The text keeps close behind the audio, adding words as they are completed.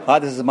Hi,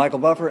 this is Michael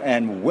Buffer,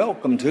 and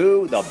welcome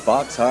to the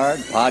Box Hard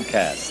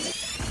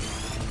Podcast.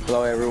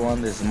 Hello,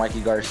 everyone. This is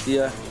Mikey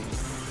Garcia.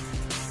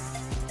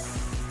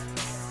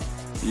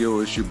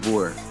 Yo, it's your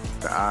boy,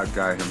 the odd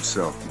guy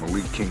himself,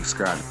 Malik King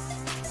Scott.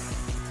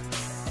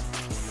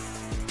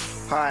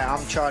 Hi,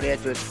 I'm Charlie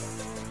Edwards.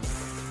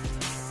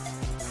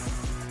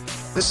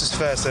 This is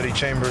Fast Eddie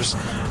Chambers,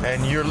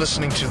 and you're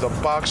listening to the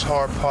Box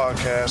Hard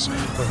Podcast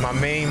with my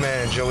main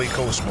man, Joey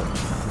Coastman.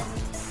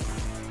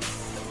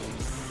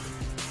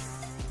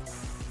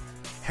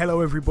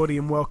 Hello everybody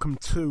and welcome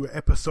to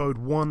episode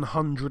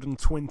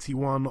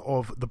 121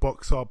 of the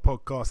Box Hard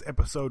Podcast,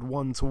 episode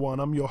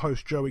 1-1. I'm your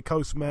host Joey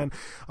Coastman.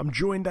 I'm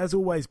joined as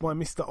always by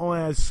Mr.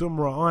 Ayaz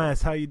Sumra.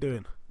 Ayaz, how you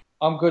doing?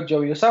 I'm good,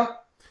 Joey. Yourself?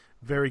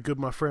 Very good,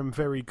 my friend,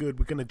 very good.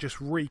 We're going to just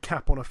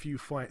recap on a few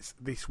fights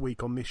this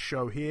week on this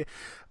show here.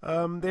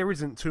 There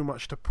isn't too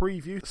much to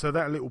preview, so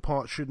that little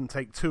part shouldn't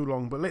take too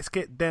long. But let's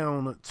get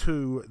down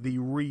to the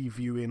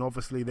reviewing.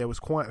 Obviously, there was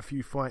quite a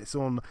few fights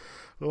on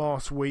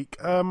last week.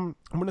 I'm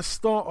going to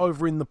start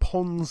over in the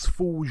Ponds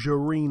Forge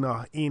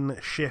Arena in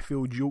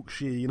Sheffield,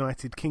 Yorkshire,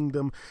 United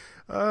Kingdom.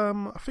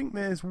 I think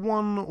there's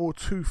one or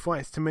two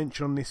fights to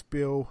mention on this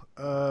bill.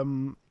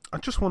 I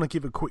just want to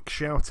give a quick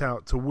shout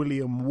out to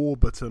William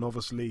Warburton,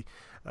 obviously,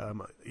 a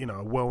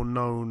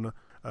well-known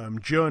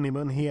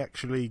journeyman. He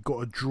actually got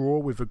a draw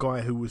with a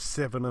guy who was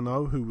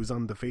 7-0, who was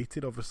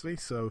undefeated, obviously,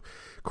 so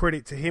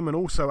credit to him. And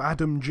also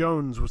Adam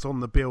Jones was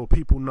on the bill.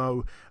 People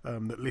know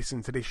that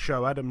listen to this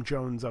show, Adam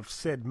Jones, I've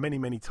said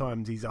many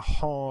times, he's a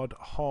hard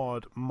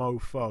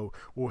mofo.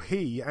 Well,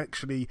 he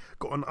actually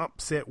got an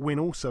upset win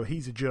also.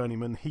 He's a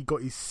journeyman. He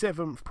got his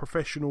 7th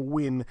professional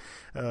win.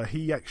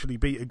 He actually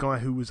beat a guy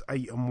who was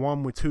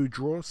 8-1 with 2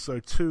 draws, so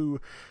 2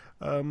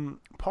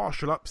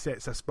 partial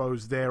upsets, I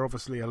suppose. There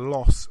obviously a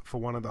loss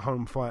for one of the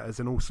home fighters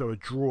and also a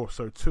draw,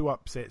 so 2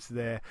 upsets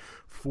there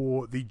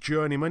for the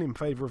journeyman in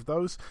favour of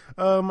those.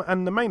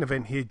 And the main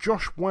event here,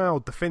 Josh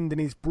Wilde defending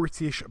his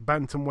British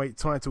bantamweight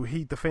title.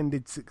 He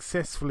defended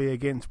successfully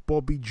against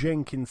Bobby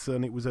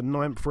Jenkinson. It was a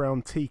 9th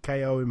round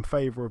TKO in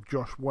favour of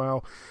Josh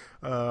Wilde.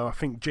 I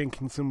think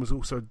Jenkinson was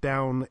also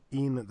down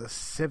in the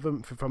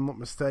 7th, if I'm not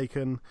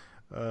mistaken.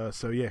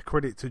 So yeah,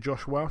 credit to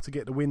Josh Wilde to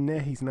get the win there.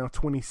 He's now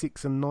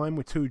 26-9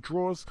 with 2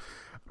 draws.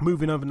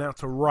 Moving over now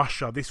to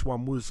Russia. This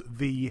one was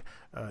the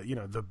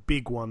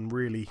big one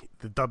really.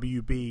 The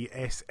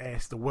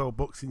WBSS, the World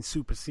Boxing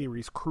Super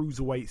Series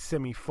Cruiserweight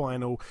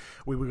semi-final.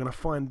 We were going to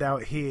find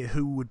out here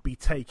who would be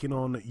taking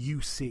on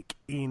Usyk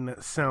in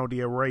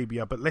Saudi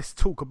Arabia. But let's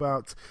talk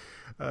about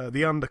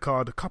the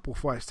undercard. A couple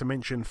fights to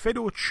mention.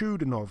 Fedor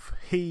Chudinov,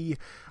 he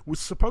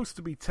was supposed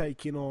to be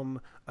taking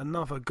on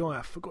another guy.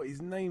 I forgot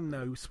his name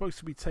now. He was supposed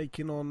to be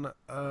taking on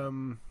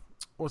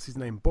what's his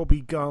name?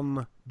 Bobby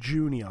Gunn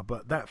Jr.,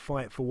 but that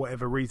fight for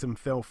whatever reason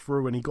fell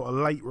through and he got a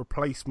late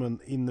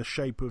replacement in the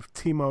shape of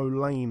Timo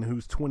Lane,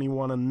 who's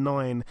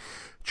 21-9.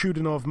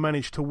 Chudinov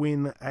managed to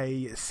win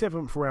a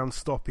 7th round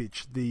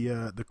stoppage.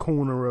 The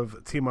corner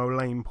of Timo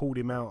Lane pulled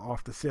him out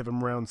after 7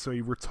 rounds, so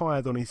he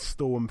retired on his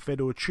stall, and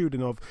Fedor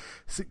Chudinov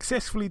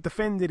successfully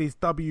defended his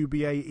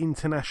WBA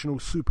International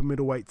Super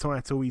Middleweight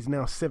title. He's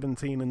now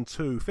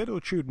 17-2. Fedor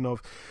Chudinov,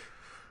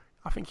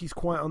 I think he's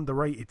quite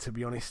underrated, to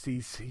be honest.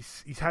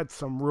 He's had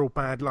some real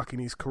bad luck in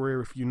his career,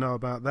 if you know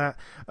about that.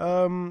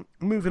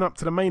 Moving up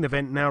to the main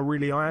event now,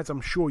 really, I'm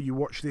sure you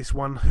watched this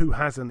one. Who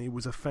hasn't? It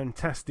was a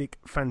fantastic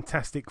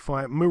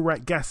fight.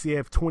 Murat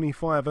Gassiev,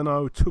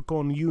 25-0, took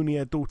on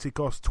Junior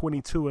Dorticos,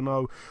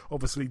 22-0.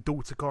 Obviously,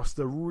 Dorticos,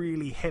 the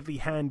really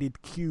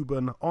heavy-handed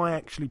Cuban. I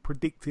actually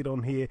predicted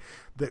on here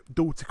that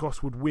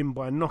Dorticos would win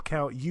by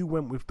knockout. You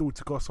went with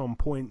Dorticos on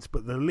points,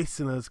 but the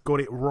listeners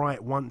got it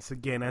right once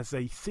again, as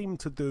they seem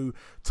to do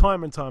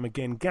time and time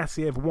again.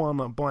 Gassiev won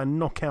by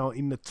knockout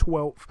in the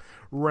 12th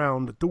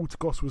round.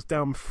 Dorticos was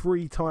down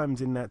 3 times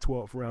in that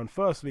 12th round.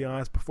 Firstly,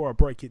 before I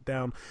break it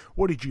down,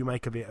 what did you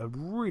make of it? A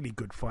really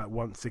good fight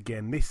once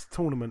again. This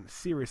tournament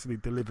seriously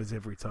delivers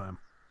every time.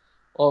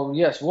 Oh,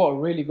 yes, what a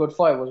really good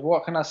fight was.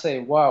 What can I say?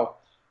 Wow.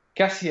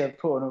 Gassiev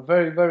put on a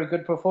very, very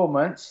good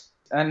performance,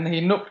 and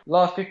he knocked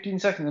last 15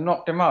 seconds and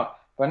knocked him out.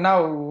 But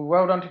now,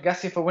 well done to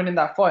Gassiev for winning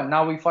that fight.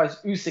 Now he fights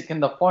Usyk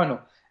in the final.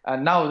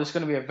 And now there's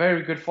going to be a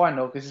very good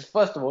final because,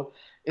 first of all,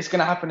 it's going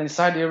to happen in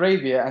Saudi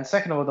Arabia, and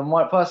second of all, the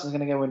right person is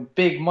going to win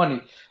big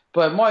money.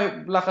 But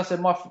like I said,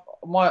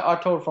 I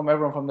told from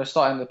everyone from the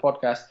start in the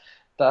podcast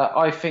that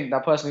I think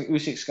that personally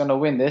Usyk's going to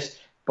win this.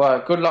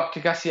 But good luck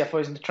to Gassiev for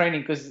his training,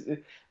 because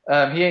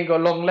he ain't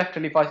got long left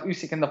till he fights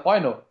Usyk in the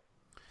final.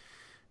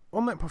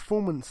 On that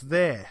performance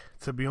there,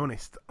 to be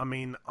honest, I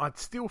mean, I'd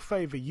still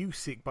favour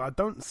Usyk, but I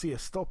don't see a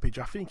stoppage.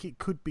 I think it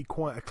could be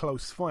quite a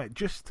close fight.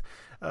 Just,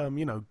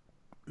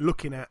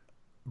 looking at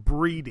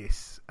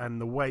Breedis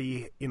and the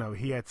way,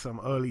 he had some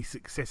early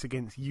success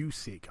against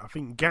Usyk, I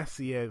think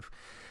Gassiev,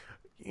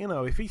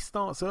 if he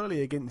starts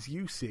early against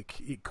Usyk,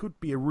 it could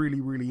be a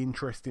really, really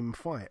interesting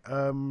fight.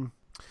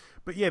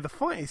 But yeah, the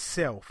fight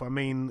itself, I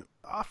mean,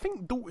 I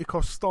think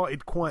Dorticos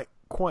started quite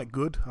quite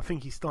good. I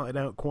think he started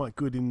out quite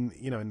good in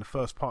the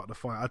first part of the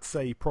fight. I'd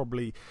say he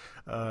probably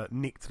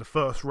nicked the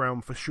first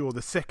round for sure.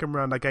 The second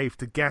round I gave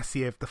to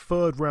Gassiev. The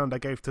third round I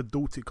gave to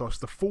Dorticos.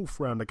 The fourth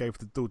round I gave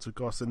to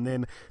Dorticos, and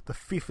then the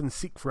fifth and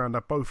sixth round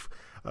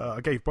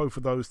I gave both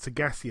of those to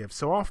Gassiev.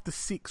 So after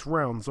 6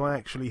 rounds, I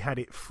actually had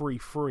it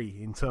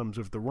 3-3 in terms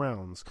of the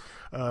rounds.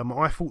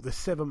 I thought the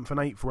 7th and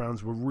 8th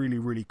rounds were really,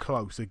 really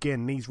close.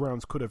 Again, these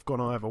rounds could have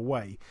gone either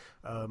way.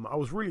 I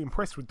was really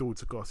impressed with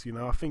Dorticos.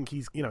 I think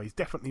he's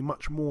definitely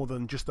much more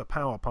than just a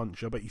power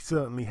puncher, but he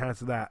certainly has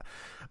that.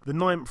 The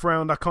 9th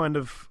round,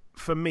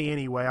 for me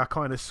anyway, I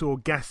kind of saw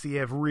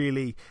Gassiev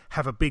really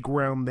have a big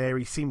round there.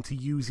 He seemed to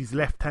use his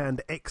left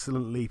hand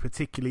excellently,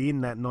 particularly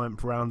in that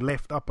 9th round.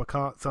 Left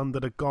uppercuts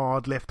under the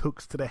guard, left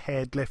hooks to the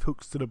head, left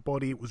hooks to the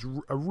body. It was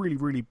a really,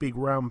 really big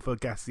round for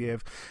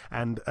Gassiev,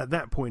 and at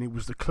that point it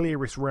was the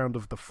clearest round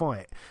of the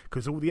fight,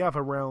 because all the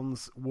other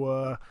rounds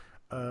were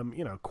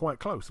quite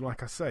close,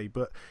 like I say.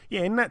 But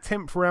yeah, in that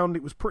 10th round,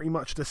 it was pretty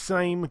much the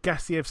same.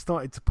 Gassiev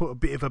started to put a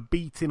bit of a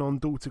beating on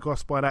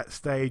Dorticos by that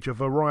stage, a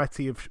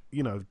variety of,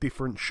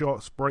 different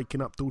shots,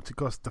 breaking up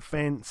Dorticos'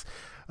 defence.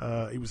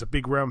 It was a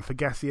big round for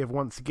Gassiev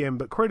once again,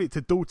 but credit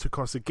to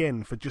Dorticos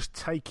again for just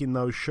taking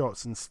those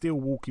shots and still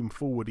walking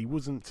forward. He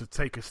wasn't to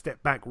take a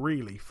step back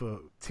really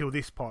till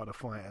this part of the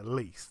fight at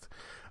least.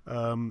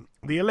 The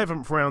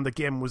 11th round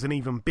again was an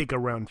even bigger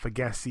round for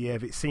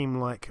Gassiev. It seemed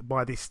like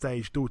by this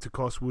stage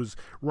Dorticos was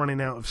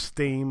running out of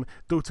steam.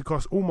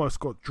 Dorticos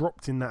almost got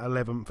dropped in that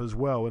 11th as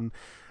well, and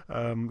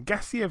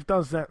Gassiev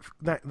does that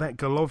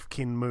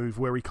Golovkin move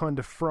where he kind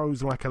of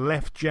throws like a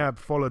left jab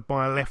followed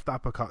by a left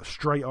uppercut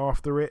straight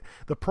after it.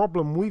 The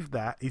problem with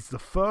that is the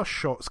first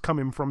shot's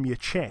coming from your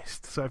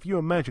chest. So if you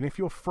imagine, if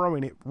you're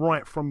throwing it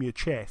right from your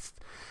chest,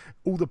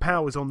 all the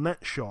power's on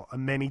that shot,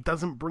 and then he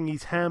doesn't bring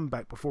his hand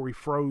back before he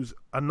throws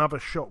another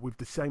shot with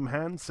the same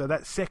hand. So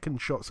that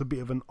second shot's a bit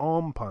of an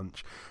arm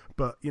punch.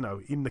 But,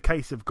 in the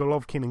case of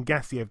Golovkin and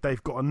Gassiev,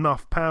 they've got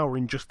enough power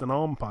in just an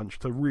arm punch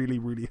to really,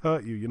 really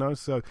hurt you,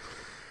 So,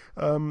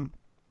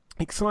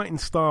 exciting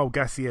style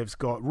Gassiev's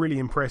got, really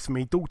impressed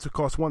me.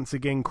 Dorticos, once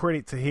again,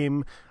 credit to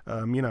him.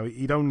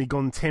 He'd only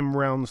gone 10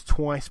 rounds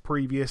twice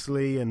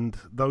previously, and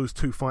those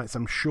 2 fights,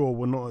 I'm sure,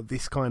 were not at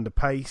this kind of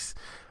pace.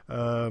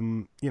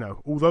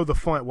 Although the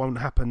fight won't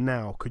happen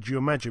now, could you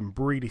imagine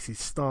Briedis'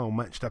 style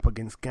matched up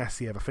against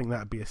Gassiev? I think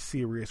that'd be a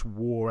serious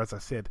war, as I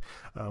said,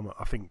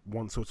 I think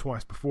once or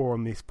twice before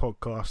on this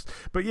podcast.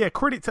 But yeah,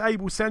 credit to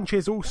Abel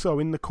Sanchez also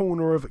in the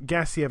corner of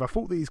Gassiev. I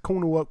thought that his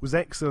corner work was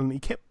excellent. He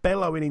kept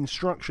bellowing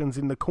instructions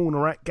in the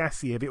corner at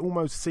Gassiev. It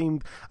almost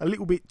seemed a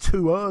little bit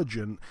too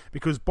urgent,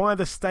 because by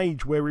the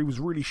stage where he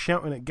was really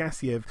shouting at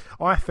Gassiev,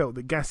 I felt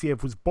that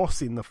Gassiev was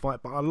bossing the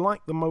fight, but I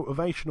liked the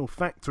motivational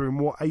factor in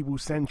what Abel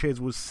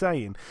Sanchez was saying.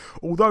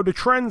 Although the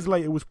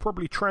translator was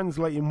probably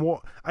translating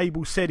what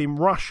Abel said in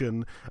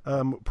Russian,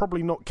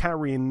 probably not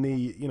carrying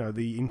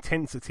the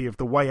intensity of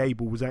the way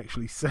Abel was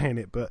actually saying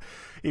it, but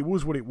it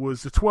was what it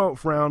was. The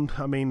 12th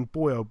round,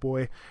 boy oh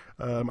boy,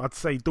 I'd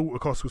say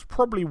Dorticos was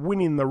probably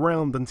winning the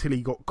round until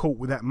he got caught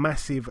with that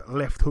massive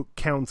left hook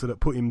counter that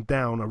put him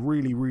down. A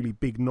really, really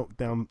big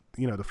knockdown,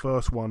 the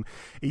first one.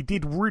 He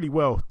did really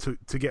well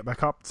to get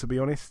back up, to be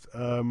honest.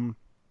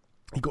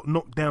 He got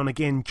knocked down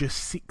again just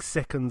 6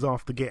 seconds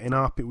after getting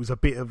up. It was a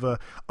bit of a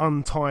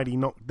untidy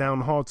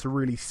knockdown, hard to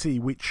really see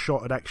which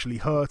shot had actually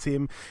hurt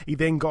him. He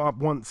then got up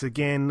once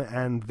again,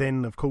 and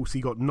then of course he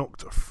got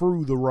knocked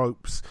through the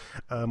ropes.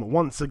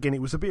 Once again,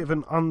 it was a bit of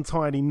an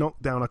untidy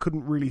knockdown. I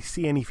couldn't really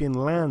see anything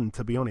land,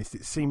 to be honest.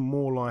 It seemed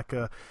more like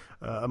a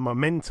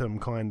momentum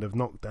kind of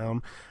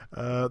knockdown.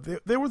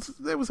 There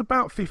was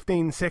about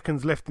 15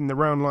 seconds left in the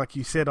round, like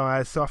you said,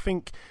 so I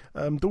think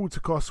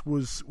Dorticos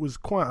was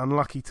quite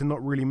unlucky to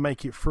not really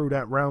make it through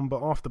that round,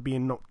 but after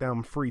being knocked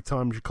down 3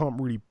 times, you can't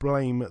really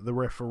blame the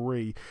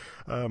referee.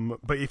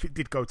 But if it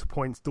did go to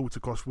points,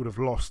 Dorticos would have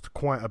lost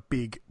quite a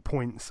big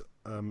points,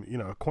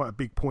 quite a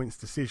big points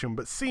decision.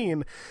 But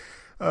seeing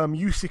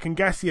Usyk and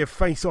Gassiev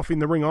face off in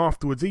the ring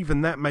afterwards,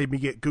 even that made me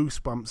get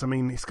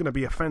goosebumps. It's going to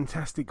be a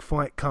fantastic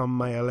fight come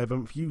May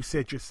 11th. You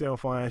said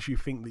yourself, Ayaz, you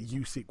think that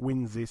Usyk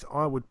wins this.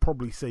 I would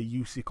probably say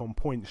Usyk on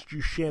points. Do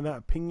you share that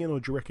opinion,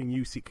 or do you reckon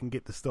Usyk can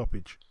get the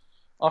stoppage?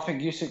 I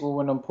think Usyk will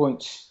win on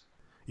points.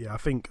 Yeah, I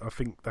think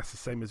that's the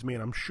same as me,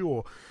 and I'm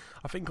sure.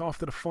 I think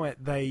after the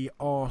fight they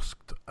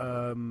asked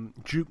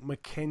Duke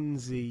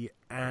McKenzie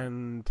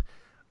and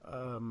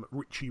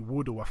Richie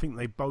Woodall. I think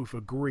they both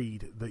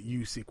agreed that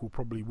Usyk will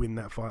probably win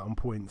that fight on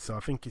points. So I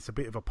think it's a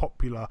bit of a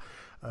popular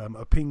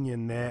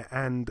opinion there.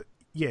 And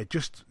yeah,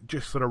 just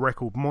for the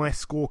record, my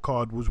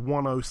scorecard was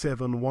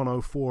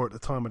 107-104 at the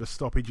time of the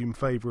stoppage in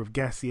favour of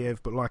Gassiev.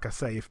 But like I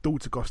say, if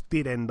Dorticos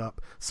did end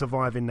up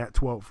surviving that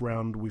 12th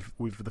round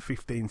with the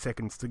 15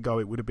 seconds to go,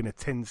 it would have been a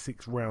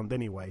 10-6 round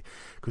anyway,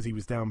 because he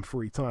was down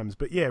 3 times.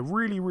 But yeah,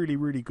 really, really,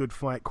 really good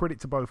fight. Credit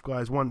to both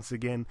guys once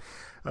again.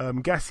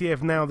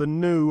 Gassiev now the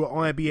new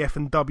IBF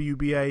and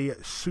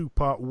WBA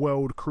Super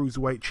World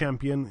Cruiserweight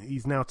Champion.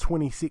 He's now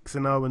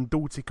 26-0, and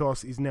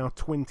Dorticos is now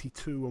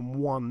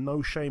 22-1.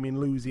 No shame in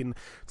losing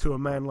to a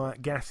man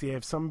like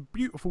Gassiev. Some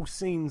beautiful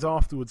scenes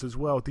afterwards as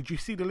well. Did you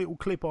see the little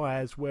clip I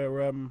has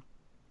where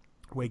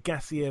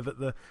Gassiev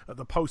at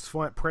the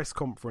post-fight press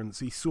conference,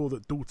 he saw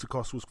that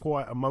Dorticos was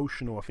quite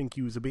emotional. I think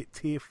he was a bit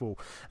tearful,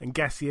 and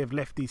Gassiev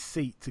left his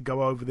seat to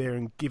go over there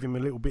and give him a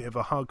little bit of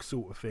a hug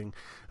sort of thing.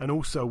 And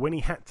also, when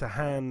he had to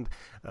hand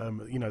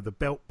the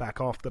belt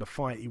back after the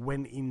fight, he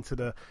went into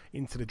the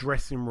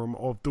dressing room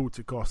of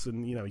Dorticos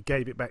and, he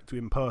gave it back to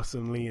him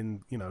personally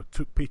and,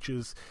 took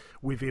pictures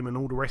with him and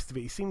all the rest of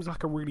it. He seems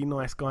like a really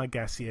nice guy,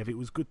 Gassiev. It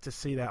was good to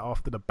see that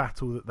after the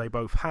battle that they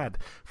both had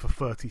for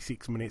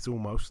 36 minutes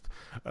almost.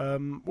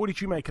 What did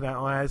you make of that,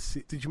 Ayaz?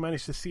 Did you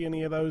manage to see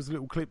any of those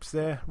little clips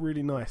there?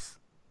 Really nice.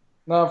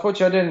 No,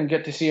 unfortunately, I didn't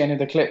get to see any of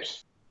the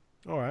clips.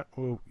 All right,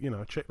 well,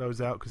 check those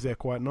out because they're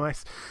quite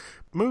nice.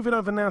 Moving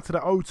over now to the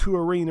O2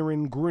 Arena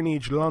in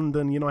Greenwich,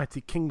 London,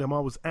 United Kingdom. I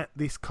was at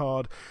this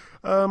card.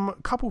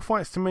 Couple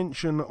fights to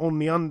mention on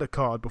the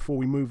undercard before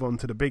we move on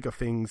to the bigger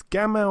things.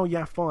 Gamal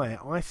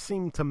Yafai, I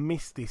seem to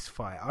miss this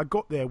fight. I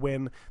got there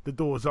when the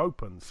doors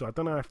opened, so I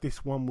don't know if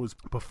this one was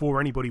before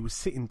anybody was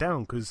sitting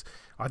down because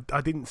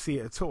I didn't see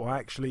it at all. I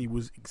actually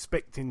was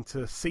expecting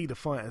to see the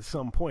fight at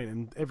some point,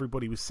 and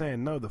everybody was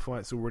saying, no, the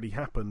fight's already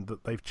happened,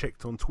 that they've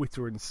checked on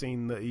Twitter and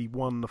seen that he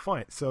won the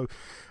fight. So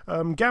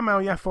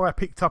Gamal Yafai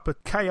picked up a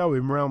KO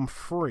in round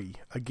 3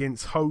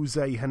 against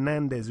Jose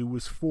Hernandez, who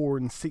was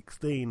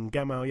 4-16.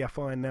 Gamal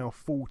Yafai now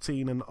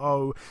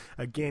 14-0.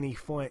 Again, he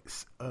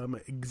fights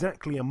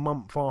exactly a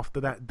month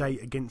after that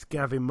date against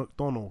Gavin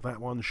McDonnell. That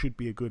one should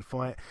be a good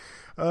fight.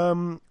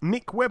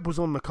 Nick Webb was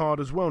on the card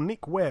as well.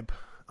 Nick Webb,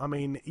 I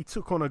mean, he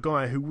took on a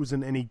guy who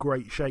wasn't any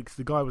great shakes.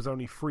 The guy was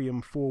only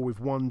 3-4 with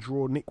one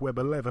draw. Nick Webb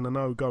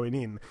 11-0 going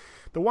in.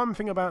 The one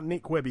thing about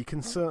Nick Webb, he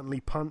can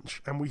certainly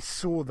punch, and we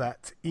saw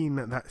that in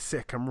that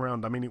second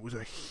round. I mean, it was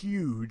a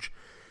huge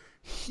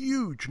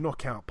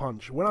knockout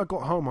punch. When I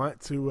got home, I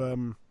had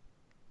to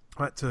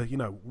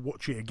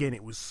watch it again.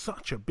 It was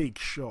such a big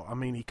shot. I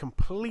mean, he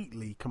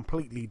completely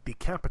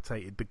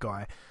decapitated the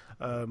guy.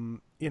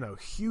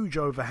 Huge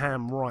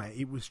overhand right.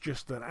 It was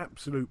just an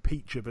absolute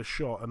peach of a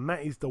shot. And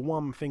that is the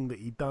one thing that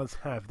he does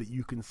have that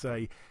you can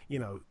say,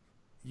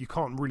 you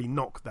can't really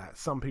knock that.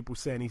 Some people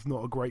saying he's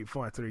not a great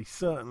fighter. He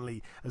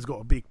certainly has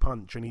got a big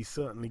punch, and he's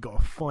certainly got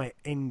a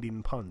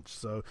fight-ending punch.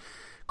 So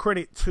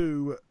credit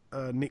to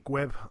Nick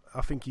Webb.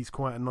 I think he's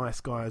quite a nice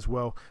guy as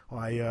well.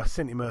 I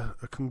sent him a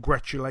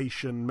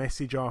congratulation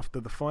message after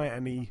the fight,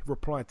 and he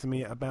replied to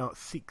me at about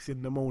 6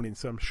 a.m,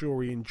 so I'm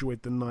sure he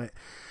enjoyed the night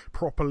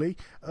properly.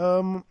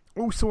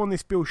 Also on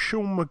this bill,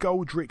 Sean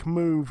McGoldrick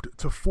moved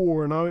to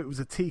 4-0. It was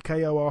a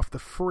TKO after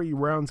 3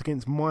 rounds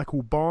against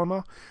Michael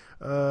Barner.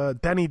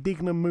 Danny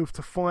Dignam moved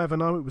to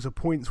 5-0. It was a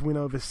points win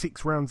over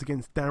 6 rounds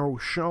against Daryl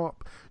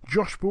Sharp.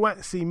 Josh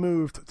Buatsi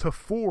moved to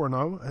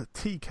 4-0, a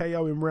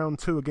TKO in round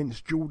 2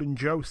 against Jordan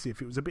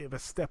Joseph. It was a bit of a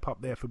step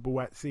up there for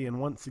Buatsi, and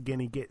once again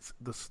he gets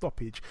the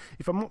stoppage.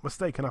 If I'm not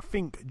mistaken, I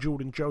think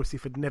Jordan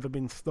Joseph had never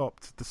been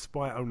stopped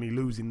despite only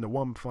losing the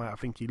one fight. I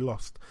think he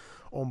lost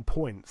on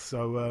points.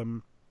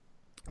 So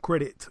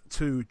credit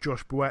to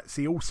Josh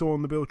Buatsi. Also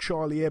on the bill,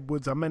 Charlie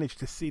Edwards. I managed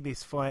to see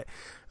this fight.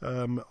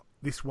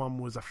 This one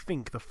was, I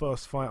think, the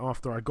first fight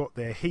after I got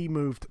there. He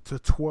moved to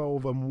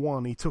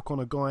 12-1. He took on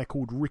a guy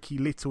called Ricky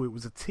Little. It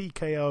was a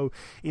TKO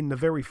in the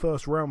very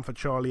first round for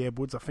Charlie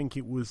Edwards. I think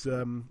it was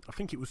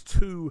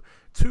two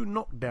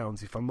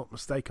knockdowns, if I'm not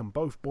mistaken,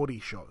 both body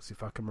shots,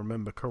 if I can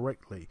remember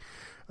correctly.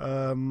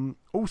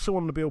 Also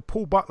on the bill,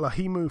 Paul Butler.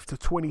 He moved to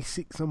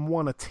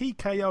 26-1. A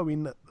TKO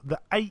in the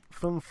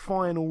 8th and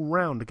final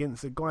round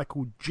against a guy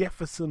called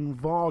Jefferson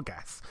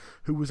Vargas,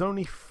 who was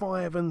only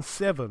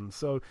 5-7.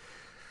 So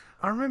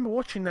I remember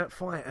watching that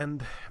fight,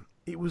 and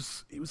it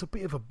was a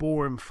bit of a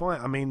boring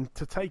fight. I mean,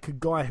 to take a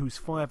guy who's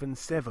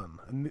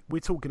 5-7, and we're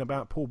talking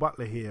about Paul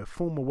Butler here,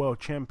 former world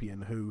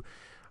champion, who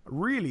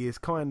really is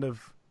kind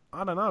of,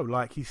 I don't know,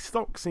 like his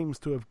stock seems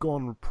to have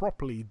gone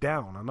properly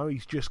down. I know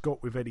he's just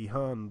got with Eddie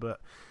Hearn, but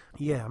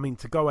yeah, I mean,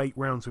 to go 8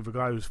 rounds with a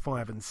guy who's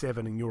 5-7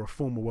 and you're a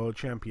former world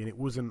champion, it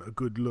wasn't a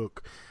good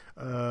look.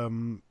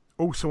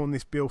 Also on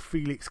this bill,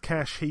 Felix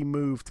Cash, he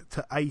moved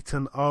to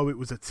 8-0. It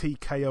was a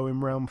TKO in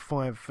round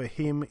 5 for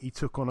him. He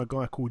took on a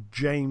guy called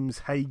James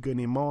Hagan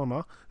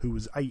Imana, who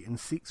was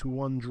 8-6 with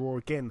one draw.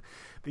 Again,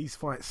 these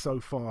fights so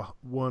far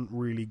weren't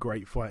really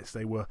great fights.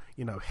 They were,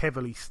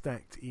 heavily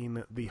stacked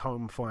in the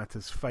home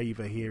fighter's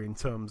favour here in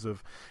terms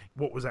of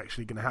what was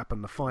actually going to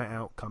happen, the fight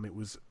outcome. It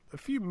was a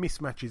few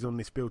mismatches on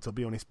this build, to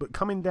be honest, but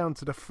coming down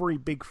to the 3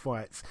 big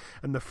fights,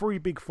 and the 3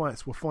 big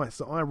fights were fights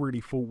that I really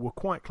thought were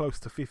quite close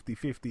to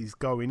 50-50s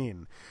going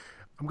in.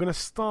 I'm going to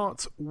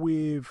start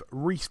with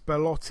Reece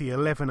Bellotti,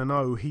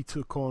 11-0. He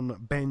took on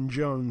Ben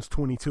Jones,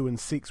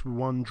 22-6 with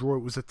one draw.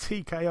 It was a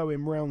TKO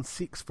in round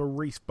 6 for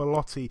Reece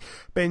Bellotti.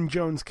 Ben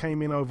Jones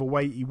came in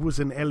overweight. He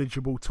wasn't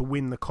eligible to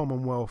win the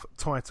Commonwealth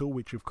title,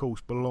 which of course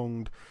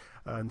belonged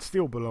and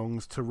still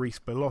belongs to Reece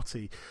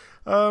Bellotti.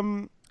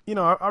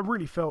 I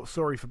really felt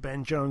sorry for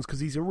Ben Jones because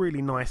he's a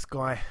really nice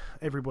guy.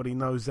 Everybody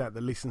knows that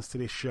listens to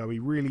this show. He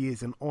really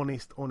is an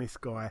honest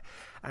guy.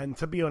 And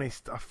to be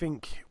honest, I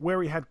think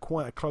where he had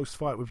quite a close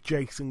fight with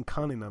Jason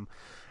Cunningham,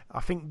 I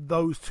think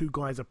those two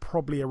guys are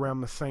probably around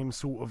the same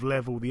sort of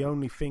level. The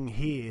only thing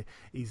here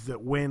is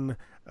that when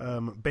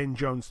Ben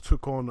Jones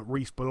took on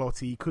Reece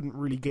Bellotti, he couldn't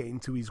really get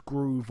into his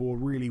groove or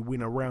really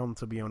win a round,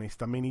 to be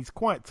honest. I mean, he's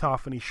quite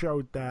tough and he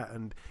showed that,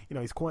 and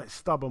he's quite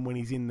stubborn when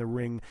he's in the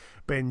ring,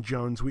 Ben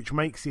Jones, which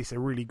makes this a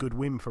really good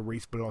win for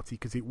Reece Bellotti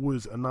because it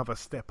was another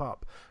step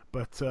up.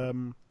 But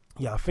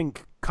I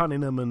think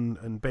Cunningham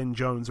and Ben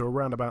Jones are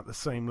around about the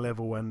same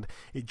level, and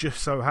it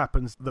just so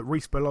happens that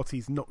Reece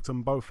Bellotti's knocked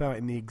them both out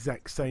in the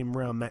exact same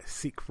round, that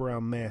 6th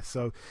round there.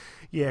 So,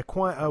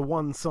 quite a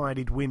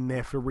one-sided win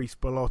there for Reece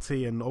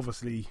Bellotti, and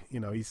obviously,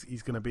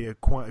 he's going to be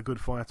quite a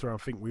good fighter. I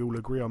think we all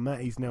agree on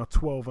that. He's now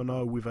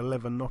 12-0 with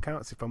 11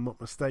 knockouts, if I'm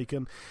not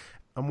mistaken.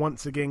 And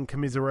once again,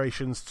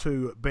 commiserations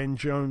to Ben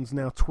Jones,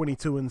 now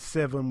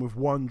 22-7 with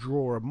 1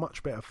 draw, a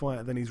much better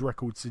fighter than his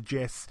record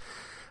suggests.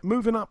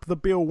 Moving up the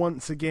bill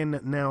once again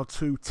now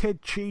to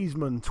Ted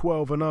Cheeseman,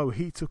 12-0.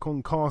 He took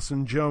on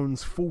Carson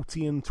Jones,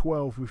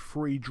 40-12 with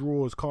 3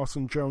 draws.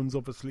 Carson Jones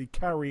obviously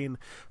carrying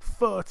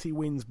 30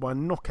 wins by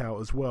knockout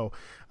as well.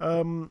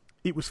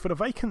 It was for the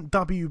vacant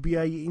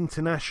WBA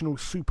International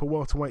Super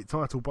Welterweight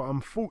title, but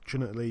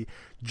unfortunately,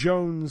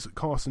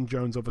 Carson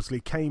Jones obviously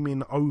came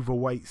in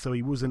overweight, so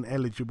he wasn't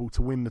eligible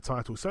to win the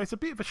title. So it's a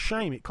bit of a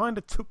shame. It kind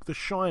of took the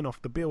shine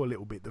off the bill a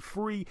little bit. The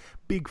 3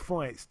 big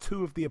fights,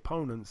 2 of the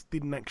opponents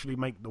didn't actually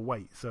make the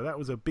weight, so that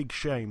was a big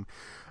shame.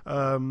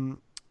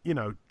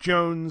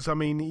 Jones, I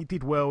mean, he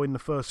did well in the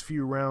first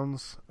few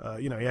rounds.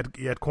 He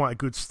had quite a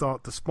good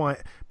start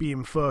despite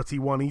being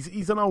 31.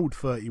 He's an old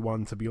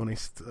 31, to be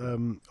honest.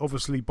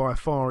 Obviously, by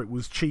far, it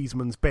was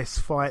Cheeseman's best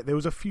fight. There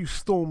was a few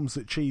storms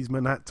that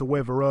Cheeseman had to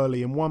weather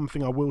early, and one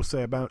thing I will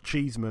say about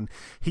Cheeseman,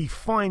 he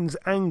finds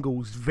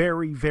angles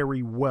very,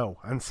 very well,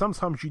 and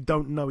sometimes you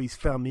don't know he's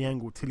found the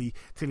angle till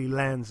he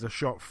lands the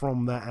shot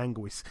from that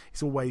angle. It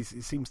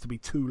seems to be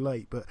too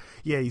late, but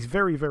he's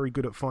very, very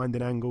good at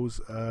finding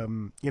angles.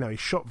 His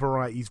shot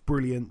variety's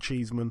brilliant.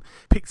 Cheeseman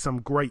picked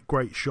some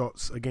great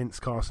shots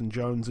against Carson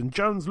Jones, and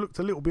Jones looked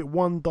a little bit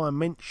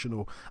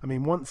one-dimensional. I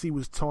mean, once he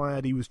was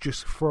tired, he was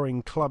just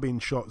throwing clubbing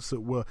shots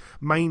that were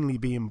mainly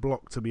being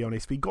blocked, to be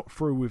honest. He got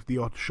through with the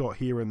odd shot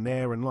here and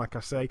there, and like I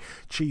say,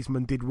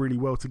 Cheeseman did really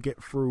well to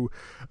get through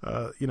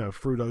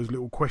through those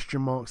little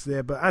question marks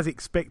there. But as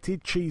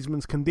expected,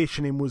 Cheeseman's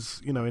conditioning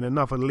was in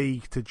another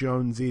league to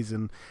Jones's,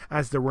 and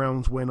as the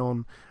rounds went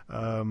on,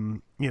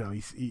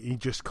 he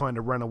just kind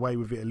of ran away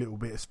with it a little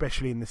bit,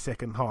 especially in the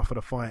second half of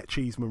the fight.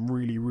 Cheeseman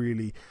really,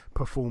 really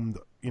performed,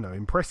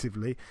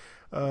 impressively.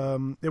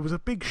 There was a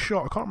big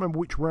shot, I can't remember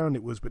which round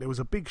it was, but there was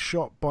a big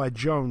shot by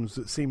Jones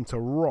that seemed to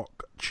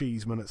rock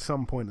Cheeseman at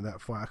some point in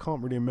that fight. I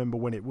can't really remember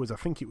when it was. I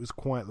think it was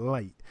quite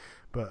late.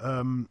 But,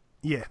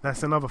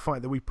 that's another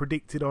fight that we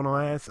predicted on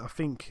IAS. I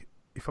think,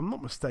 if I'm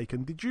not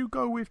mistaken, did you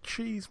go with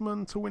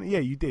Cheeseman to win? Yeah,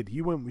 you did.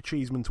 You went with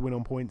Cheeseman to win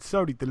on points.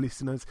 So did the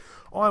listeners.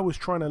 I was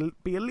trying to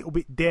be a little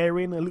bit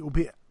daring, a little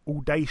bit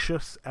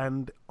audacious,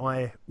 and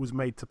I was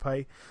made to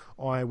pay.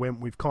 I went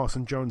with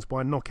Carson Jones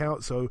by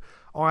knockout, so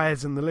I,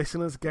 as and the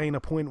listeners, gain a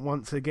point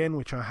once again,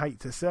 which I hate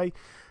to say.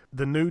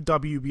 The new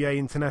WBA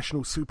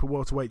International Super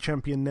Welterweight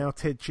Champion now,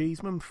 Ted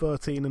Cheeseman,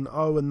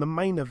 13-0, and the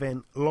main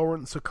event,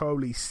 Lawrence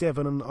Okolie,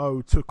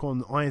 7-0, took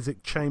on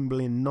Isaac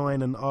Chamberlain,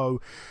 9-0.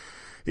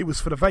 It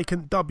was for the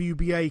vacant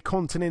WBA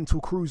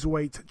Continental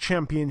Cruiserweight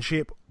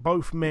Championship.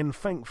 Both men,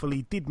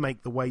 thankfully, did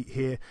make the weight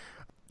here.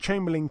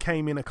 Chamberlain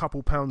came in a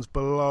couple pounds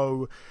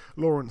below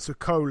Lawrence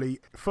Okolie.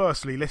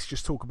 Firstly, let's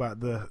just talk about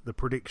the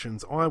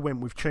predictions. I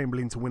went with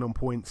Chamberlain to win on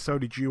points, so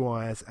did you,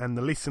 Ayaz, and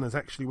the listeners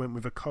actually went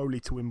with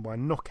Okolie to win by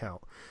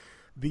knockout.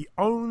 The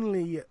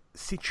only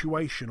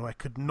situation I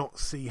could not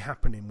see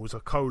happening was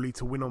Okolie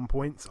to win on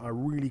points. I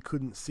really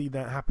couldn't see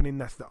that happening.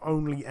 That's the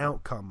only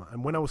outcome.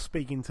 And when I was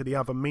speaking to the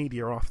other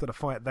media after the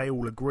fight, they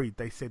all agreed.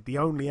 They said the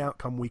only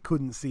outcome we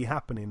couldn't see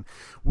happening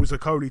was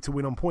Okolie to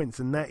win on points,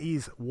 and that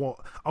is what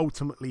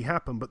ultimately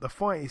happened. But the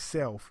fight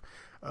itself,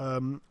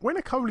 when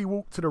Okolie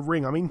walked to the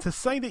ring, I mean, to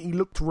say that he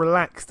looked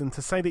relaxed and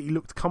to say that he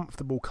looked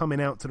comfortable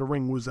coming out to the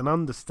ring was an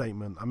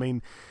understatement. I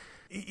mean,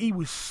 he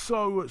was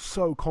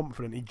so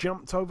confident. He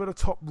jumped over the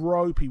top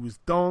rope. He was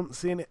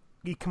dancing.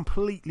 He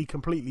completely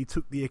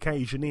took the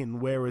occasion in,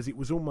 whereas it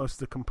was almost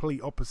the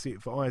complete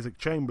opposite for Isaac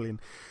Chamberlain.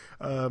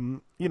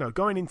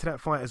 Going into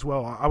that fight as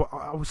well,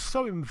 I was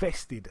so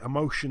invested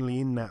emotionally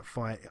in that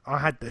fight. I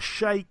had the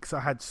shakes, I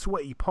had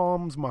sweaty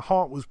palms, my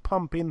heart was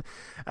pumping,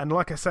 and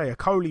like I say,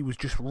 Okolie was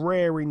just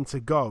raring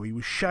to go. He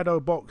was shadow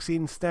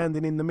boxing,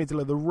 standing in the middle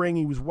of the ring.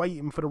 He was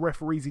waiting for the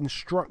referee's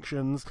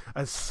instructions.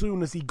 As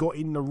soon as he got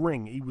in the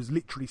ring, he was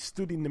literally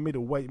stood in the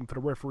middle waiting for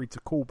the referee to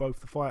call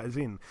both the fighters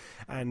in,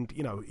 and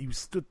he was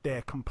stood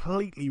there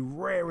completely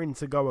raring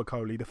to go.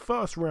 Okolie, the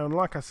first round,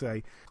 like I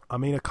say, I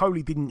mean,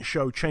 Okolie didn't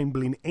show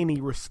Chamberlain any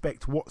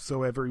respect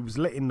whatsoever. He was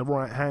letting the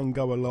right hand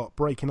go a lot,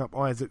 breaking up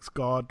Isaac's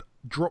guard,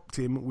 dropped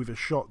him with a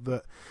shot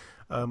that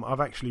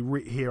I've actually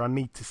written here I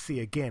need to see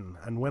again.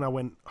 And when I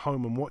went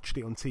home and watched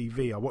it on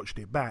TV, I watched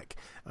it back.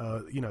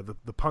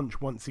 The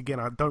punch once again,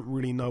 I don't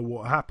really know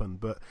what happened,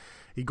 but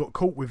he got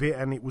caught with it,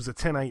 and it was a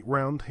 10-8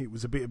 round. It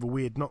was a bit of a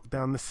weird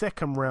knockdown. The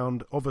second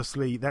round,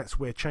 obviously, that's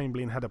where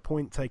Chamberlain had a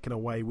point taken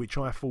away, which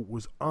I thought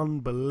was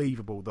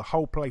unbelievable. The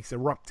whole place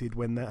erupted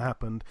when that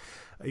happened.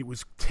 It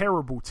was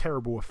terrible,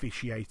 terrible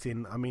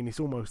officiating. I mean, it's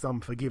almost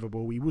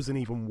unforgivable. He wasn't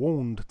even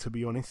warned, to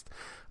be honest.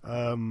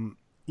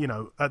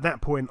 At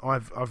that point,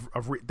 I've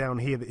written down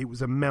here that it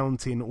was a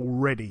mountain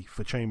already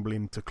for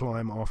Chamberlain to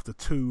climb after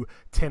 2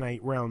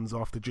 10-8 rounds,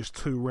 after just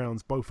 2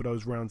 rounds, both of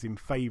those rounds in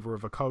favour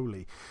of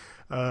Okolie.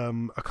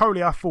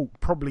 Okolie, I thought,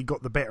 probably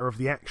got the better of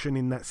the action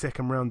in that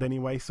second round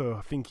anyway, so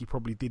I think he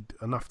probably did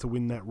enough to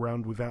win that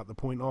round without the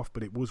point off,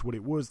 but it was what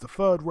it was. The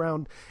third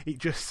round, it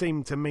just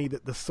seemed to me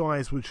that the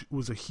size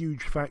was a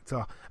huge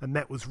factor, and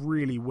that was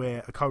really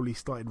where Okolie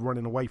started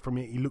running away from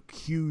it. He looked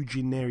huge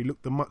in there. He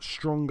looked a much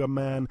stronger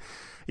man.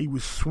 He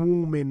was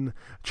swarming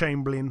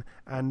Chamberlain,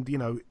 and,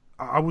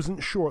 I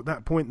wasn't sure at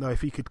that point, though,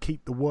 if he could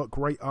keep the work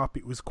rate up.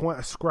 It was quite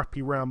a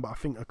scrappy round, but I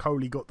think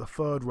Okolie got the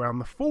third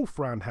round. The fourth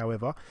round,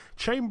 however,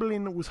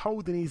 Chamberlain was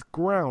holding his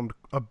ground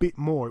a bit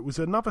more. It was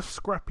another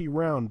scrappy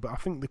round, but I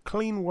think the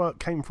clean work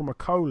came from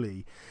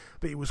Okolie,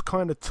 but it was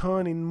kind of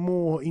turning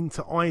more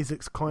into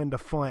Isaac's kind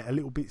of fight, a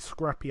little bit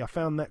scrappy. I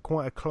found that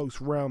quite a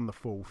close round, the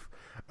fourth.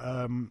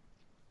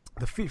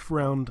 The fifth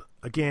round,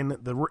 again,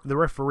 the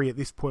referee at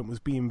this point was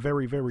being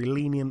very, very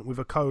lenient with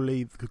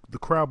Okolie. The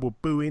crowd were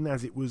booing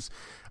as it was,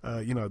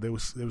 there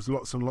was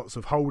lots and lots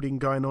of holding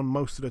going on.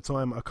 Most of the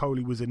time,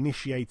 Okolie was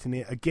initiating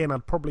it. Again,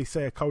 I'd probably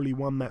say Okolie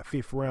won that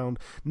fifth round.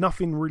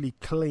 Nothing really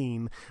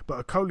clean,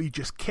 but Okolie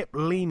just kept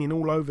leaning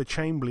all over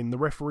Chamberlain. The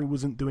referee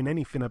wasn't doing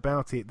anything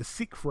about it. The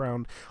sixth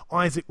round,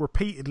 Isaac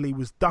repeatedly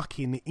was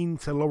ducking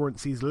into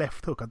Lawrence's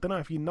left hook. I don't know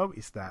if you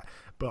noticed that,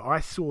 but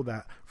I saw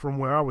that from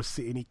where I was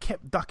sitting. He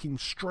kept ducking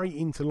straight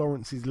into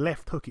Lawrence's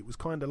left hook. It was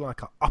kind of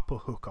like an upper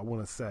hook, I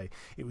want to say.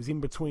 It was in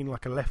between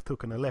like a left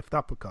hook and a left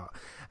uppercut.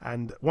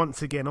 And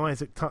once again,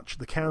 Isaac touched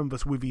the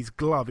canvas with his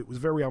glove. It was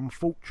very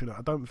unfortunate.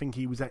 I don't think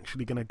he was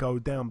actually going to go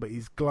down, but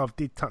his glove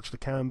did touch the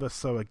canvas.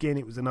 So again,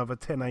 it was another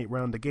 10-8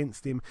 round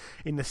against him.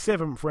 In the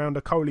seventh round,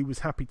 Okolie was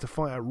happy to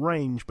fight at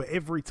range, but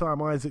every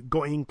time Isaac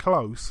got in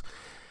close,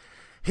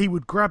 he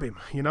would grab him,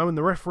 and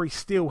the referee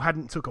still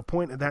hadn't took a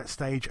point at that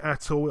stage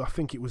at all. I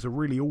think it was a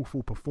really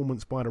awful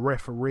performance by the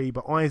referee,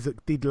 but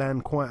Isaac did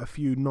land quite a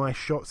few nice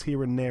shots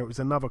here and there. It was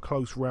another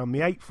close round.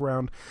 The eighth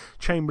round,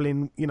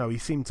 Chamberlain, he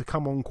seemed to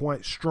come on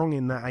quite strong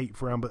in that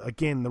eighth round, but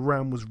again, the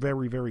round was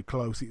very, very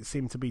close. It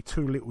seemed to be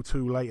too little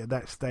too late at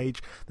that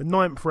stage. The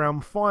ninth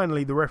round,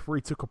 finally, the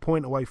referee took a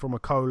point away from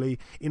Okolie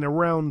in a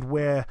round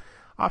where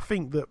I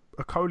think that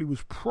Okolie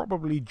was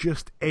probably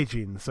just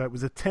edging, so it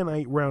was a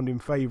 10-8 round in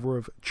favour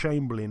of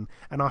Chamberlain,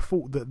 and I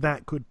thought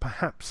that could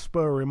perhaps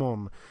spur him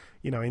on.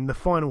 In the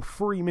final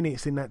 3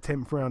 minutes in that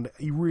 10th round,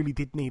 he really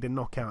did need a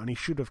knockout, and he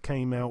should have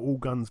came out all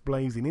guns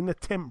blazing. In the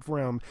 10th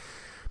round,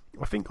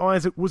 I think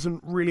Isaac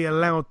wasn't really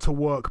allowed to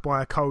work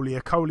by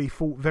Okolie. Okolie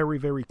fought very,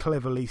 very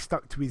cleverly,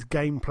 stuck to his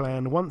game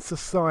plan. Once the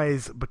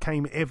size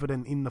became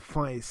evident in the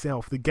fight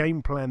itself, the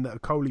game plan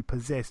that Okolie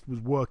possessed was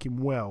working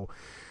well.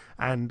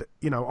 And,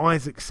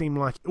 Isaac seemed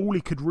like all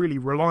he could really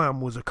rely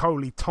on was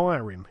Okolie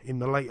tiring in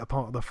the later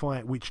part of the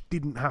fight, which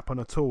didn't happen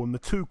at all. And the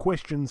two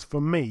questions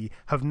for me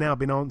have now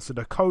been answered.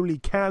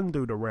 Okolie can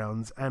do the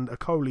rounds, and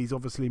Okolie's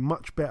obviously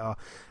much better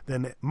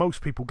than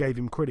most people gave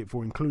him credit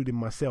for, including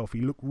myself.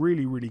 He looked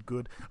really, really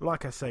good.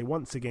 Like I say,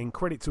 once again,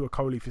 credit to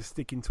Okolie for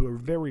sticking to a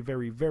very,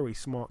 very, very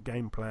smart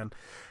game plan.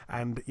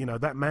 And,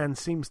 that man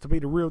seems to be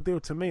the real deal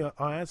to me,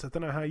 Ayaz. I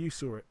don't know how you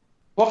saw it.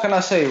 What can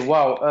I say?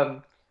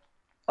 Wow.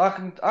 I'll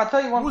tell you one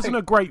thing. It wasn't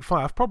a great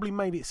fight. I've probably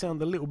made it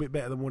sound a little bit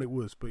better than what it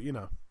was, but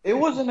It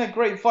wasn't a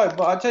great fight,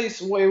 but I'll tell you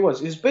what it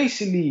was. It's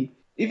basically,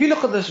 if you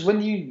look at this,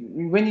 when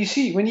you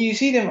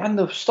see them at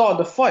the start of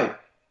the fight,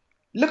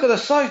 look at the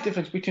size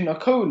difference between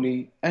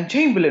Okolie and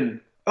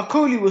Chamberlain.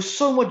 Okolie was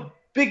so much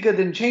bigger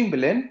than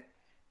Chamberlain,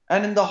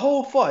 and in the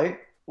whole fight,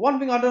 one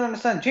thing I don't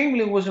understand,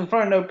 Chamberlain wasn't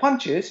throwing no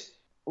punches.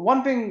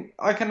 One thing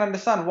I can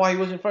understand why he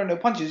wasn't throwing no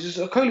punches is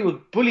Okolie was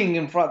bullying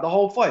him throughout the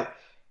whole fight.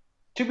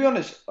 To be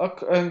honest,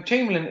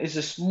 Chamberlain is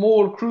a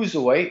small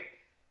cruiserweight,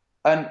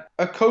 and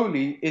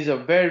Okolie is a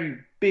very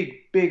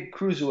big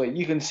cruiserweight.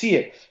 You can see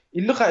it.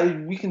 You look at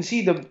it, you can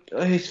see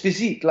his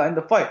physique like in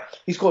the fight.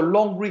 He's got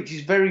long reach.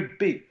 He's very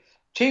big.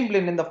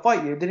 Chamberlain in the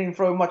fight didn't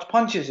throw much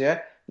punches.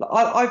 I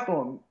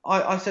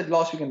said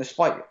last week in the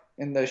fight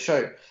in the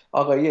show,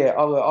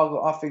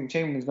 I think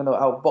Chamberlain's going to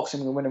outbox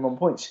him and win him on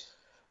points.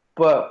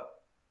 But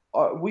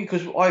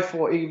because I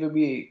thought it would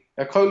be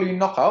Okolie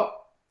knockout,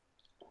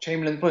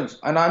 Chamberlain points.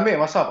 And I admit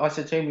myself, I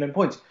said Chamberlain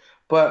points.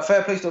 But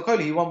fair play to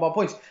Okolie, he won by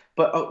points.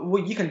 But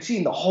what you can see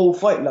in the whole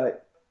fight,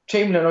 like,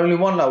 Chamberlain only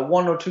won like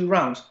 1 or 2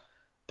 rounds.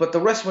 But the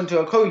rest went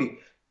to Okolie.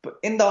 But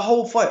in the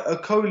whole fight,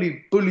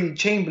 Okolie bullied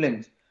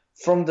Chamberlain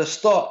from the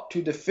start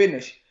to the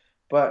finish.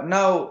 But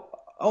now,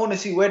 I want to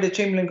see where did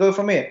Chamberlain go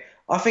from here.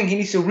 I think he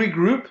needs to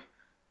regroup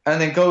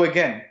and then go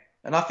again.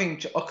 And I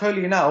think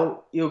Okolie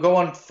now, he'll go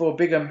on for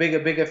bigger and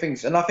bigger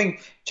things. And I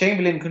think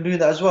Chamberlain can do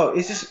that as well.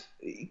 It's just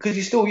because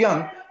he's still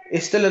young,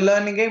 it's still a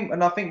learning game.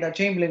 And I think that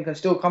Chamberlain can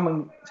still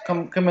come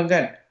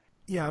again.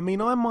 Yeah, I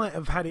mean, I might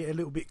have had it a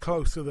little bit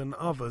closer than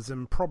others,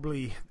 and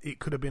probably it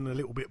could have been a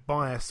little bit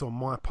biased on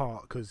my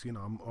part because, you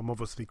know, I'm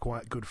obviously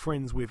quite good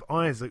friends with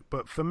Isaac,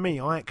 but for me,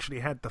 I actually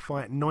had the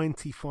fight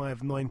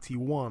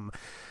 95-91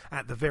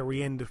 at the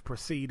very end of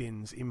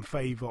proceedings in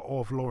favour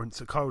of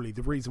Lawrence Okolie.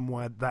 The reason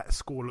why that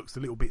score looks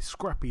a little bit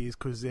scrappy is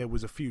because there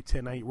was a few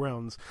 10-8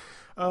 rounds.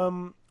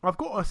 I've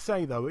got to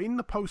say, though, in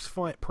the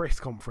post-fight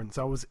press conference,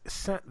 I was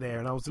sat there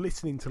and I was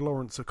listening to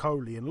Lawrence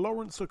Okolie, and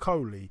Lawrence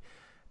Okolie,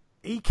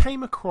 he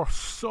came across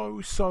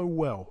so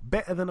well,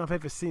 better than I've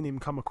ever seen him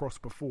come across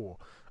before.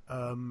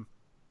 You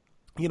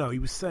know, he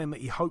was saying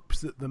that he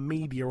hopes that the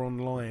media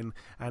online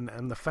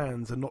and the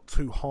fans are not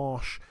too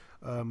harsh,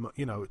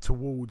 you know,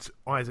 towards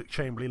Isaac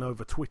Chamberlain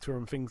over Twitter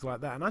and things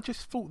like that. And I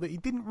just thought that he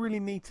didn't really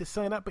need to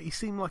say that, but he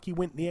seemed like he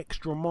went the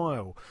extra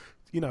mile,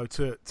 you know,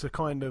 to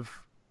kind of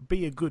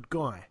be a good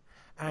guy.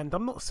 And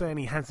I'm not saying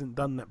he hasn't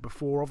done that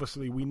before.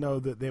 Obviously, we know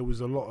that there was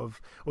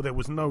there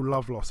was no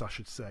love loss, I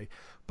should say.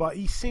 But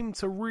he seemed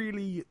to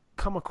really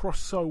come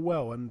across so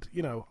well. And,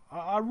 you know,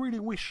 I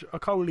really wish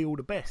Okolie all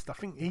the best. I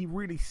think he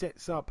really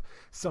sets up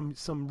some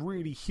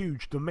really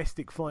huge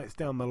domestic fights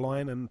down the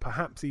line and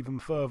perhaps even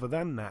further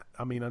than that.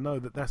 I mean, I know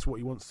that that's what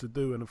he wants to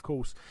do. And, of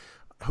course,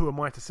 who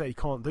am I to say he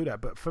can't do that?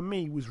 But for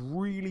me, he was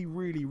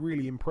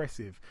really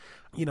impressive.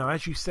 You know,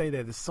 as you say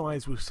there, the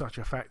size was such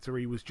a factor.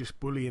 He was just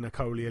bullying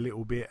Okolie a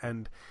little bit,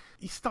 and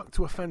he stuck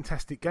to a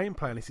fantastic game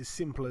plan. It's as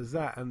simple as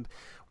that. And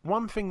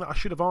one thing that I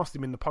should have asked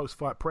him in the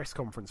post-fight press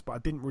conference, but I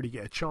didn't really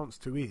get a chance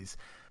to, is,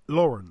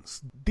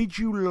 Lawrence, did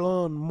you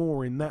learn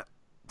more in that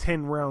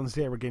 10 rounds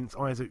there against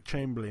Isaac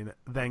Chamberlain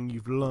than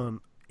you've learned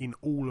in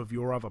all of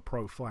your other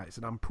pro fights?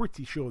 And I'm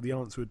pretty sure the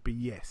answer would be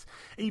yes.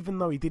 Even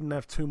though he didn't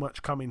have too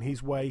much coming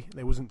his way,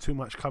 there wasn't too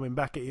much coming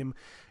back at him.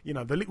 You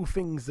know, the little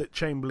things that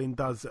Chamberlain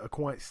does that are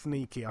quite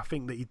sneaky, I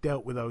think that he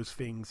dealt with those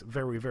things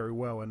very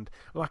well. And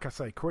like I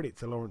say, credit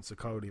to Lawrence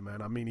Okolie,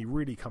 man. I mean, he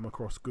really come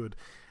across good,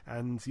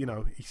 and, you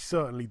know, he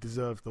certainly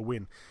deserved the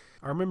win.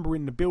 I remember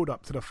in the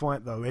build-up to the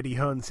fight, though, Eddie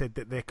Hearn said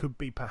that there could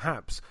be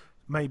perhaps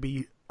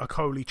maybe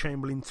Okolie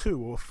Chamberlain 2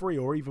 or 3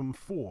 or even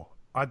 4.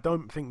 I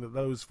don't think that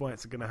those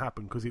fights are going to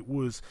happen because it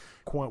was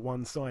quite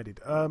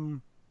one-sided.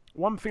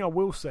 One thing I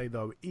will say,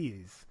 though,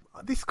 is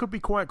this could be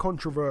quite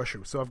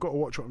controversial, so I've got to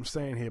watch what I'm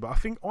saying here, but I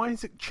think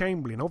Isaac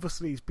Chamberlain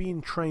obviously is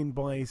being trained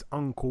by his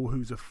uncle,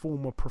 who's a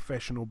former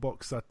professional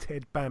boxer,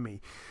 Ted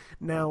Bammy.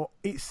 Now,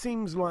 it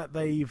seems like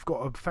they've got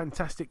a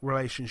fantastic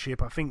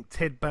relationship. I think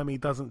Ted Bammy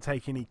doesn't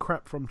take any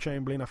crap from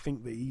Chamberlain. I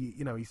think that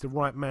he's the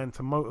right man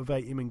to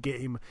motivate him and get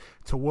him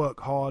to work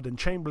hard, and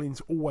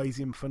Chamberlain's always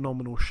in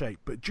phenomenal shape.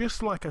 But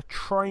just like a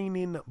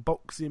training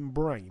boxing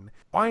brain,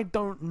 I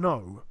don't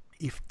know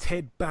if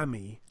Ted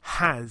Bammy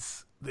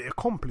has the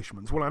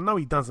accomplishments. Well, I know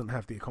he doesn't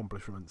have the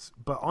accomplishments,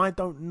 but I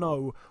don't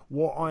know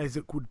what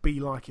Isaac would be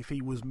like if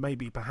he was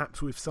maybe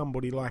perhaps with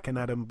somebody like an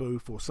Adam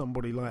Booth or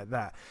somebody like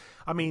that.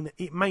 I mean,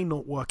 it may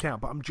not work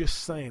out, but I'm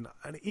just saying,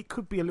 and it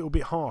could be a little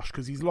bit harsh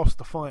because he's lost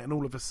the fight and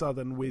all of a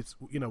sudden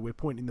we're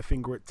pointing the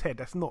finger at Ted.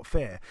 That's not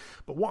fair.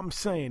 But what I'm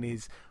saying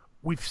is,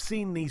 we've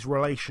seen these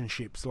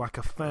relationships like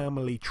a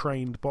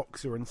family-trained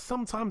boxer, and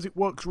sometimes it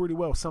works really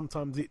well,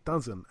 sometimes it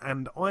doesn't.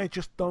 And I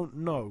just don't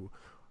know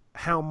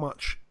how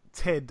much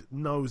Ted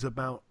knows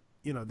about,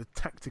 you know, the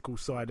tactical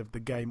side of the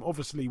game.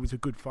 Obviously, he was a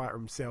good fighter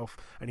himself,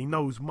 and he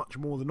knows much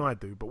more than I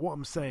do. But what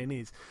I'm saying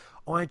is,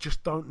 I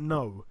just don't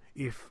know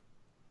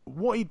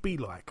what he'd be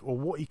like or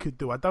what he could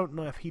do. I don't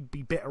know if he'd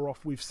be better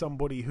off with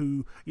somebody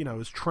who, you know,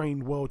 has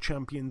trained world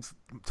champions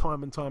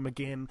time and time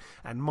again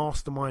and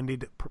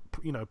masterminded,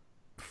 you know,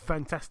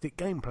 fantastic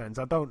game plans.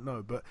 I don't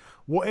know, but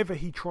whatever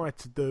he tried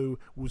to do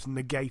was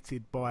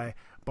negated by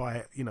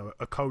you know,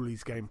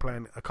 Okolie's game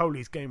plan.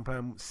 Okolie's game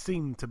plan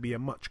seemed to be a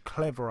much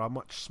cleverer,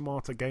 much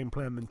smarter game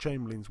plan than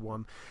Chamberlain's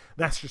one.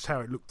 That's just how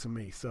it looked to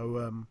me.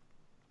 So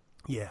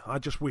yeah, I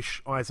just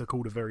wish Isaac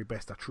all the very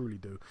best. I truly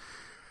do.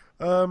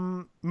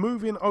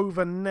 Moving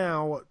over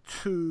now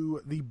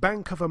to the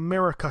Bank of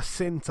America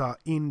Center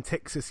in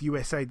Texas,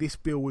 USA. This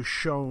bill was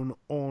shown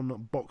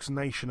on Box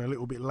Nation a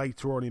little bit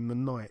later on in the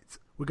night.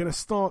 We're going to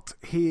start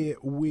here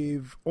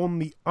with, on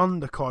the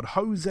undercard,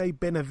 Jose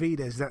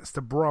Benavidez. That's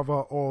the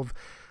brother of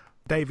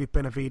David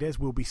Benavidez.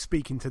 We'll be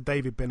speaking to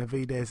David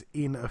Benavidez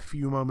in a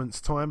few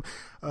moments' time.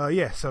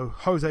 So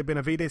Jose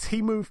Benavidez,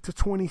 he moved to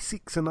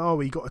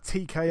 26-0. He got a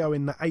TKO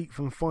in the 8th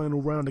and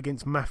final round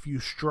against Matthew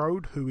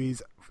Strode, who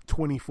is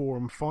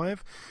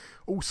 24-5.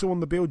 Also on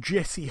the bill,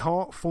 Jesse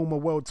Hart, former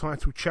world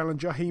title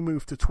challenger. He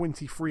moved to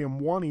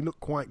 23-1. He looked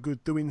quite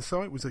good doing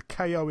so. It was a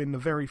KO in the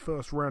very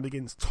first round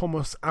against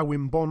Thomas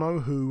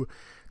Awimbono, who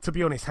to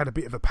be honest, had a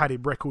bit of a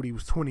padded record. He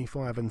was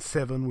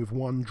 25-7 with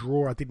 1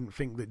 draw. I didn't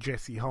think that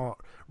Jesse Hart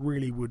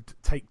really would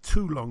take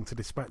too long to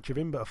dispatch of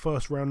him, but a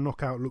first-round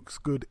knockout looks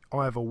good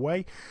either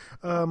way.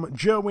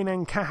 Jerwin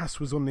Ancajas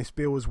was on this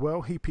bill as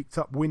well. He picked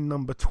up win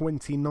number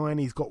 29.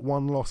 He's got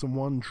 1 loss and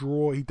 1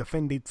 draw. He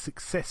defended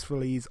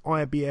successfully his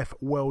IBF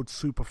World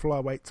Super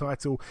Flyweight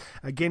title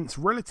against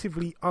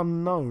relatively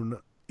unknown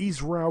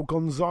Israel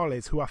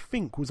Gonzalez, who I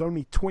think was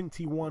only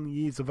 21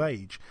 years of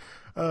age.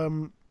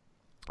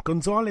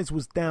 Gonzalez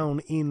was down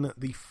in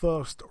the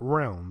first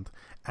round,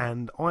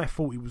 and I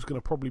thought it was going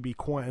to probably be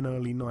quite an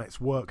early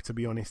night's work, to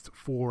be honest,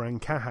 for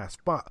Ancajas.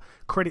 But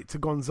credit to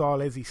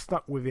Gonzalez, he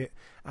stuck with it,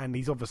 and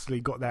he's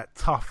obviously got that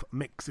tough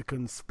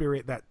Mexican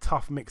spirit, that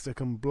tough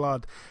Mexican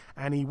blood,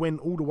 and he went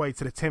all the way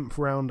to the 10th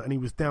round, and he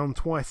was down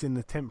twice in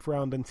the 10th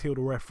round until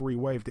the referee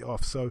waved it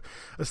off. So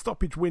a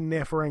stoppage win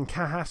there for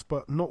Ancajas,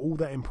 but not all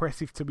that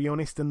impressive, to be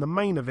honest. And the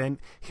main event,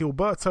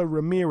 Gilberto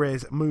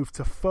Ramirez moved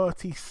to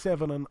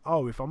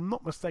 37-0. If I'm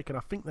not mistaken, I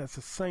think that's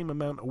the same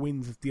amount of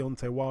wins as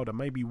Deontay Wilder,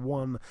 maybe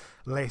 1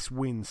 less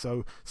win.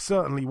 So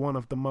certainly one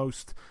of the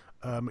most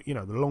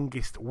the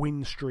longest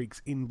win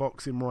streaks in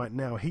boxing right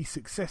now. He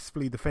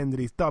successfully defended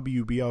his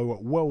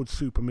WBO World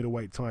Super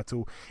Middleweight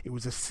title. It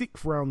was a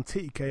 6th round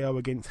TKO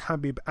against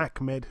Habib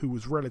Ahmed, who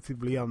was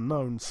relatively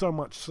unknown, so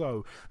much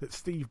so that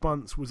Steve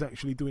Bunce was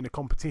actually doing a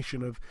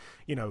competition of,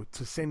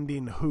 to send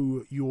in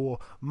who your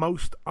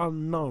most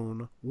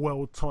unknown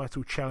world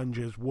title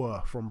challengers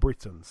were from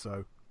Britain.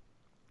 So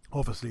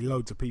obviously,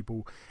 loads of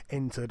people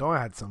entered.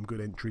 I had some good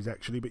entries,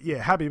 actually. But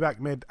yeah, Habib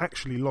Ahmed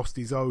actually lost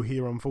his O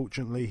here,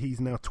 unfortunately. He's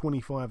now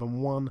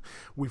 25-1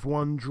 with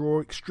 1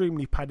 draw.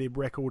 Extremely padded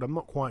record. I'm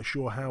not quite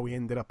sure how he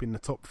ended up in the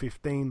top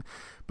 15,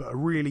 but a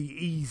really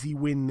easy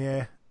win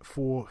there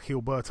for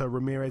Gilberto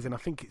Ramirez, and I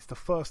think it's the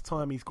first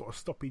time he's got a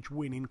stoppage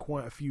win in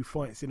quite a few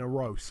fights in a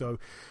row. So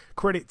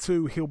credit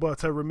to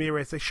Gilberto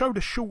Ramirez. They showed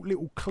a short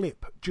little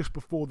clip just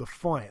before the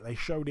fight. They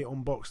showed it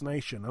on Box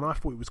Nation, and I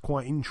thought it was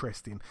quite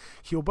interesting.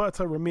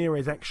 Gilberto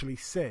Ramirez actually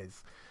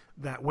says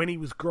that when he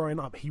was growing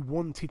up, he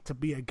wanted to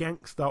be a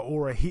gangster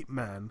or a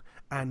hitman,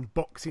 and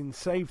boxing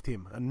saved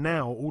him. And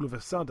now, all of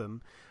a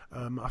sudden,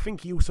 I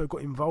think he also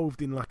got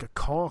involved in like a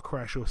car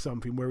crash or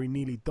something where he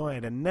nearly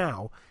died, and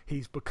now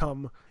he's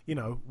become,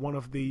 one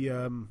of the,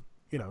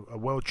 a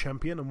world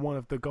champion and one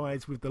of the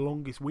guys with the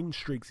longest win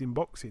streaks in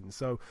boxing.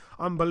 So,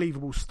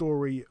 unbelievable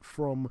story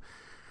from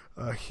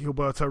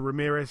Gilberto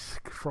Ramirez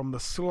from the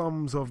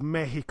slums of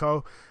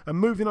Mexico. And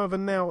moving over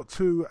now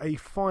to a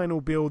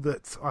final bill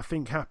that I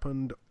think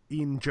happened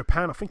in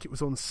Japan. I think it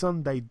was on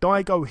Sunday.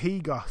 Daigo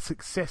Higa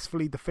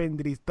successfully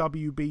defended his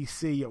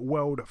WBC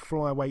World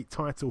Flyweight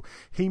title.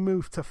 He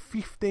moved to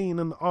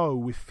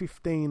 15-0 with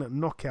 15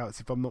 knockouts,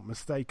 if I'm not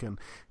mistaken.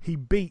 He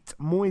beat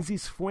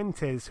Moises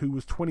Fuentes, who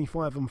was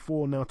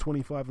 25-4, now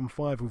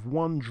 25-5 with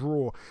 1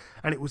 draw.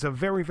 And it was a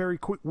very, very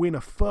quick win,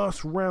 a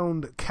first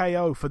round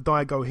KO for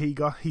Daigo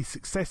Higa. He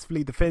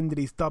successfully defended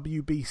his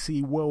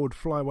WBC World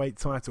Flyweight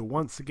title.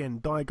 Once again,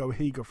 Daigo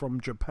Higa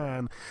from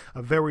Japan,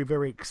 a very,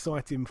 very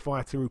exciting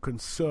fighter who can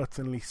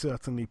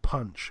certainly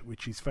punch,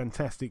 which is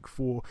fantastic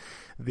for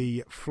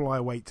the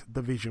flyweight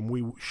division.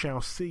 We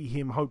shall see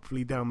him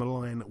hopefully down the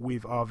line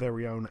with our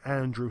very own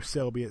Andrew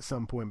Selby at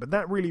some point. But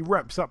that really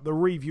wraps up the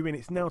review, and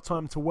it's now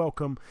time to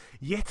welcome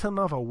yet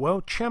another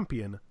world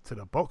champion to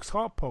the Box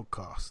Hard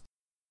Podcast.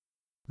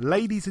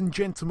 Ladies and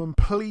gentlemen,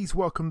 please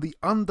welcome the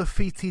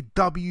undefeated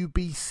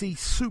WBC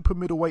Super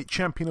Middleweight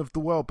Champion of the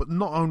world. But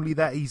not only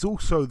that, he's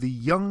also the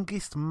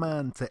youngest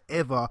man to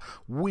ever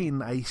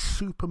win a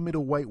Super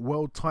Middleweight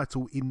world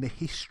title in the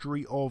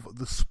history of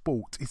the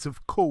sport. It's,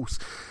 of course,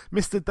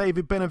 Mr.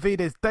 David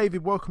Benavidez.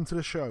 David, welcome to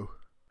the show.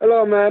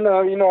 Hello, man.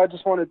 I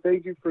just want to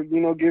thank you for,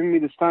 giving me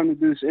this time to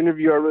do this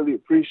interview. I really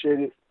appreciate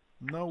it.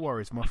 No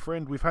worries, my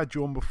friend. We've had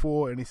you on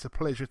before, and it's a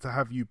pleasure to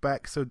have you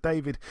back. So,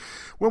 David,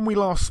 when we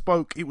last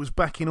spoke, it was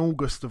back in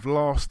August of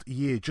last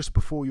year, just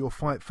before your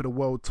fight for the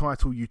world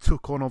title. You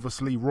took on,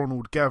 obviously,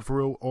 Ronald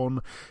Gavril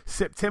on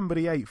September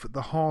the 8th at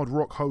the Hard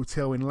Rock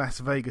Hotel in Las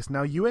Vegas.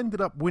 Now, you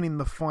ended up winning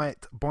the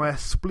fight by a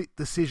split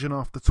decision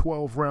after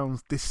 12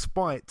 rounds,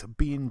 despite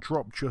being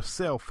dropped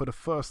yourself for the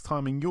first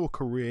time in your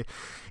career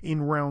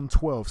in round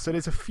 12. So,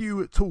 there's a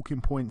few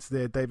talking points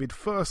there, David.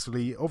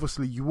 Firstly,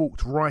 obviously, you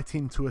walked right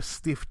into a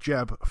stiff jab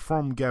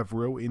from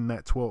Gavril in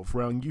that 12th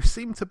round. You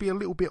seemed to be a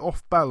little bit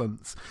off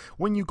balance.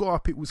 When you got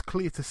up, it was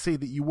clear to see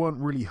that you weren't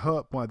really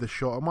hurt by the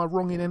shot. Am I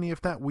wrong in any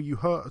of that? Were you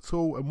hurt at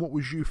all? And what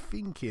was you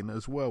thinking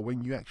as well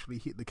when you actually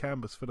hit the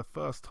canvas for the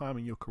first time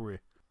in your career?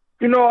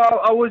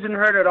 I wasn't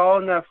hurt at all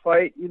in that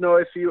fight.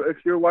 If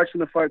you're watching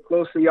the fight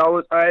closely,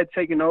 I had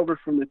taken over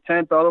from the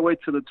 10th all the way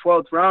to the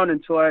 12th round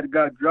until I had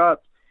got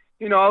dropped.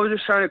 I was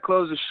just trying to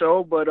close the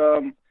show, but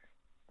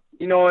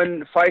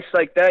in fights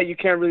like that, you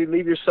can't really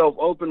leave yourself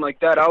open like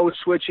that. I was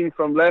switching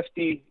from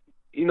lefty,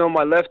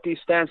 my lefty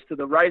stance to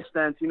the right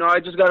stance.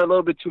 I just got a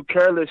little bit too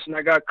careless, and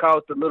I got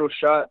caught with a little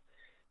shot.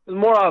 It was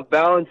more off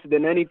balance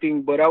than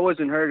anything, but I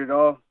wasn't hurt at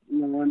all,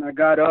 when I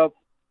got up.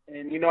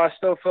 And, I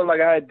still felt like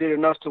I did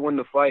enough to win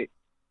the fight.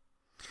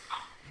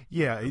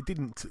 Yeah, it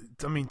didn't.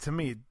 I mean, to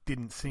me, it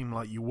didn't seem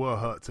like you were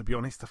hurt, to be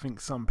honest. I think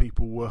some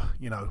people were,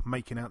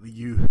 making out that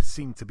you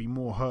seemed to be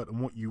more hurt than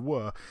what you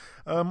were.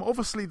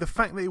 Obviously, the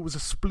fact that it was a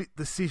split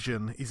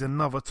decision is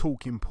another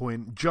talking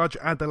point. Judge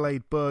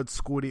Adelaide Bird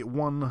scored it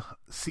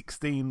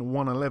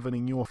 116-111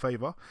 in your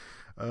favour.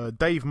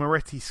 Dave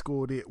Moretti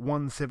scored it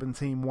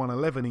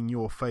 117-111 in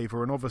your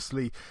favour, and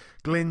obviously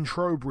Glenn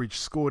Trowbridge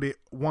scored it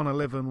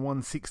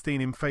 111-116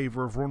 in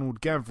favour of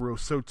Ronald Gavriel.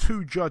 So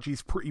two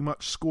judges pretty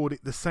much scored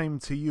it the same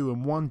to you,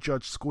 and one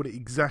judge scored it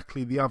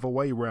exactly the other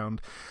way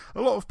round. A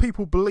lot of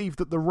people believe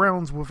that the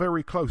rounds were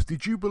very close.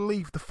 Did you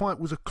believe the fight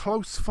was a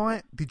close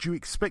fight? Did you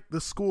expect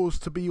the scores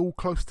to be all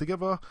close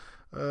together?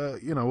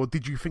 Or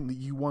did you think that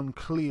you won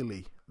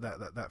clearly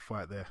that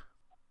fight there?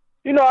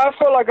 I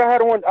felt like I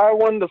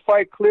won the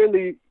fight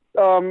clearly.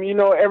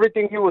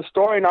 Everything he was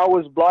throwing, I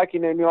was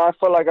blocking it. I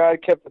felt like I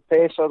had kept the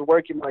pace. I was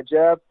working my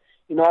jab.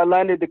 I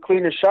landed the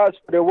cleaner shots,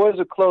 but it was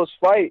a close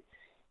fight.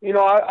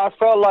 I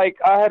felt like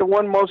I had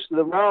won most of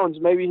the rounds.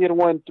 Maybe he had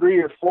won 3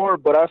 or 4,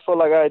 but I felt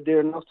like I did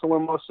enough to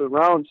win most of the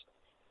rounds.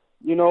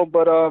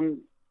 But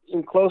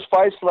in close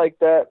fights like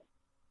that,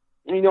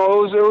 it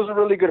was a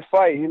really good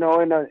fight. And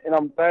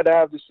I'm glad to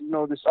have this,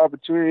 this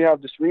opportunity to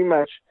have this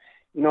rematch.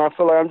 I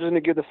feel like I'm just going to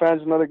give the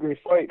fans another great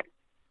fight.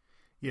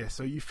 Yeah,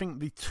 so you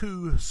think the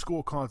two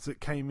scorecards that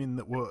came in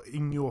that were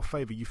in your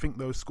favour, you think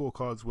those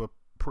scorecards were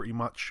pretty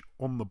much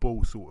on the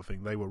ball sort of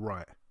thing? They were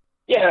right?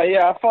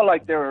 Yeah, I felt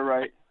like they were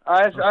right.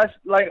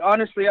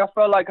 Honestly, I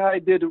felt like I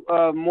did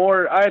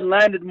more. I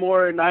landed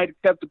more, and I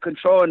kept the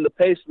control and the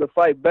pace of the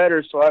fight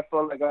better, so I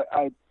felt like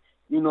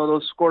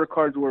those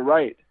scorecards were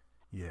right.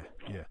 Yeah.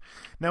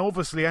 Now,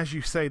 obviously, as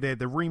you say there,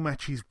 the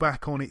rematch is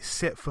back on. It's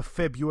set for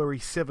February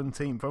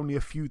 17th, only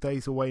a few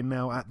days away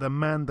now at the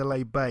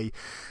Mandalay Bay.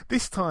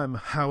 This time,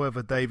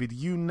 however, David,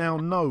 you now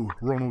know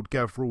Ronald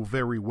Gavriel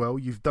very well.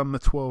 You've done the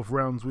 12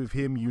 rounds with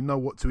him. You know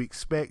what to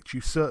expect.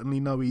 You certainly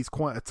know he's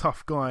quite a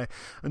tough guy.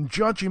 And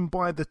judging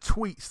by the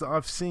tweets that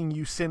I've seen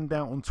you send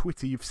out on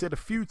Twitter, you've said a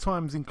few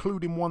times,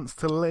 including once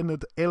to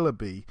Leonard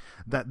Ellaby,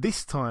 that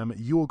this time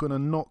you're going to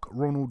knock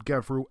Ronald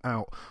Gavriel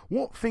out.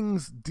 What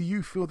things do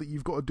you feel that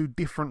you've got to do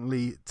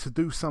differently to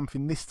do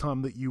something this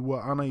time that you were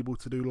unable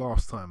to do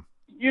last time?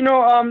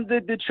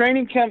 The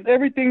training camp,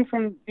 everything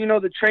from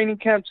the training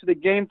camp to the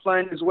game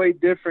plan is way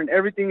different.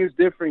 Everything is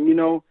different.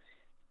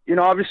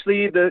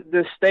 Obviously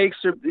the stakes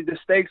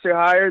are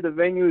higher. The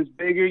venue is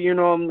bigger.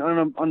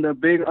 On the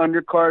big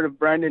undercard of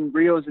Brandon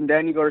Rios and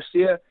Danny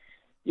Garcia.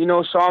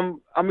 So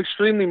I'm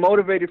extremely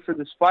motivated for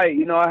this fight.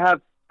 I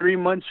have 3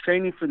 months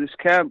training for this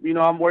camp.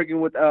 I'm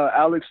working with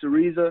Alex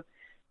Ariza.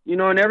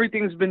 And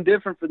everything's been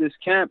different for this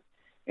camp.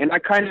 And I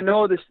kind of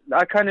know this.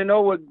 I kind of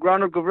know what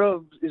Ronald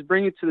Gavriel is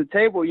bringing to the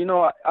table.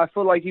 I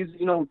feel like he's,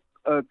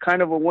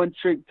 kind of a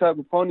one-trick type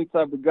of pony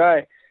type of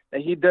guy,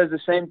 that he does the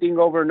same thing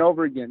over and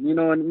over again.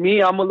 And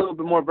me, I'm a little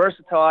bit more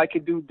versatile. I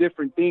can do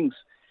different things.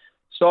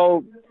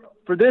 So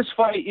for this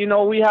fight,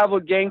 we have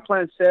a game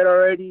plan set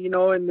already.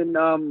 And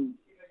then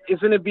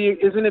it's gonna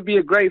be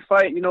a great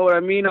fight. You know what I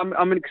mean?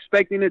 I'm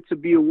expecting it to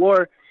be a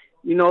war.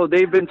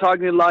 They've been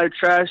talking a lot of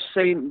trash,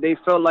 saying they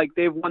felt like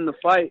they've won the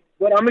fight.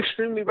 But I'm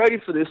extremely ready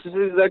for this. This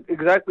is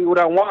exactly what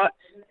I want,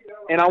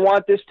 and I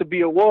want this to be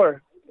a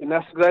war, and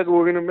that's exactly what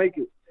we're going to make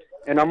it.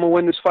 And I'm going to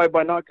win this fight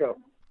by knockout.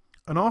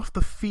 And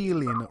after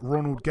feeling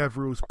Ronald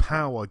Gavriel's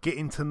power,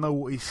 getting to know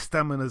what his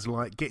stamina's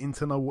like, getting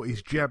to know what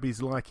his jab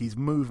is like, his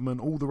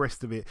movement, all the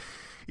rest of it,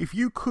 if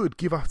you could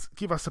give us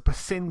a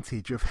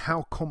percentage of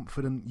how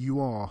confident you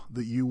are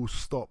that you will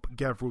stop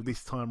Gavriel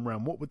this time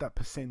round, what would that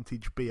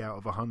percentage be out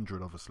of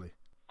 100, obviously?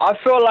 I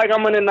feel like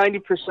I'm in a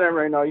 90%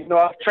 right now.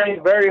 I've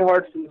trained very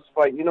hard for this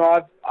fight.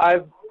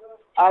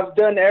 I've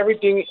done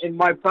everything in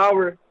my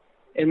power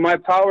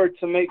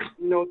to make,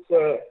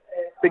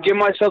 to give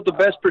myself the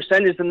best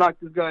percentage to knock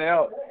this guy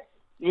out.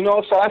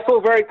 So I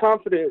feel very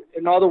confident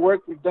in all the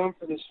work we've done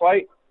for this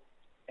fight.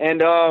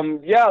 And,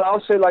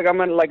 I'll say like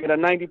I'm at a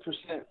 90%.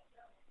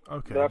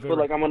 Okay. But I feel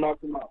like I'm going to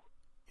knock him out.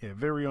 Yeah,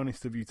 very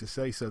honest of you to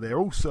say so there.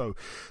 Also,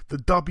 the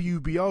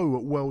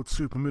WBO World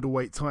Super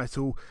Middleweight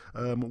title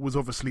was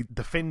obviously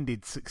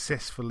defended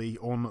successfully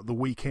on the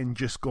weekend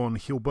just gone.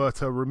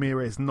 Gilberto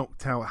Ramirez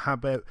knocked out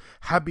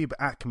Habib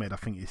Ahmed, I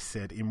think it's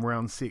said, in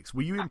round 6.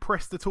 Were you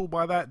impressed at all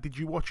by that? Did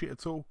you watch it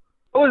at all?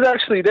 I was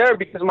actually there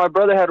because my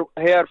brother had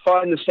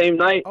fought in the same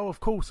night. Oh,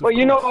 of course. Of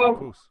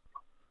course.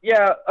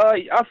 Yeah,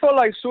 I felt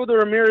like Zurdo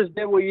Ramirez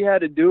did what he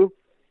had to do.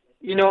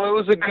 It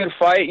was a good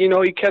fight. He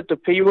kept the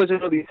pace. He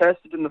wasn't really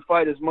tested in the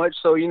fight as much.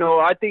 So,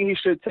 I think he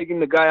should have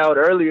taken the guy out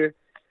earlier.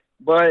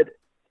 But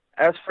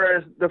as far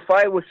as the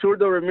fight with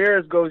Zurdo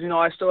Ramirez goes,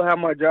 I still have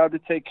my job to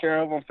take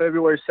care of on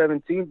February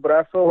 17th. But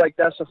I feel like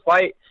that's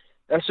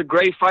a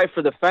great fight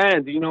for the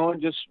fans, and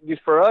just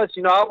for us.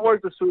 I've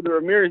worked with Zurdo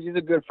Ramirez. He's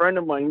a good friend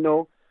of mine,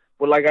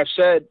 But like I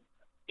said,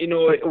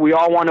 we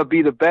all want to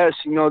be the best.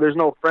 There's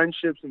no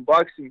friendships in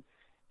boxing.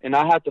 And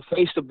I have to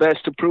face the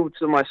best to prove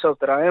to myself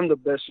that I am the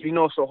best,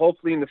 so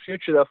hopefully in the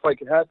future that fight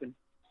could happen.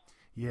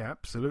 Yeah,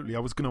 absolutely. I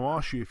was going to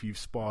ask you if you've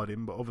sparred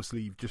him, but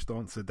obviously you've just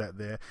answered that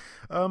there.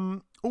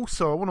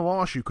 Also, I want to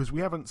ask you, because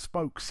we haven't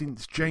spoke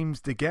since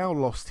James DeGale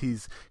lost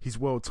his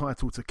world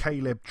title to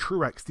Caleb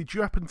Truax. Did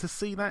you happen to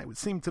see that? It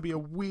seemed to be a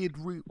weird,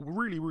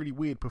 really, really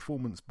weird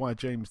performance by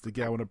James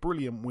DeGale, and a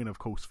brilliant win, of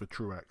course, for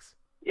Truax.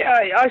 Yeah,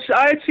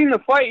 I had seen the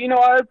fight.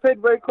 I had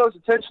paid very close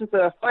attention to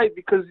that fight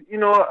because,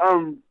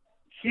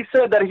 he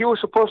said that he was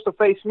supposed to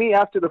face me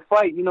after the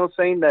fight,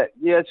 saying that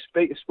he had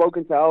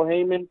spoken to Al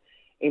Heyman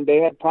and they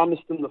had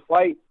promised him the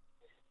fight.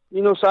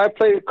 So I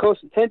paid close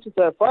attention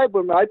to that fight,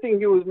 but I think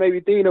he was maybe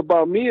thinking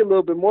about me a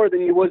little bit more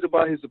than he was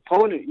about his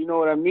opponent. You know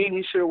what I mean?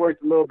 He should have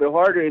worked a little bit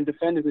harder and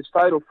defended his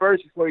title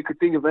first before he could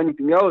think of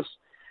anything else.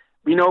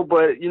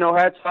 But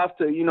hats off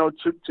to,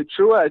 to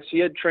Truax. He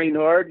had trained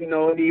hard,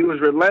 and he was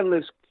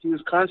relentless. He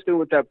was constant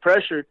with that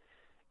pressure,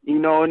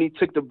 and he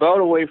took the belt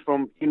away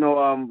from,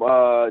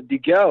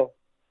 DeGale.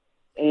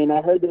 And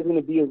I heard there's going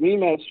to be a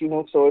rematch,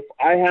 so if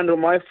I handle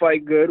my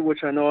fight good,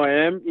 which I know I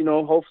am,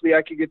 hopefully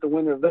I could get the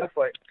winner of that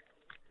fight.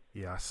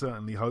 Yeah, I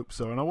certainly hope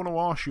so. And I want to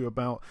ask you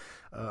about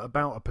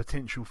a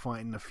potential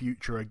fight in the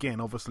future.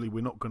 Again, obviously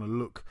we're not going to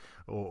look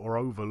or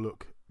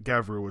overlook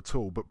Gavril at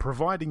all, but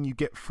providing you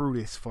get through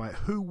this fight,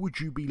 who would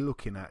you be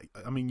looking at?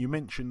 I mean, you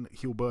mentioned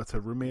Gilberto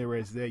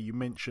Ramirez there, you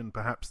mentioned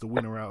perhaps the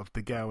winner out of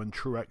DeGale and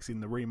Truax in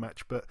the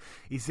rematch, but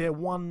is there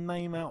one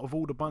name out of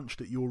all the bunch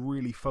that you're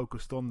really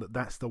focused on,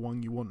 that's the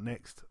one you want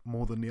next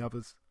more than the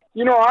others?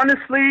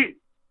 Honestly,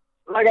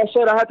 like I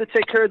said, I had to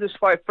take care of this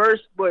fight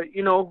first, but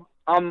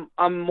I'm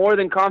more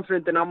than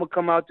confident that I'm gonna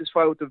come out this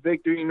fight with a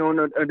victory, and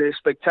a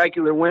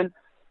spectacular win.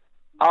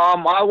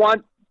 What I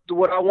want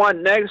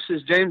next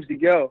is James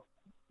DeGale.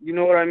 You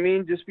know what I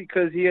mean? Just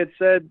because he had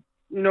said,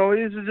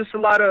 there's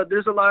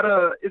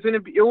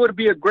it would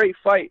be a great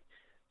fight.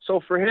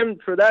 So for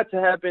that to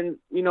happen,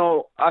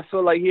 I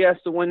feel like he has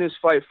to win this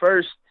fight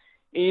first.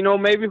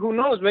 And, maybe, who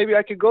knows? Maybe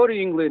I could go to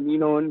England,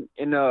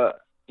 I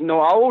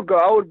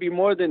would be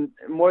more than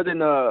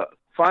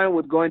fine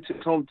with going to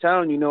his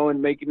hometown,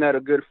 and making that a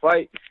good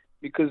fight,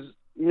 because,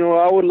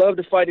 I would love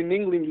to fight in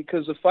England,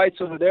 because the fights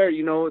over there,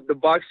 the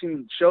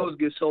boxing shows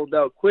get sold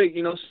out quick,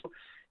 so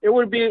it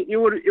would be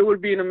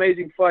an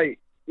amazing fight,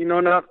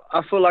 and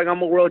I feel like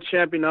I'm a world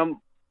champion.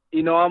 I'm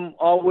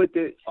all with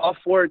it, all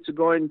for it to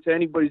go into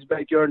anybody's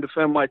backyard and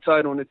defend my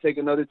title and to take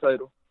another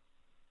title.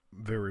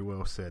 Very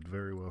well said,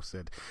 very well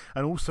said.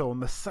 And also on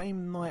the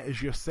same night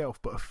as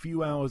yourself, but a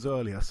few hours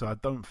earlier, so I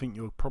don't think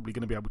you're probably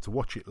going to be able to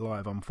watch it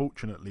live,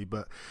 unfortunately,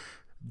 but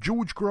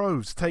George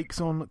Groves takes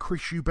on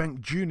Chris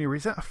Eubank Jr.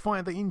 Is that a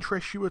fight that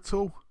interests you at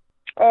all?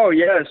 Oh,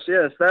 yes.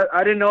 That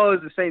I didn't know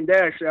it was the same day,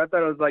 actually. I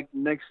thought it was like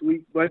next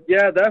week. But,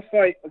 yeah, that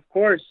fight, of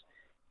course.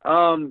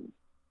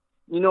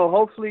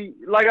 Hopefully,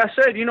 like I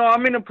said,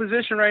 I'm in a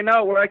position right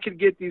now where I could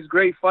get these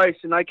great fights,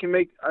 and I can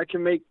make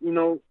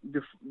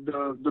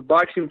the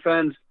boxing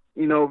fans,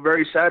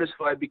 very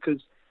satisfied, because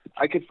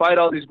I could fight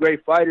all these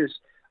great fighters.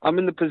 I'm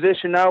in the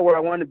position now where I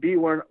want to be,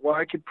 where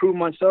I could prove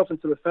myself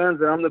and to the fans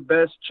that I'm the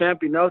best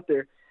champion out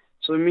there.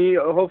 So me,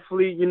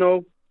 hopefully,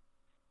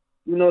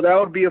 that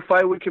would be a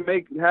fight we can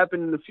make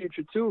happen in the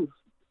future too.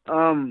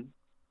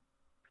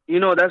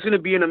 That's going to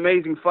be an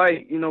amazing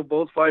fight.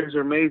 Both fighters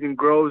are amazing,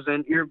 Groves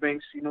and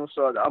Eubanks,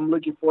 so I'm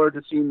looking forward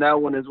to seeing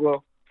that one as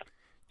well.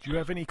 Do you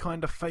have any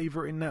kind of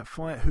favorite in that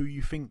fight who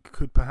you think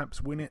could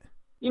perhaps win it?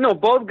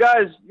 Both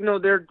guys,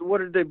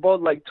 they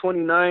both like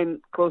 29,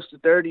 close to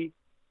 30.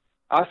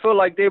 I feel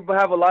like they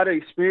have a lot of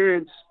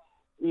experience,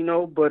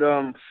 but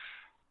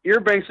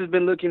Eubanks has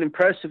been looking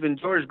impressive, and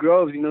George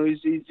Groves,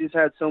 he's just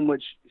had so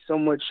much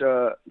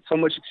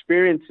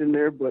experience in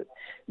there. But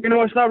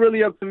it's not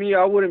really up to me.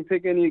 I wouldn't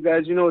pick any of you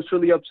guys. It's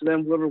really up to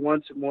them, whoever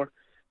wants it more.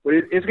 But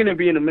it's going to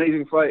be an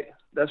amazing fight,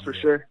 that's for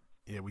sure.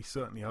 Yeah, we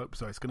certainly hope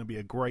so. It's going to be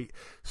a great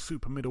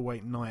super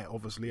middleweight night,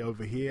 obviously,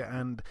 over here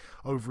and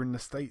over in the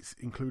States,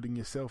 including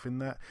yourself in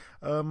that.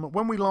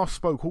 When we last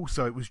spoke,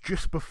 also, it was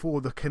just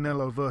before the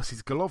Canelo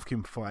versus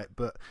Golovkin fight,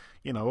 but,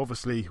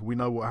 obviously, we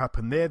know what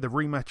happened there. The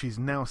rematch is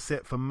now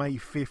set for May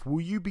 5th.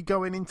 Will you be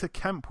going into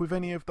camp with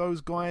any of those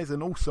guys?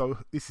 And also,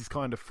 this is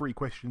kind of 3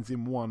 questions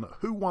in one.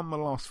 Who won the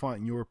last fight,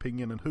 in your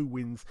opinion, and who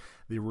wins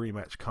the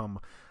rematch come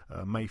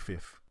May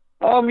 5th?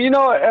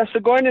 As to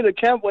going to the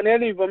camp with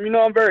any of them,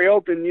 I'm very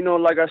open.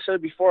 Like I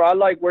said before, I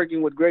like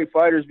working with great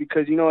fighters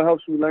because, it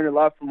helps me learn a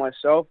lot for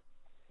myself,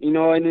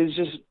 and it's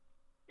just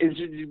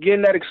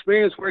getting that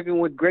experience working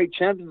with great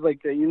champions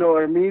like that, you know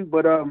what I mean?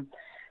 But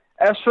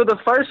as for the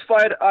first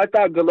fight, I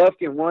thought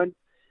Golovkin won.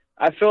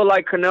 I feel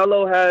like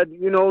Canelo had,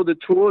 the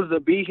tools to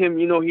beat him.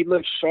 He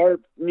looked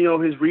sharp.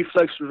 His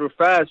reflexes were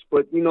fast,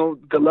 but,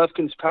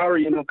 Golovkin's power,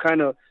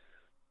 kind of,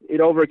 it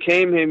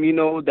overcame him,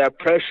 that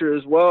pressure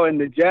as well.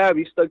 And the jab,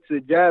 he stuck to the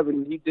jab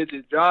and he did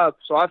his job.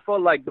 So I felt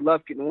like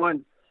Golovkin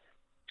won.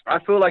 I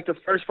feel like the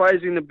first fight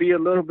is going to be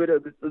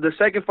the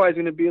second fight is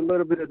going to be a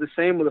little bit of the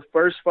same with the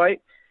first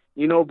fight,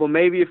 but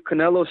maybe if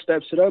Canelo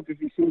steps it up, if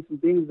he sees some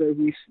things that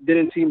he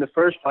didn't see in the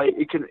first fight,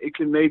 it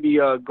can maybe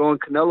go in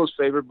Canelo's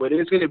favor, but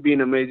it's going to be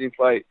an amazing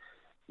fight.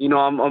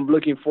 I'm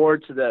looking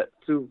forward to that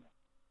too.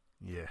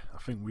 Yeah, I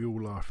think we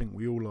all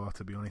are,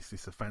 to be honest.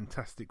 It's a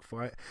fantastic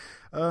fight.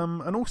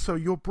 And also,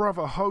 your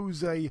brother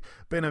Jose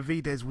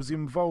Benavidez was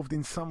involved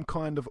in some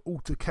kind of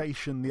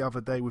altercation the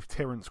other day with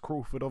Terence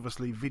Crawford.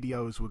 Obviously,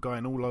 videos were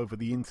going all over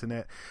the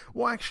internet.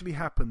 What actually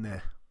happened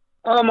there?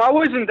 I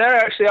wasn't there,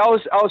 actually. I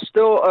was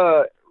still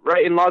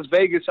right in Las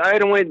Vegas. I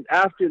hadn't went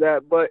after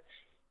that, but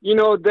you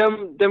know,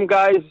 them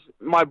guys,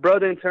 my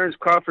brother and Terence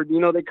Crawford, you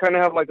know, they kind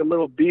of have like a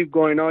little beef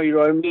going on. You know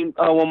what I mean?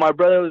 When my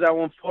brother was at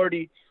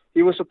 140.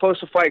 He was supposed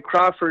to fight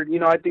Crawford. You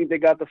know, I think they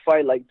got the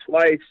fight like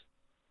twice,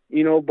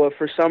 you know, but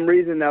for some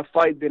reason that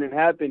fight didn't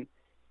happen.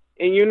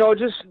 And, you know,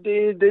 just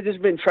they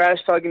just been trash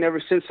talking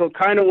ever since. So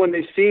kind of when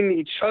they seen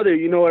each other,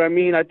 you know what I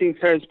mean? I think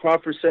Terence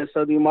Crawford said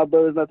something. My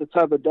brother's not the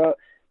type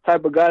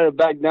of guy to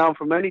back down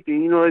from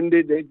anything, you know, and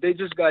they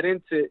just got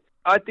into it.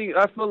 I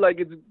feel like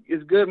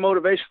it's good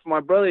motivation for my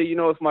brother. You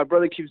know, if my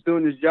brother keeps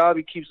doing his job,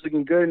 he keeps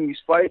looking good in these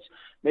fights,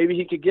 maybe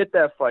he could get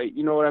that fight.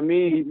 You know what I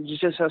mean? He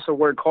just has to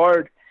work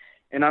hard.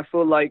 And I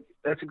feel like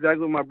that's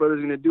exactly what my brother's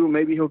going to do.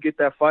 Maybe he'll get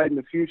that fight in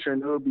the future,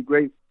 and it'll be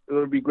great.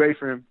 It'll be great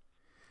for him.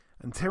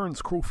 And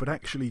Terence Crawford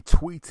actually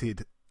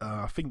tweeted,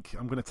 I think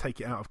I'm going to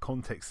take it out of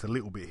context a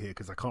little bit here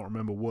because I can't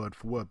remember word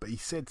for word, but he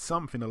said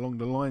something along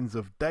the lines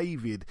of,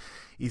 David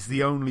is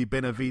the only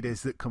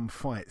Benavidez that can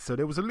fight. So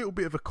there was a little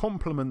bit of a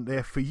compliment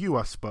there for you,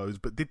 I suppose.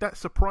 But did that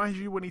surprise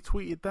you when he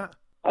tweeted that?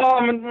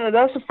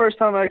 That's the first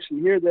time I actually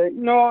hear that.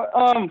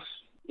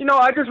 You know,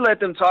 I just let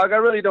them talk. I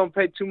really don't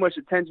pay too much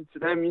attention to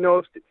them. You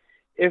know,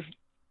 if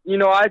you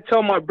know, I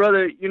tell my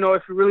brother, you know,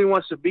 if he really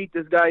wants to beat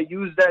this guy,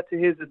 use that to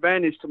his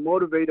advantage to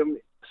motivate him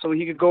so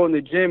he could go in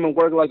the gym and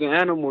work like an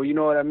animal. You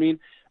know what I mean?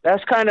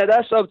 That's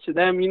up to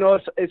them. You know,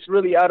 it's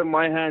really out of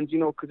my hands, you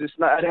know, because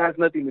it has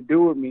nothing to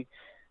do with me.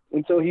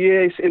 Until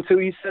he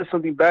says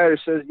something bad or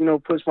says, you know,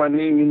 puts my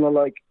name, you know,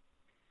 like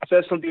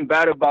says something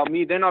bad about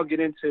me, then I'll get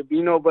into it.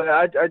 You know, but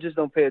I just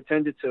don't pay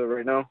attention to it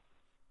right now.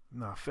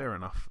 No, fair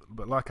enough.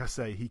 But like I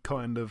say, he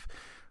kind of,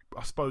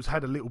 I suppose,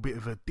 had a little bit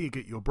of a dig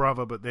at your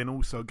brother, but then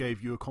also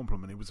gave you a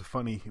compliment. It was a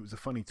funny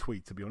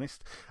tweet, to be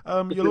honest.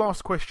 Your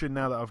last question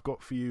now that I've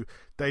got for you,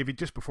 David,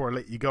 just before I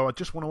let you go, I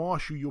just want to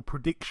ask you your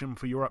prediction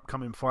for your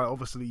upcoming fight.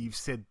 Obviously, you've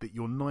said that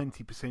you're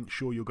 90%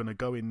 sure you're going to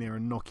go in there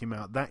and knock him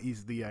out. That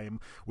is the aim.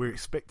 We're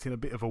expecting a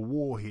bit of a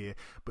war here,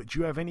 but do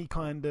you have any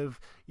kind of,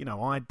 you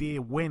know,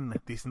 idea when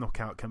this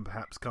knockout can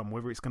perhaps come,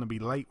 whether it's going to be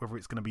late, whether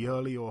it's going to be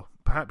early, or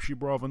perhaps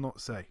you'd rather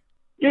not say?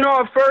 You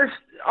know, at first,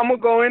 I'm going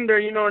to go in there,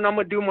 you know, and I'm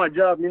going to do my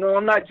job. You know,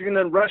 I'm not just going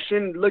to rush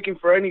in looking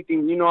for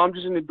anything. You know, I'm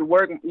just going to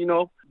work, you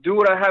know, do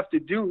what I have to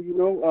do, you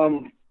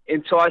know.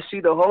 Until I see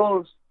the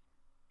holes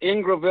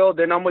in Gravell,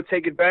 then I'm going to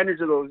take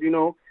advantage of those, you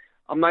know.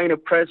 I'm not going to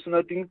press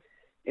nothing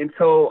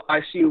until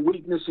I see a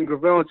weakness in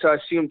Gravell, until I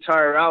see him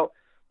tire out.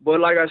 But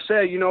like I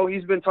said, you know,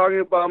 he's been talking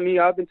about me.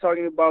 I've been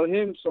talking about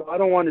him. So I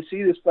don't want to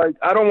see this fight.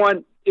 I don't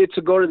want it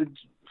to go to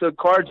the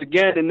cards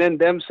again and then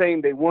them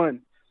saying they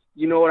won.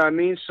 You know what I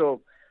mean? So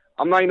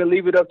I'm not going to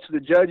leave it up to the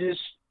judges.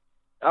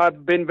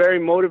 I've been very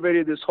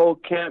motivated this whole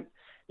camp,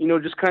 you know,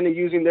 just kind of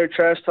using their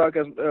trash talk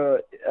as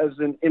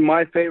in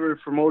my favor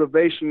for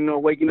motivation, you know,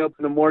 waking up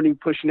in the morning,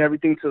 pushing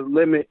everything to the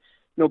limit,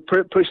 you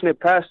know, pushing it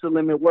past the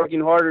limit,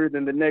 working harder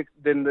than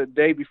the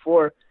day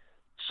before.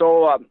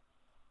 So,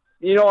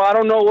 you know, I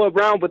don't know what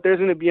round, but there's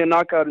going to be a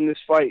knockout in this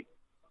fight.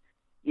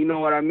 You know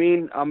what I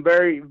mean? I'm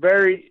very,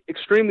 very,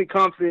 extremely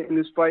confident in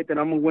this fight that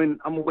I'm gonna win.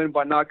 I'm gonna win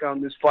by knockout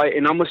in this fight,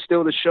 and I'm gonna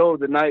steal the show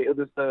the night of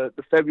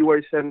the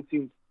February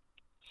 17th.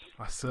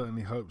 I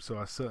certainly hope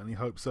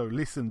so.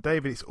 Listen,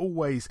 David, it's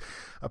always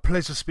a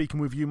pleasure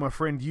speaking with you, my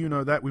friend. You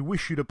know that. We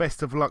wish you the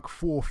best of luck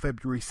for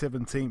February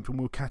 17th, and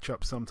we'll catch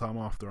up sometime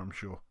after, I'm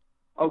sure.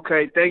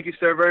 Okay, thank you,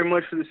 sir, very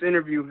much for this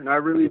interview, and I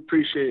really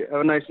appreciate it.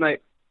 Have a nice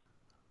night.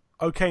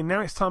 Okay, now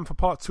it's time for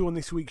part 2 on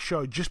this week's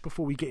show. Just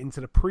before we get into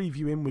the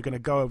previewing, we're going to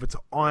go over to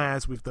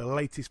Ayaz with the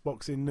latest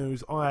boxing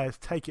news. Ayaz,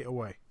 take it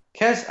away.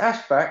 Kes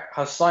Ashfaq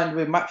has signed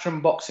with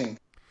Matchroom Boxing.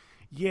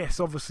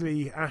 Yes,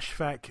 obviously,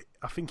 Ashfaq,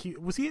 I think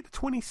was he at the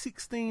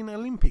 2016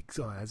 Olympics,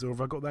 Ayaz, or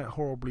have I got that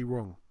horribly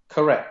wrong?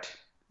 Correct.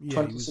 Yeah,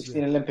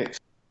 2016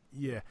 Olympics.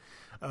 Yeah.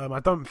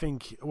 I don't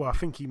think. Well, I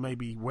think he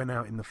maybe went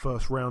out in the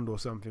first round or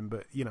something,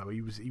 but you know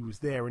he was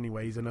there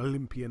anyway. He's an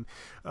Olympian.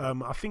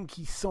 I think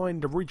he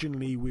signed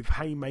originally with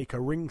Haymaker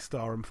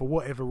Ringstar, and for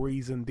whatever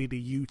reason did a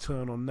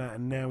U-turn on that,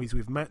 and now he's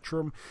with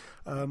Matchroom.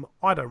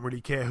 I don't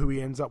really care who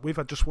he ends up with.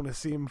 I just want to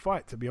see him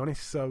fight, to be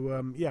honest.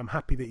 So yeah, I'm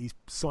happy that he's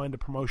signed a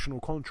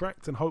promotional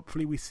contract, and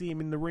hopefully we see him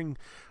in the ring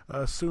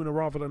sooner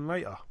rather than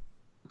later.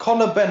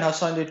 Conor Benn has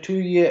signed a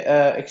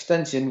 2-year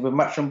extension with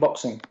Matchroom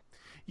Boxing.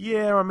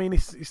 Yeah, I mean,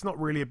 it's not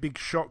really a big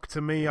shock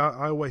to me.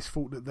 I always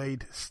thought that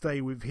they'd stay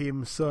with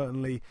him,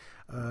 certainly,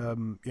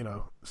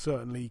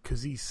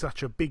 because he's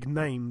such a big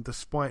name,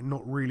 despite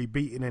not really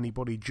beating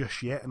anybody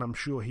just yet, and I'm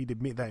sure he'd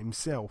admit that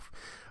himself.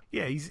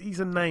 Yeah, he's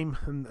a name,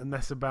 and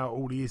that's about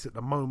all he is at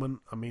the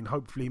moment. I mean,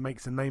 hopefully he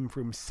makes a name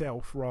for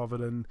himself rather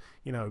than,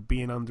 you know,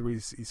 being under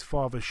his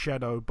father's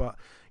shadow. But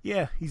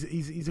yeah,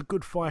 he's a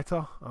good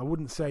fighter. I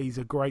wouldn't say he's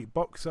a great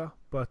boxer,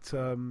 but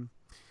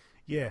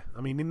yeah,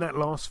 I mean, in that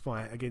last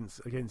fight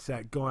against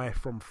that guy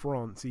from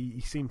France,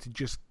 he seemed to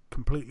just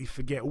completely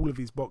forget all of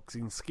his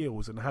boxing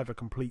skills and have a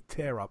complete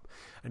tear-up,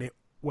 and it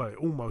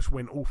almost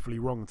went awfully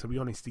wrong. To be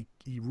honest,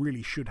 he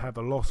really should have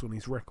a loss on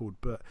his record,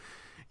 but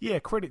yeah,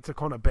 credit to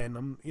Conor Benn.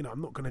 I'm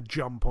not going to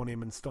jump on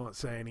him and start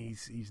saying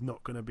he's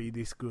not going to be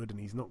this good and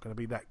he's not going to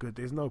be that good.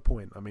 There's no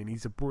point. I mean,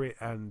 he's a Brit,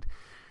 and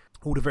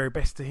all the very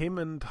best to him,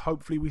 and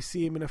hopefully we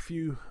see him in a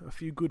few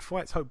good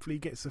fights. Hopefully he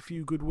gets a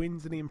few good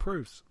wins and he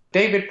improves.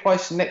 David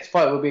Price's next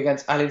fight will be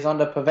against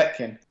Alexander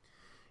Povetkin.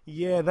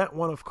 Yeah, that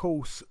one, of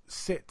course,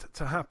 set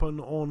to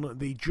happen on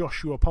the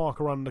Joshua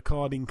Parker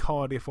undercard in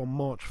Cardiff on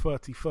March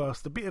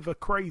 31st. A bit of a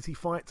crazy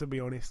fight, to be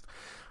honest.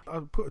 I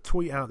put a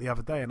tweet out the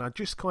other day and I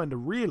just kind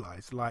of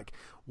realised, like,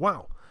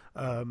 wow,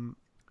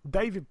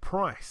 David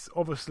Price,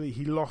 obviously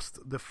he lost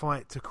the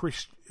fight to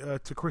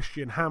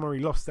Christian Hammer.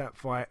 He lost that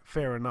fight,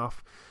 fair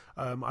enough.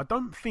 I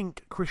don't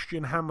think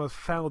Christian Hammer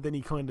failed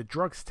any kind of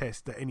drugs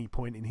test at any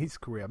point in his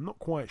career. I'm not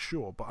quite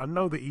sure, but I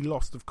know that he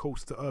lost, of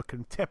course, to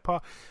Erkan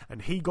Tepe,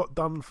 and he got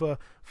done for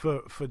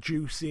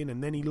juicing,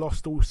 and then he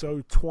lost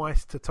also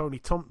twice to Tony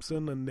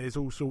Thompson, and there's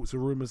all sorts of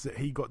rumours that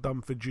he got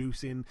done for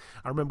juicing.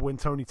 I remember when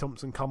Tony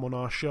Thompson come on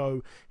our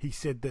show, he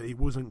said that it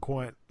wasn't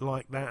quite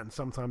like that, and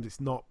sometimes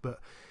it's not, but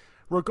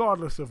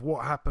regardless of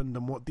what happened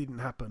and what didn't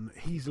happen,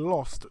 he's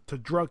lost to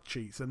drug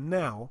cheats, and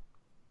now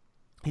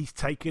he's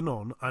taken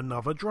on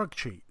another drug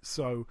cheat.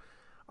 So,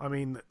 I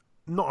mean,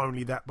 not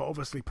only that, but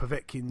obviously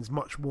Povetkin's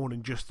much more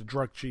than just a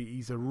drug cheat.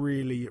 He's a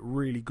really,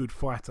 really good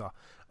fighter.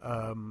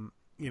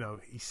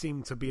 He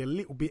seemed to be a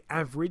little bit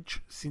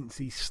average since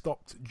he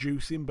stopped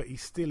juicing, but he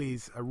still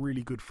is a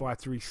really good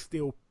fighter. He's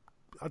still,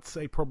 I'd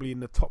say, probably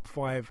in the top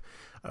 5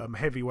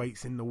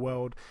 heavyweights in the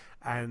world,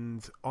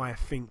 and I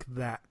think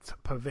that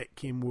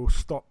Povetkin will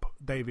stop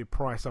David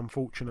Price,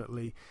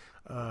 unfortunately,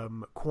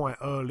 quite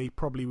early,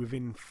 probably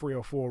within 3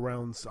 or 4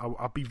 rounds.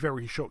 I'd be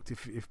very shocked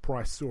if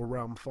Price saw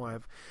round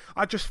 5.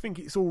 I just think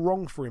it's all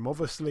wrong for him.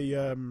 Obviously,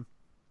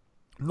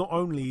 not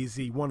only is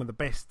he one of the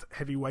best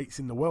heavyweights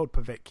in the world,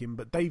 Povetkin,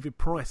 but David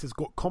Price has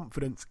got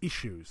confidence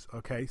issues,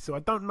 okay? So I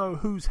don't know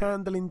who's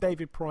handling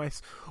David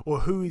Price or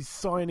who is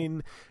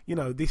signing,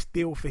 this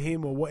deal for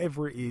him or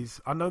whatever it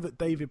is. I know that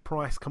David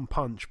Price can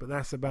punch, but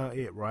that's about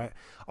it, right?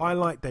 I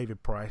like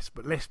David Price,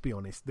 but let's be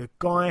honest, the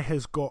guy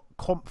has got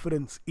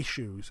confidence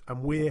issues,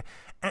 and we're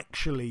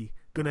actually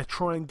going to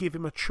try and give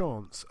him a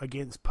chance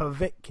against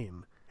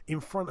Povetkin in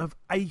front of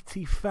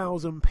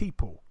 80,000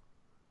 people.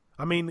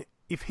 I mean,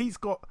 if he's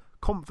got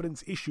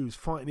confidence issues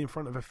fighting in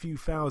front of a few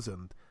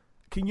thousand,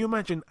 can you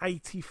imagine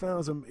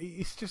 80,000?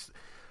 It's just,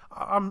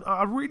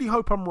 I really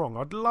hope I'm wrong.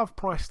 I'd love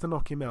Price to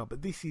knock him out,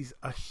 but this is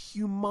a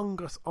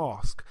humongous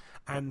ask,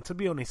 and to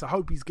be honest, I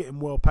hope he's getting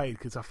well paid,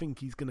 because I think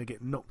he's going to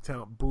get knocked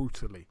out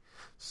brutally.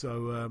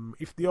 So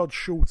if the odds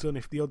shorten,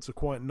 if the odds are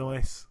quite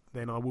nice,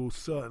 then I will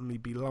certainly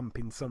be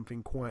lumping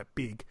something quite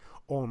big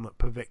on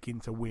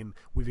Povetkin to win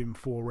within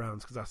 4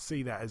 rounds, because I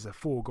see that as a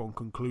foregone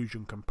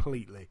conclusion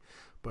completely.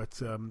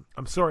 But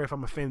I'm sorry if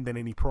I'm offending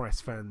any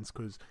Price fans,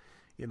 because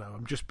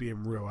I'm just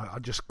being real. I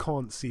just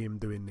can't see him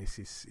doing this.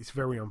 It's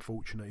very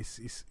unfortunate.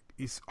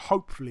 It's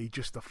hopefully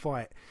just a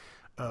fight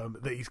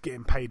that he's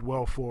getting paid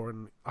well for,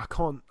 and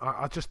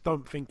I just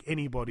don't think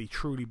anybody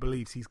truly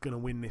believes he's going to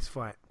win this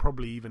fight.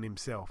 Probably even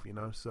himself,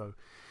 So,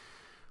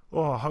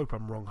 I hope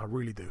I'm wrong. I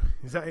really do.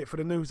 Is that it for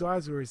the news,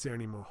 Eyes, or is there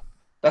any more?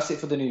 That's it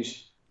for the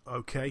news.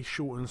 Okay,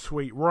 short and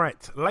sweet.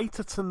 Right,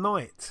 later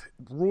tonight,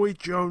 Roy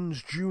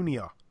Jones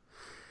Jr.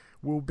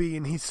 will be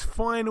in his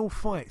final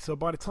fight. So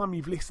by the time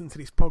you've listened to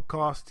this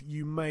podcast,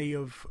 you may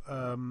have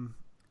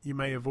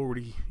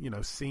already,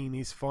 seen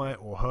his fight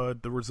or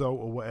heard the result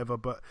or whatever.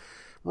 But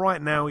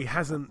right now, he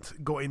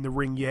hasn't got in the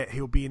ring yet.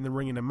 He'll be in the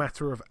ring in a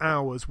matter of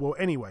hours. Well,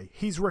 anyway,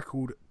 his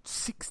record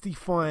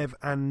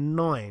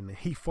 65-9.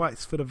 He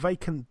fights for the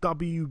vacant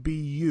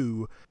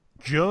WBU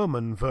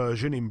German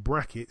version, in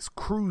brackets,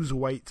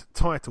 cruiserweight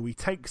title. He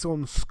takes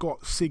on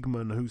Scott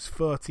Sigman, who's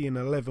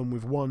 30-11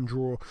 with 1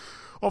 draw.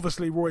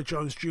 Obviously, Roy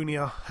Jones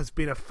Jr. has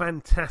been a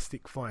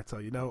fantastic fighter,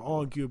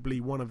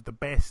 arguably one of the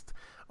best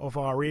of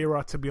our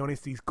era. To be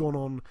honest, he's gone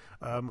on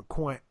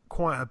quite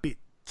a bit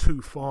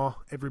too far.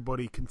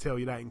 Everybody can tell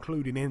you that,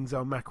 including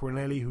Enzo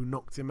Maccarinelli, who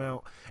knocked him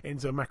out.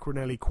 Enzo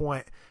Maccarinelli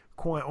quite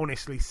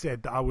honestly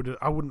said that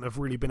I wouldn't have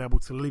really been able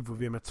to live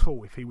with him at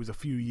all if he was a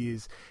few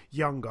years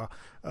younger.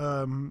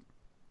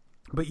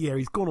 But yeah,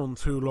 he's gone on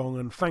too long,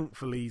 and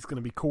thankfully he's going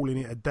to be calling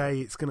it a day.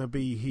 It's going to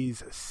be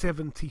his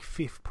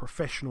 75th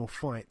professional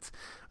fight.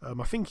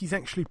 I think he's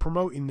actually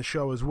promoting the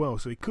show as well,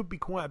 so he could be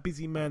quite a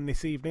busy man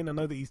this evening. I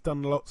know that he's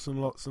done lots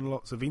and lots and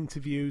lots of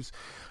interviews.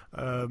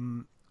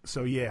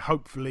 So yeah,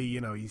 hopefully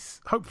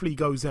he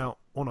goes out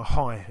on a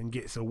high and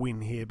gets a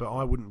win here, but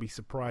I wouldn't be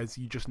surprised.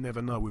 You just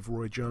never know with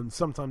Roy Jones.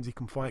 Sometimes he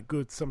can fight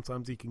good,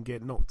 sometimes he can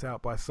get knocked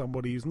out by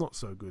somebody who's not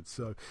so good.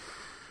 So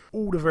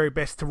all the very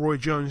best to Roy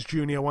Jones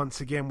Jr. once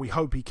again. We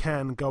hope he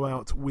can go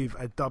out with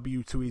a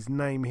W to his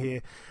name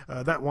here.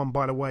 That one,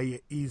 by the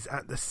way, is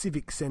at the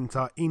Civic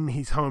Center in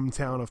his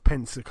hometown of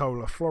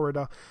Pensacola,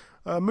 Florida.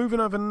 Moving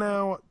over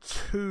now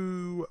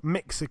to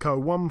Mexico.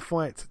 One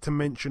fight to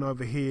mention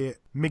over here.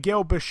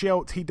 Miguel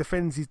Berchelt, he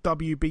defends his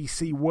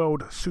WBC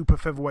World Super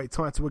Featherweight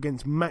title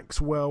against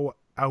Maxwell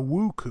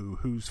Awuku,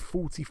 who's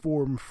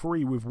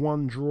 44-3 with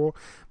one draw.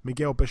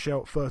 Miguel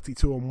Berchelt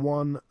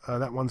 32-1.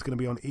 That one's going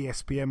to be on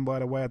ESPN, by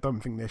the way. I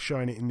don't think they're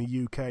showing it in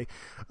the UK.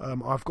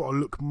 I've got to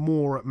look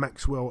more at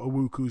Maxwell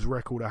Awuku's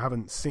record. I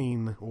haven't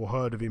seen or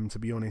heard of him, to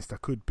be honest. I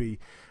could be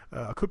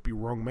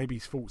wrong. Maybe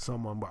he's fought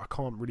someone, but I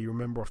can't really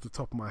remember off the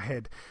top of my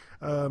head.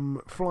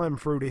 Flying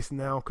through this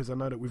now because I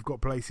know that we've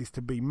got places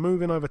to be.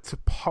 Moving over to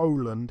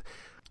Poland.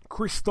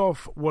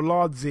 Krzysztof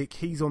Włodarczyk,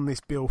 he's on this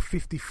bill,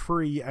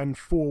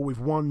 53-4 with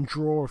one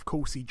draw. Of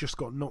course, he just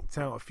got knocked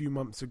out a few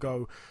months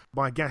ago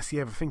by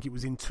Gassiev. I think it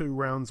was in 2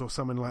 rounds or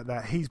something like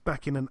that. He's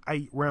back in an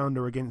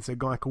 8-rounder against a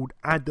guy called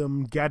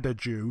Adam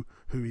Gadaju,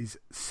 who is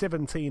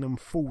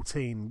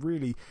 17-14.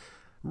 Really,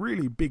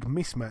 really big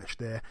mismatch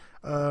there.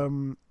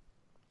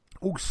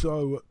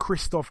 Also,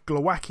 Krzysztof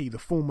Glowacki, the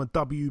former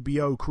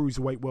WBO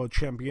Cruiserweight World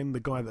Champion, the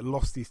guy that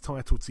lost his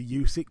title to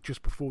Usyk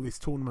just before this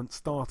tournament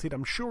started.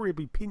 I'm sure he'll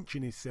be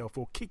pinching himself,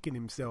 or kicking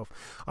himself,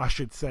 I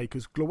should say,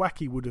 because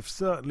Glowacki would have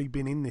certainly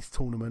been in this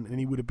tournament and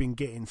he would have been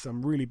getting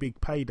some really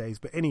big paydays.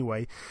 But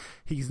anyway,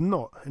 he's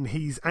not, and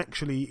he's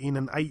actually in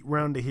an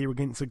 8-rounder here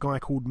against a guy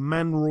called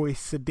Manroy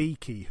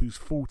Siddiqui, who's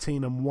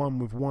 14-1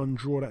 with one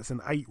draw. That's an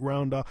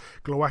 8-rounder.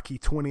 Glowacki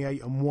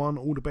 28-1.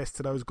 All the best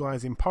to those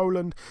guys in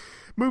Poland.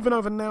 Moving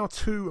over now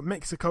to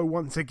Mexico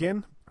once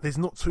again. There's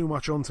not too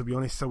much on, to be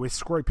honest, so we're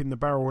scraping the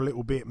barrel a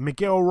little bit.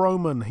 Miguel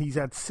Roman, he's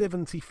had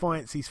 70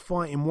 fights. He's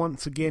fighting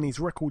once again. His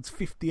record's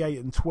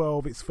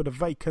 58-12. It's for the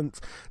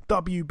vacant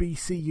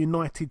WBC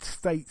United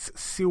States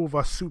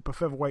Silver Super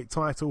Featherweight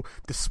title,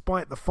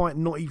 despite the fight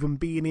not even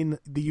being in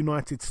the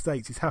United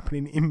States. It's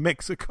happening in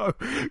Mexico.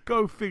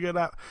 Go figure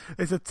that.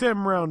 There's a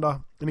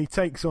 10-rounder, and he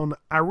takes on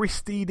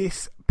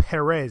Aristides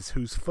Perez,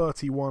 who's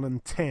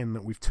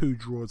 31-10 with 2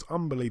 draws.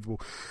 Unbelievable.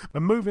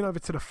 And moving over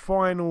to the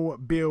final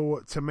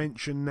bill to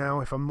mention now,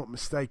 if I'm not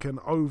mistaken,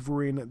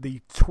 over in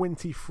the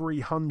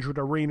 2300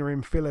 Arena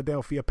in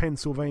Philadelphia,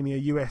 Pennsylvania,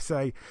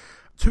 USA.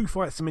 2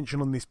 fights to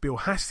mention on this bill.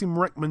 Hasim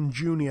Rahman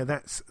Jr.,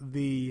 that's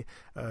the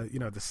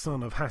the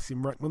son of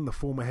Hasim Rahman, the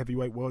former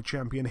heavyweight world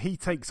champion. He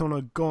takes on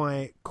a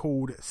guy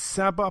called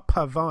Sabah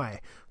Pavai,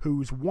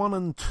 who's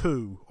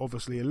 1-2,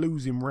 obviously a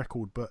losing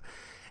record, but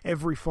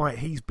every fight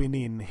he's been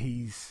in,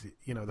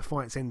 the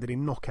fights ended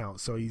in knockout.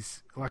 So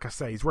he's, like I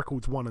say, his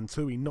record's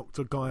 1-2. He knocked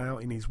a guy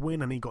out in his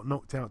win, and he got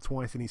knocked out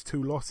twice in his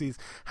 2 losses.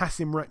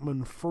 Hasim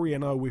Rahman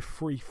 3-0 with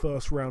 3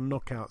 first-round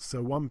knockouts.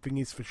 So one thing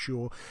is for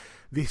sure,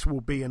 this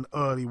will be an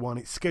early one.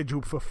 It's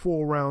scheduled for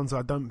 4 rounds.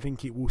 I don't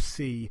think it will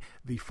see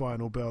the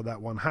final bell,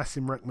 that one.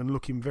 Hasim Rahman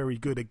looking very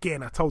good.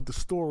 Again, I told the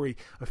story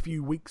a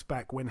few weeks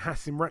back when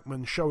Hasim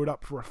Rahman showed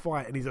up for a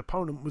fight and his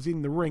opponent was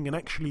in the ring and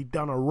actually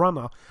done a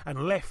runner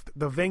and left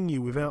the venue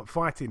without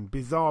fighting.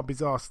 Bizarre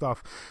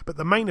stuff. But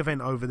the main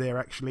event over there,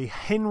 actually,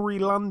 Henry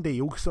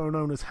Lundy, also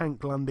known as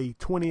Hank Lundy,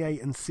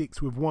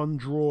 28-6 with 1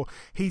 draw.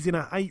 He's in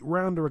an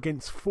 8-rounder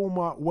against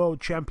former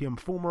world champion,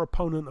 former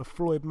opponent of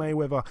Floyd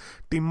Mayweather,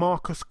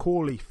 DeMarcus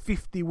Corley.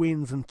 50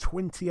 wins and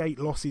 28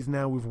 losses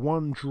now with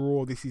 1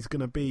 draw. This is going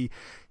to be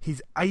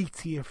his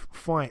 80th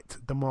fight,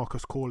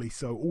 DeMarcus Corley.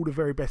 So all the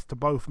very best to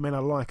both men. I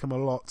like him a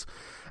lot.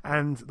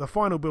 And the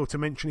final bill to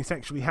mention is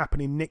actually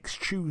happening next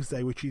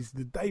Tuesday, which is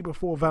the day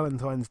before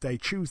Valentine's Day,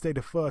 Tuesday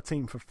the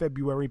 13th of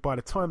February. By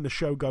the time the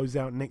show goes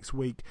out next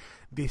week,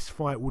 this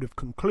fight would have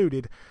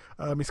concluded.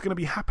 It's going to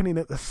be happening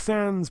at the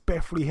Sands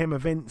Bethlehem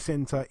Event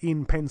Center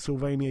in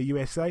Pennsylvania,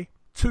 USA.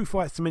 2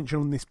 fights to mention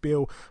on this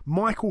bill.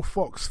 Michael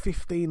Fox,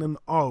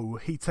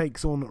 15-0. He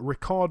takes on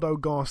Ricardo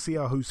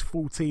Garcia, who's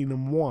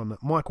 14-1.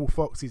 Michael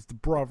Fox is the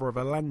brother of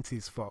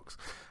Alantis Fox,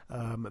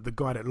 the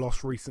guy that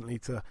lost recently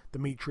to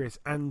Demetrius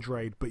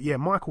Andrade. But yeah,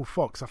 Michael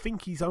Fox, I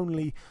think he's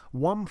only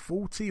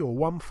 140 or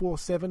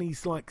 147.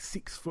 He's like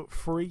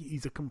 6'3".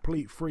 He's a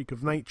complete freak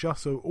of nature.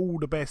 So all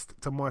the best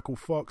to Michael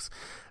Fox.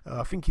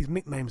 I think his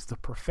nickname's the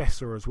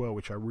Professor as well,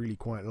 which I really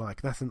quite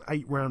like. That's an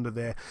 8-rounder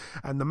there.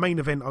 And the main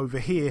event over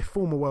here,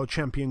 former world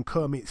champion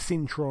Kermit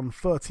Cintron,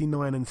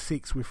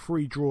 39-6 with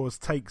 3 draws,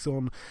 takes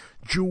on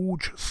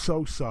George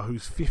Sosa,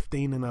 who's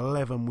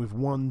 15-11 with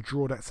 1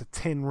 draw. That's a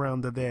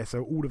 10-rounder there.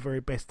 So all the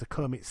very best to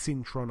Kermit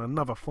Cintron,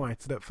 another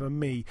fighter that for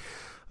me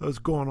has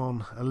gone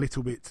on a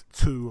little bit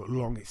too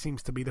long. It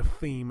seems to be the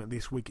theme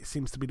this week. It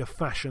seems to be the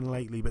fashion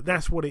lately, but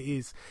that's what it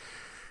is.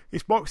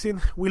 It's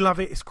boxing, we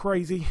love it, it's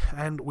crazy,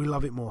 and we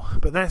love it more.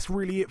 But that's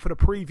really it for the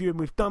previewing.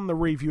 We've done the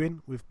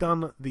reviewing, we've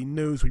done the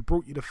news, we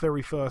brought you the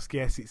very first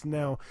guest. It's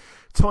now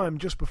time,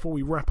 just before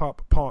we wrap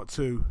up part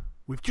 2,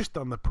 we've just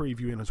done the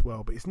previewing as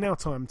well, but it's now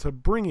time to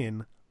bring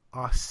in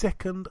our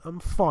second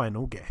and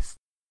final guest.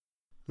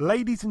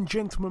 Ladies and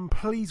gentlemen,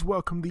 please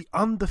welcome the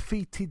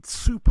undefeated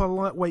super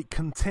lightweight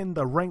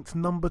contender, ranked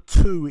number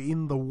 2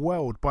 in the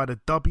world by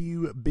the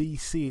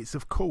WBC. It's,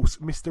 of course,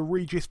 Mr.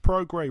 Regis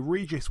Prograis.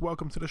 Regis,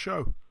 welcome to the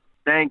show.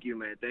 Thank you,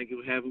 man. Thank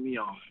you for having me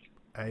on.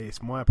 Hey,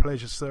 it's my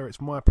pleasure, sir. It's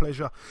my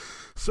pleasure.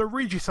 So,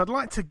 Regis, I'd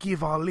like to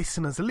give our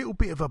listeners a little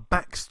bit of a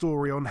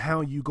backstory on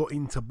how you got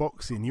into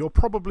boxing. You're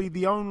probably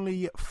the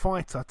only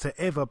fighter to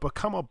ever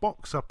become a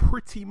boxer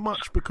pretty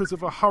much because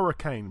of a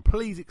hurricane.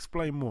 Please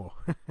explain more.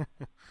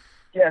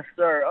 Yes,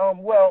 sir.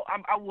 Well,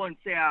 I wouldn't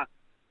say I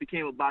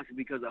became a boxer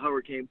because of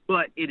hurricane,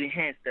 but it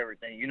enhanced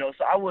everything, you know.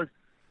 So I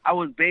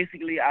was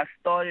basically, I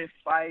started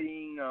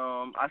fighting,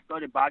 I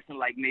started boxing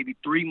like maybe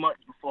 3 months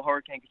before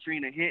Hurricane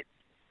Katrina hit.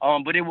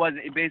 But it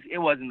wasn't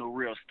the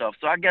real stuff.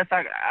 So I guess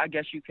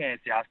you can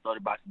say I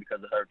started boxing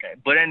because of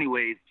hurricane. But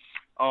anyways,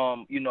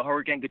 you know,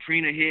 Hurricane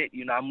Katrina hit.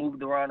 You know, I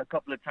moved around a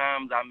couple of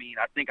times. I mean,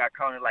 I think I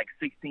counted like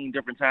 16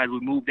 different times. We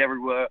moved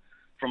everywhere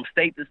from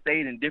state to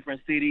state in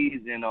different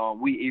cities. And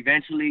we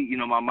eventually, you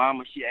know, my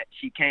mama,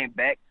 she came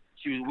back.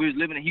 We was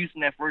living in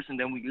Houston at first, and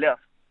then we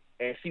left.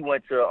 And she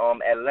went to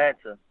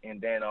Atlanta.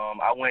 And then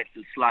I went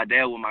to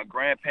Slidell with my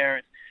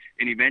grandparents.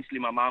 And eventually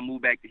my mom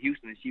moved back to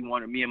Houston, and she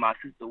wanted me and my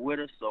sister with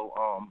her. So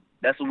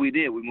that's what we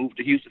did. We moved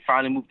to Houston,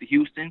 finally moved to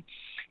Houston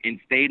and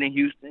stayed in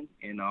Houston.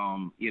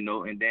 And, you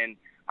know, and then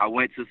I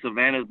went to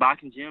Savannah's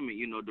boxing gym, and,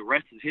 you know, the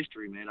rest is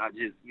history, man. I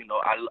just, you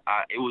know,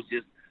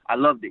 I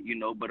loved it, you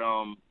know. But,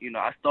 you know,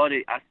 I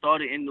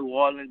started in New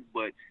Orleans,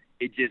 but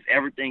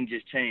everything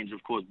just changed,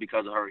 of course,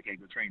 because of Hurricane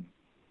Katrina.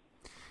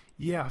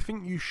 Yeah, I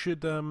think you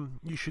should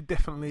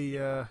definitely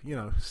you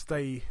know,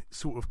 stay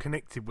sort of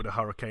connected with a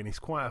hurricane. It's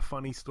quite a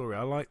funny story.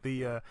 I like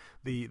the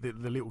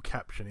little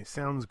caption. It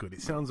sounds good.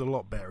 It sounds a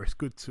lot better. It's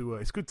good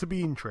to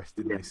be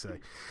interested, they say.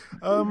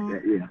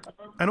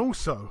 And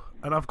also,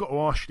 and I've got to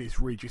ask you this,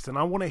 Regis, and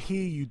I want to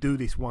hear you do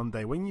this one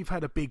day when you've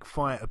had a big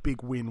fight, a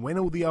big win. When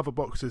all the other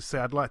boxers say,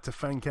 "I'd like to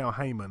thank Al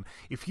Haymon,"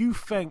 if you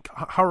thank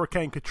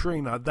Hurricane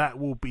Katrina, that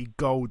will be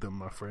golden,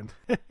 my friend.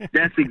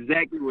 That's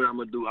exactly what I'm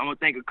gonna do. I'm gonna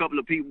thank a couple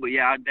of people, but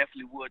yeah, I definitely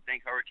would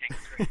thank Hurricane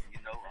Katrina, you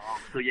know.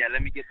 So yeah,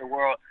 let me get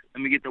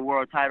the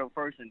world title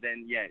first, and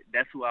then yeah,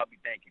 that's who I'll be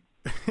thanking.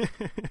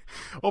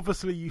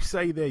 Obviously, you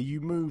say there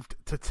you moved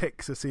to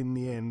Texas in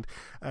the end,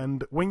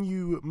 and when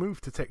you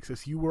moved to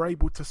Texas, you were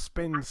able to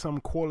spend some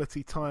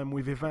quality time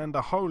with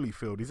Evander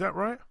Holyfield. Is that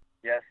right?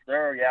 Yes,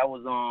 sir. Yeah, I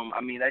was.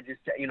 I mean,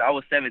 I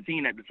was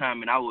 17 at the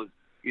time, and I was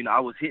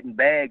hitting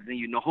bags, and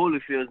you know,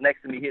 Holyfield's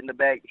next to me, hitting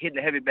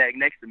the heavy bag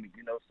next to me,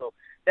 you know. So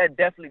that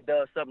definitely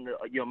does something to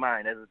your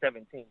mind as a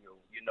 17-year-old,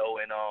 you know.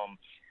 And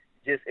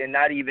and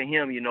not even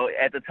him, you know.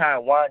 At the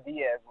time, Juan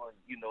Diaz was,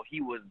 you know,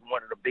 he was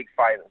one of the big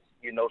fighters,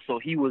 you know. So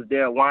he was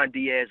there. Juan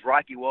Diaz,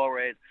 Rocky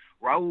Juarez,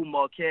 Raul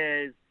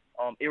Marquez,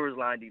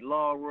 Irislan De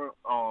Lara,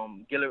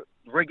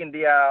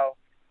 Rigondeaux,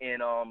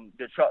 and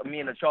me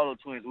and the Charlo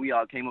twins. We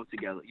all came up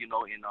together, you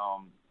know. And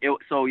it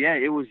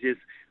was just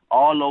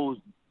all those.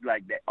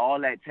 Like that, all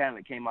that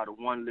talent came out of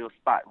one little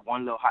spot,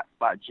 one little hot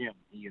spot gym,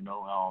 you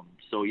know.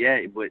 So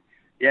yeah, but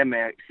yeah,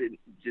 man,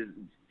 just,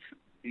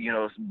 you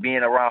know,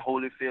 being around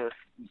Holyfield,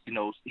 you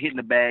know, hitting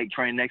the bag,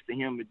 training next to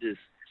him,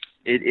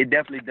 it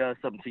definitely does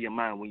something to your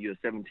mind when you're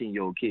a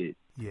 17-year-old kid.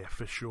 Yeah,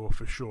 for sure.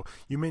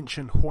 You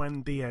mentioned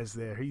Juan Diaz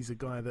there. He's a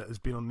guy that has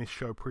been on this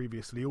show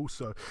previously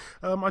also.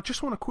 I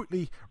just want to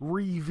quickly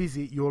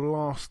revisit your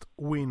last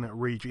win at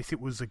Regis.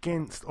 It was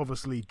against,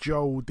 obviously,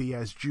 Joel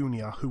Diaz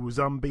Jr., who was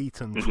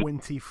unbeaten,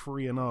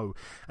 23-0.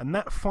 And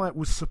that fight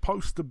was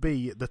supposed to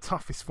be the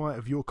toughest fight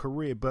of your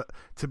career, but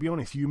to be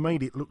honest, you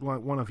made it look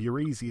like one of your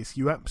easiest.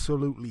 You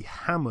absolutely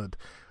hammered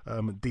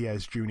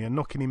Diaz Jr.,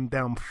 knocking him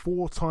down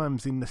 4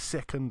 times in the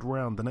second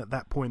round, and at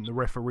that point, the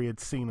referee had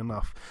seen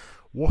enough.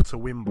 What a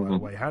win, by the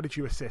way. How did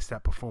you assess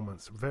that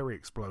performance? Very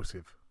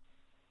explosive.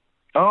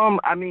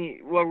 I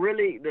mean, well,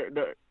 really,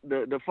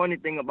 the funny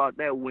thing about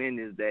that win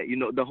is that, you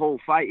know, the whole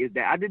fight is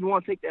that I didn't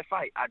want to take that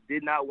fight. I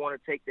did not want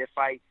to take that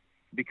fight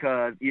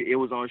because it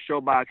was on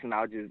Showbox, and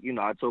I just, you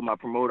know, I told my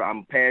promoter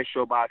I'm past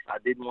Showbox. I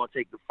didn't want to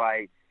take the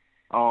fight,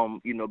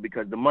 you know,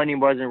 because the money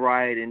wasn't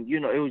right, and, you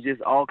know, it was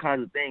just all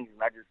kinds of things.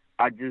 And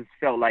I just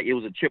felt like it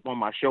was a chip on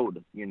my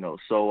shoulder, you know.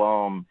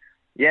 So,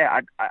 yeah,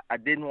 I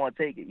didn't want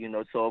to take it, you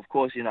know. So, of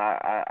course, you know,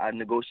 I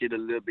negotiated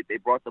a little bit. They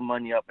brought the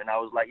money up, and I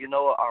was like, you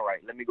know what, all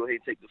right, let me go ahead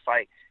and take the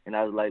fight. And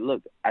I was like,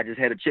 look, I just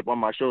had a chip on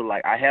my shoulder.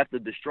 Like, I have to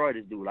destroy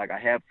this dude. Like, I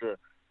have to,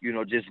 you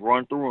know, just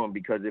run through him,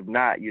 because if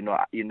not, you know,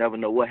 you never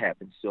know what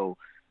happens. So,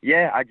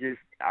 yeah,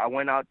 I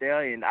went out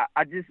there, and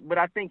but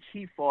I think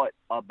he fought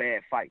a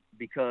bad fight,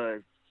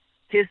 because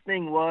his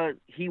thing was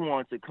he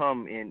wanted to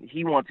come and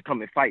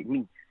fight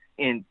me.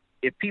 And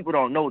if people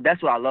don't know,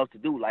 that's what I love to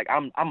do. Like,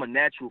 I'm a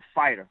natural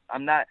fighter.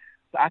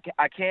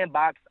 I can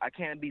box. I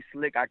can be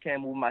slick. I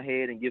can move my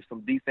head and give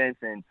some defense.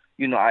 And,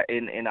 you know,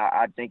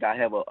 I think I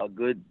have a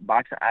good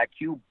boxing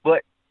IQ.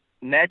 But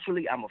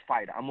naturally, I'm a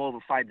fighter. I'm more of a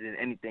fighter than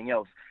anything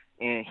else.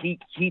 And he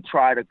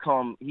tried to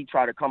come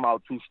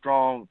out too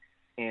strong.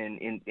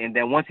 And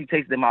then once he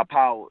tasted my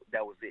power,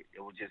 that was it.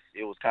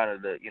 It was kind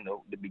of the, you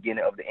know, the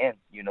beginning of the end,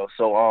 you know.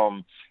 So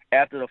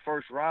after the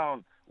first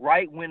round,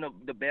 right when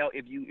the bell,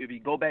 if you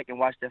go back and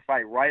watch that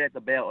fight, right at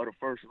the bell of the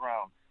first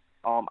round,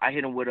 I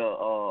hit him with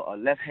a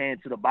left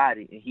hand to the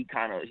body, and he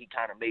kind of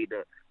made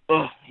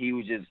he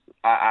was just,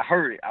 I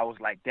heard it. I was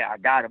like, yeah, I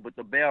got him. But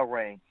the bell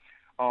rang.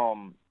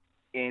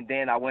 And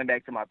then I went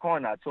back to my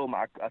corner. I told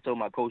my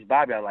coach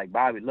Bobby, I was like,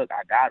 Bobby, look,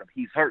 I got him.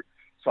 He's hurt.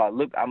 So I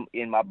looked. I'm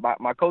in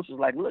my coach was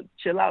like, look,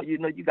 chill out. You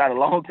got a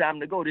long time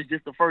to go. This is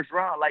just the first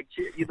round. Like,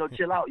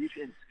 chill out.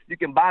 You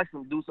can box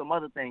him, do some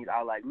other things.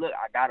 I was like, look,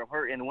 I got him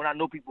hurt. And when I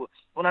know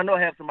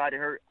I have somebody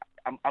hurt,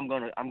 I'm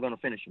gonna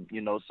finish him.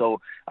 So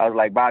I was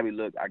like, Bobby,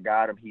 look, I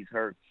got him. He's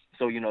hurt.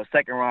 So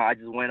second round, I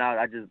just went out.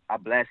 I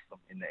blasted him,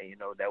 and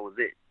that was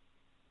it.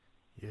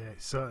 Yeah,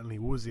 it certainly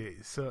was it.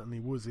 It certainly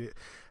was it.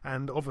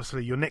 And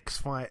obviously your next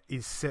fight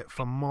is set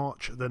for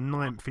March the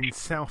 9th in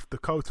South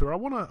Dakota. I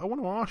want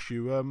to ask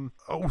you,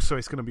 also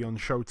it's going to be on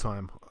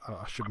Showtime,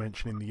 I should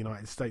mention, in the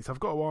United States.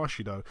 I've got to ask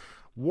you though,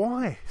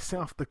 why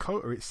South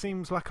Dakota? It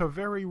seems like a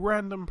very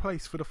random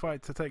place for the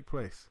fight to take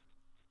place.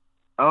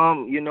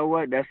 You know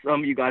what? That's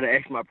something you got to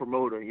ask my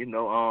promoter.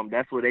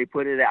 That's where they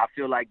put it at. I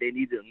feel like they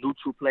needed a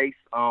neutral place.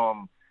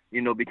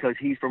 Because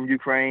he's from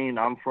Ukraine,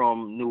 I'm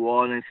from New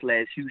Orleans /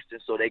 Houston,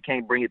 so they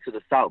can't bring it to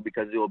the South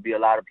because there will be a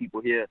lot of people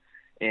here.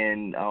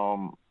 And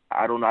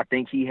I don't know. I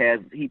think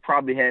he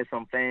probably has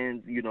some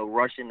fans,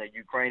 Russian or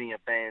Ukrainian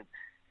fans,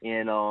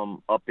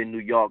 up in New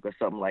York or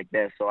something like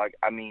that. So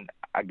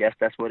I guess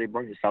that's where they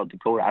bring it, South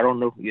Dakota. I don't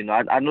know.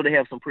 I know they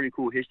have some pretty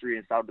cool history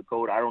in South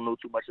Dakota. I don't know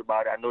too much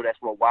about it. I know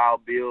that's where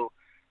Wild Bill,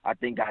 I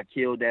think, got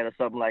killed at or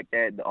something like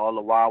that. All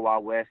the Wild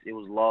Wild West, it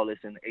was lawless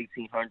in the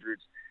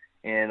 1800s.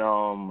 And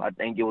I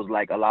think it was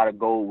like a lot of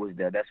gold was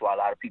there. That's why a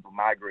lot of people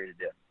migrated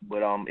there.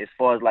 But as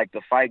far as like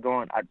the fight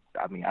going, I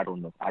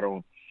don't know. I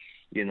don't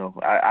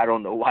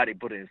know why they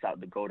put it in South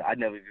Dakota. I've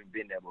never even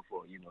been there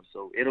before,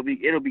 So it'll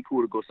be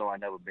cool to go somewhere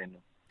I've never been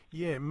there.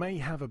 Yeah, it may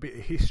have a bit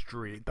of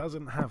history. It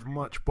doesn't have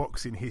much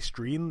boxing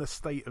history. In the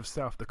state of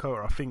South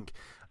Dakota, I think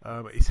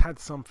it's had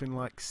something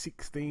like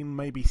 16,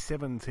 maybe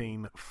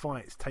 17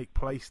 fights take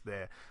place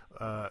there.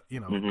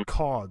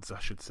 Cards, I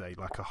should say,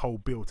 like a whole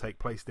bill take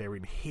place there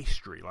in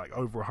history, like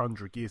over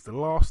 100 years. The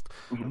last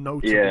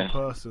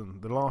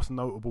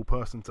notable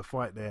person to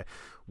fight there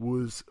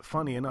was,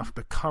 funny enough,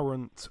 the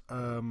current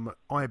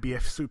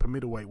IBF super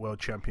middleweight world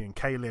champion,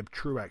 Caleb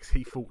Truax.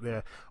 He fought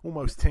there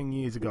almost 10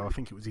 years ago. I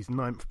think it was his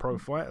 9th pro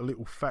fight. A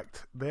little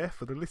fact there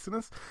for the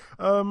listeners.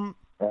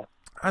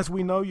 As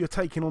we know, you're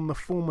taking on the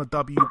former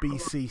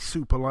WBC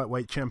super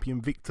lightweight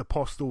champion Victor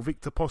Postol.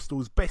 Victor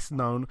Postol is best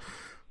known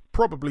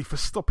probably for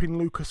stopping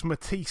Lucas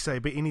Matisse,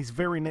 but in his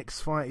very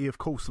next fight, he of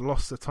course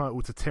lost the title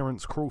to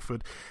Terence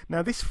Crawford.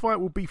 Now, this fight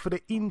will be for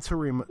the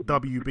interim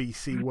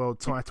WBC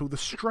world title. The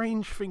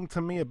strange thing to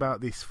me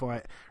about this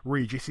fight,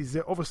 Regis, is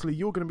that obviously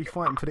you're going to be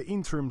fighting for the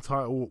interim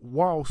title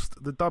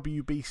whilst the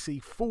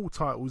WBC full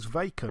title's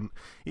vacant.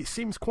 It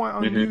seems quite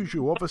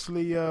unusual.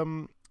 Obviously,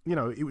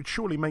 it would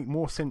surely make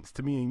more sense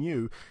to me and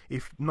you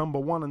if number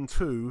 1 and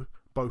 2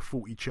 both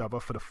fought each other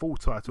for the full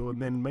title,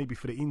 and then maybe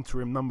for the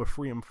interim number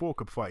 3 and 4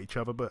 could fight each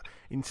other. But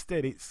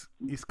instead, it's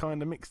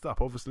kind of mixed up.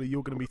 Obviously,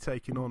 you're going to be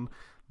taking on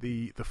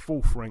the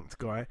 4th ranked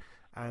guy,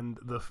 and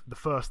the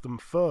 1st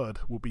and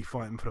 3rd will be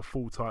fighting for the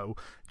full title.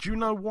 Do you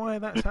know why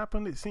that's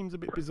happened? It seems a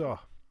bit bizarre.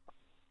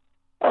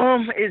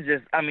 It's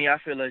just, I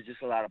feel there's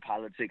just a lot of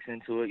politics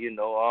into it.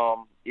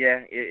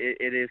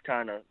 It is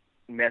kind of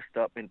messed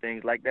up and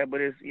things like that,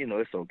 but it's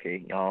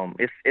okay.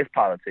 It's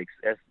politics.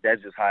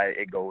 That's just how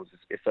it goes.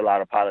 It's a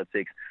lot of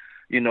politics.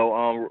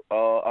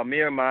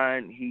 Amir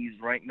Mine, he's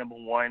ranked number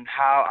 1.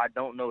 How? I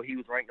don't know. He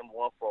was ranked number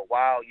 1 for a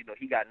while.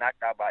 He got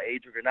knocked out by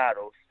Adrian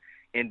Granados,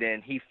 and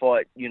then he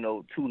fought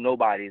 2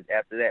 nobodies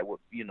after that.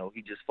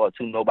 He just fought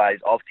 2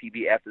 nobodies off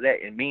TV after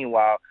that. And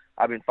meanwhile,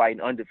 I've been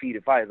fighting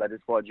undefeated fighters. I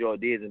just fought Joe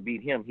Diaz and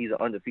beat him. He's an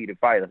undefeated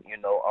fighter.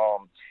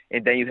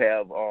 And then you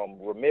have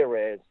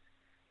Ramirez,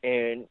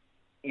 and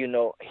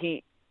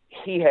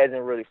he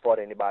hasn't really fought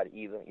anybody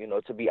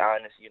either. To be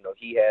honest,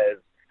 he has.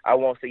 I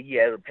won't say he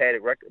has a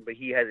padded record, but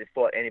he hasn't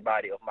fought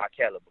anybody of my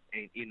caliber.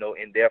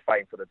 And they're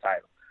fighting for the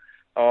title.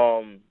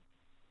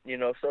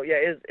 So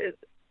yeah, it's.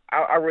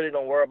 I really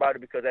don't worry about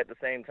it because at the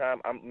same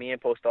time, me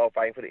and Postol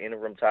fighting for the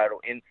interim title,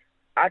 and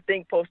I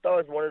think Postol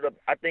is one of the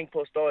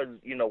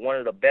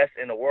best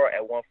in the world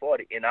at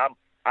 140, and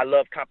I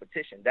love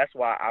competition. That's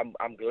why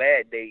I'm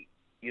glad they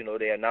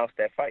announced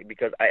that fight,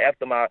 because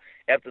after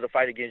the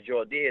fight against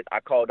Joe Diaz,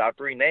 I called out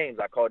 3 names.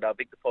 I called out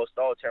Victor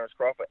Postol, Terence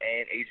Crawford,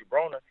 and Adrian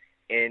Broner,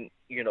 and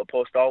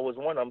Postol was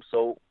one of them.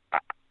 So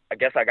I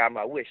guess I got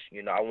my wish.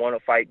 I want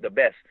to fight the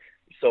best.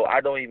 So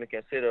I don't even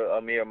consider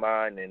Amir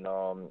Mine and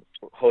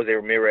Jose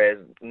Ramirez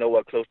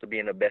nowhere close to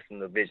being the best in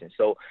the division.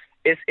 So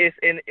it's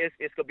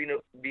gonna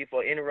be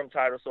for interim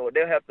title. So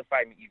they'll have to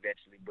fight me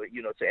eventually. But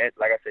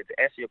like I said, to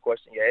answer your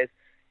question, yeah,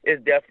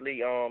 it's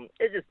definitely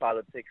it's just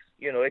politics.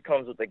 It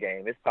comes with the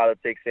game. It's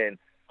politics. And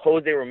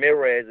Jose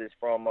Ramirez is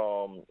from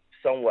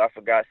somewhere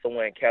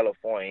in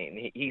California, and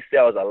he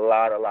sells a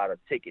lot of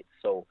tickets.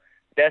 So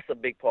that's a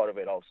big part of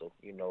it also.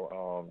 I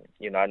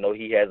know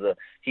he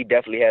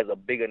definitely has a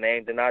bigger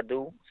name than I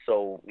do.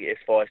 So as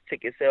far as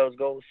ticket sales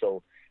go,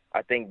 so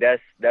I think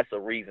that's a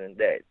reason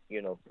that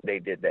they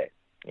did that.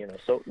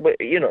 So but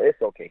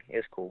it's okay.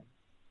 It's cool.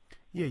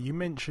 Yeah, you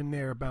mentioned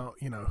there about,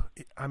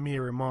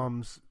 Amir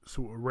Imam's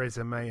sort of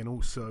resume and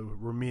also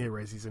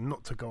Ramirez's, and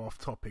not to go off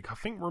topic, I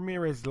think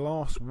Ramirez's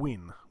last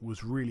win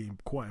was really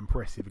quite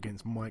impressive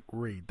against Mike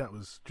Reed. That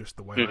was just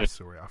the way I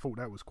saw it. I thought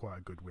that was quite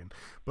a good win.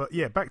 But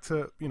yeah, back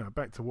to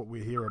what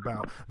we're here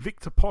about.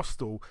 Victor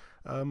Postol,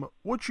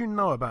 what do you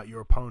know about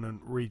your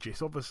opponent,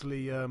 Regis?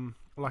 Obviously,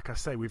 like I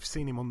say, we've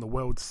seen him on the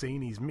world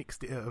scene. He's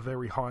mixed it at a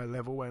very high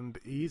level, and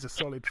he is a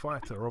solid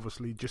fighter.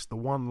 Obviously, just the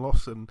one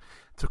loss, and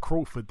to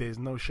Crawford, there's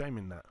no shame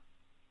in that.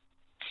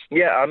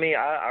 Yeah, I mean,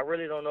 I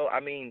really don't know. I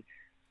mean,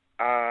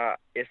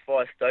 as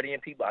far as studying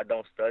people, I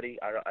don't study.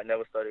 I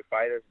never studied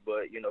fighters,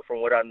 but,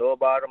 from what I know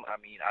about them, I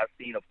mean, I've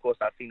seen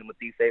the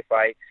Matisse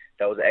fight.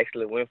 That was an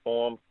excellent win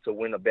for him to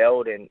win a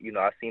belt, and,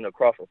 I've seen a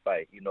Crawford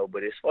fight,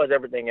 but as far as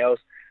everything else,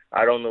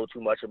 I don't know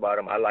too much about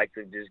him. I like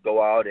to just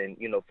go out and,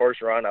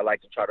 first round, I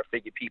like to try to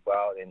figure people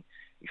out, and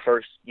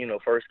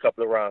first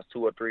couple of rounds,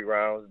 2 or 3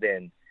 rounds,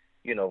 then,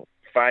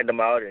 find them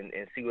out and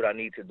see what I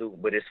need to do.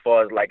 But as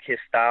far as, like, his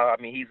style,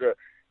 I mean,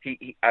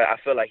 I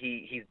feel like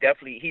he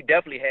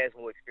definitely has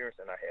more experience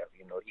than I have.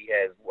 He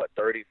has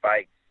 30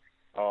 fights.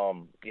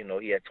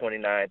 He had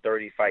 29,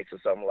 30 fights or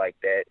something like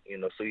that.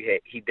 So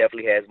he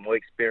definitely has more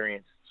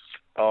experience.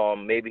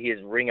 Maybe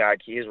his ring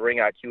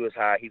IQ is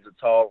high. He's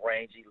a tall,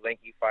 rangy,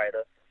 lanky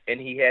fighter, and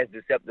he has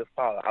deceptive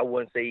power. I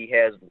wouldn't say he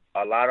has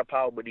a lot of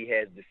power, but he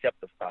has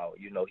deceptive power.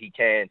 He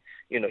can,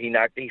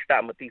 he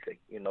stopped Matisse.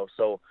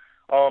 So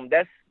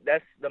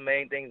that's the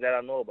main things that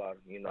I know about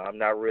him. I'm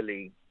not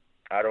really.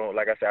 I don't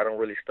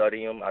really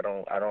study him. I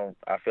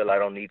feel I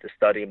don't need to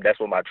study him. That's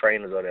what my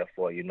trainers are there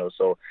for,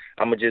 So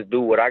I'm gonna just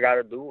do what I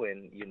gotta do,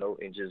 and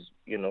and just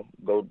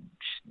go.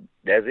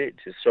 That's it.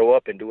 Just show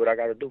up and do what I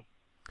gotta do.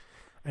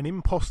 And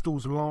in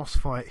Postol's last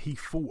fight, he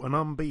fought an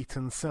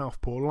unbeaten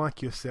southpaw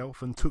like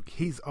yourself and took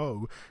his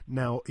O.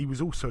 Now, he was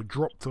also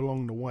dropped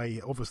along the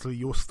way. Obviously,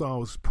 your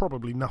style's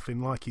probably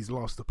nothing like his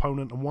last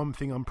opponent, and one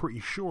thing I'm pretty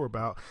sure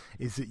about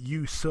is that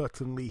you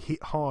certainly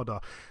hit harder.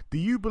 Do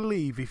you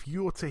believe if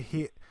you're to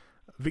hit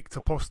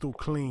Victor Postol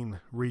clean,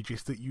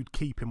 Regis, that you'd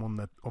keep him on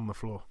the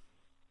floor?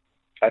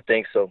 I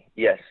think so.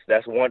 Yes,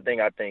 that's one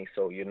thing I think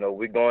so.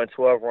 We're going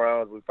 12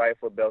 rounds. We fight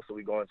for a belt, so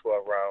we're going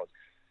 12 rounds.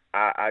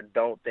 I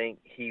don't think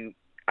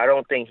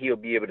he'll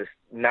be able to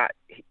not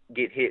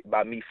get hit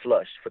by me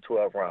flush for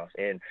 12 rounds.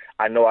 And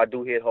I know I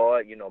do hit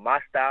hard. My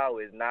style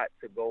is not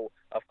to go,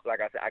 like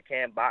I said, I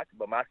can box,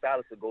 but my style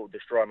is to go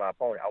destroy my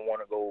opponent. I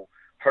want to go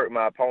hurt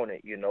my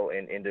opponent,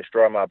 and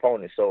destroy my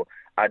opponent. So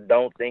I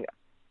don't think,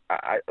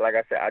 like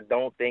I said, I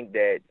don't think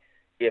that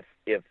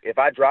if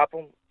I drop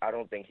him, I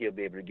don't think he'll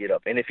be able to get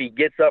up. And if he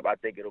gets up, I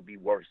think it'll be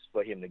worse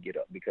for him to get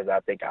up because I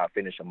think I'll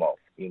finish him off.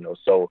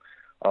 So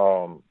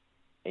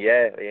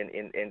yeah,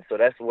 and so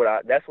that's what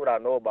I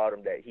know about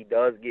him, that he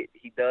does get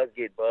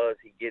buzzed,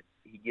 he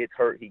gets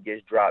hurt, he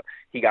gets dropped.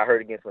 He got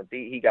hurt against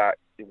Matisse, he got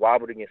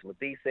wobbled against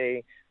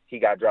Matisse, he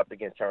got dropped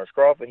against Terrence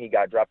Crawford, he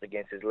got dropped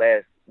against his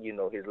last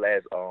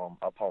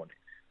opponent.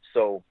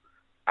 So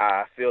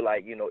I feel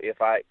like,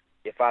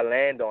 if I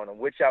land on him,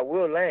 which I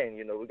will land,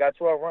 we got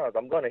 12 rounds,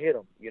 I'm gonna hit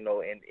him,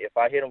 and if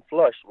I hit him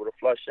flush with a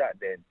flush shot,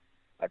 then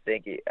I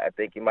think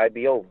it might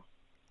be over.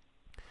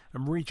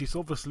 And Regis,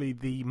 obviously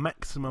the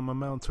maximum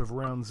amount of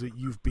rounds that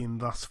you've been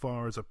thus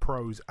far as a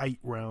pro is 8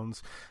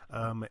 rounds.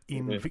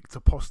 In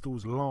Victor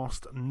Postol's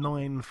last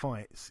 9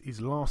 fights,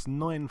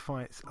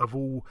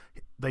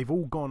 they've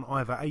all gone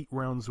either 8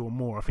 rounds or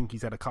more. I think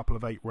he's had a couple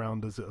of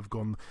 8-rounders that have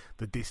gone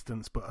the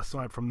distance, but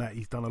aside from that,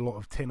 he's done a lot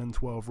of 10 and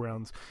 12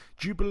 rounds.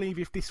 Do you believe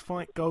if this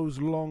fight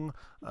goes long,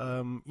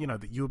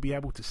 that you'll be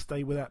able to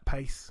stay with that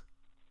pace?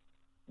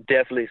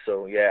 Definitely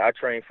so. Yeah, I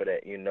train for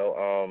that.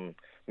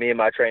 Me and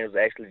my trainers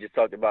actually just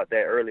talked about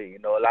that earlier.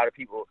 A lot of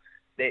people,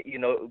 that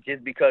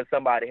just because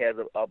somebody has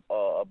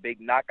a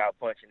big knockout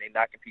punch and they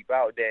knocking people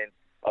out, then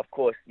of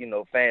course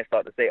fans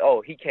start to say,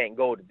 oh, he can't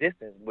go the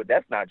distance, but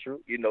that's not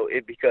true.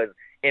 Because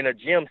in a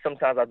gym,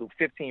 sometimes I do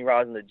 15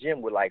 rounds in the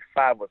gym with like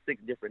 5 or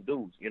 6 different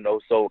dudes.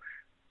 So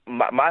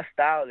my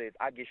style is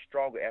I get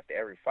stronger after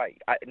every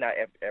fight. Not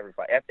after every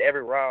fight. After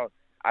every round,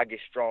 I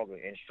get stronger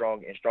and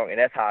stronger and stronger, and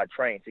that's how I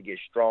train, to get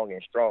stronger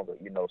and stronger,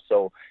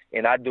 So,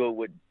 and I do it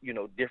with,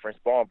 different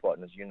sparring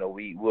partners.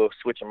 We'll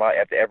switch them out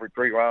after every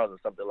 3 rounds or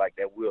something like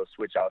that. We'll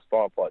switch out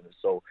sparring partners.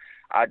 So,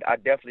 I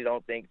definitely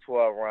don't think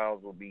 12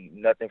 rounds will be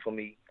nothing for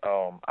me.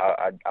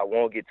 I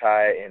won't get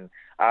tired, and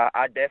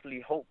I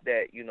definitely hope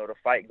that the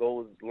fight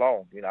goes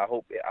long. I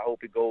hope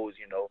it goes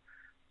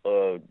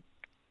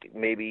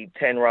maybe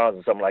 10 rounds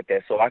or something like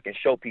that, so I can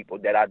show people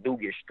that I do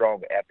get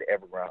stronger after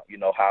every round.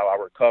 How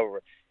I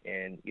recover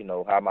and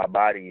how my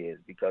body is,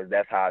 because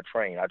that's how I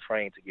train. I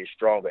train to get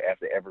stronger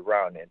after every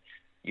round, and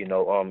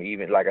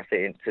even like I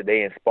said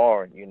today in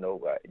sparring,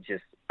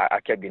 I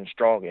kept getting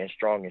stronger and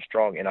stronger and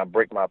stronger, and I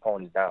break my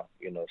opponents down.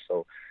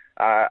 So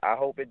I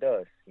hope it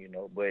does.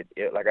 But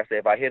like I said,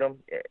 if I hit them,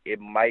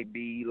 it might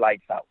be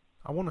lights out.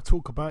 I want to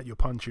talk about your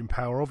punching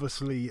power.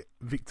 Obviously,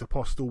 Victor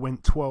Postol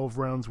went 12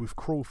 rounds with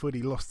Crawford.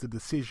 He lost the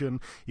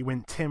decision. He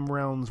went 10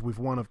 rounds with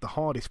one of the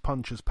hardest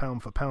punchers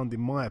pound for pound,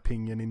 in my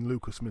opinion, in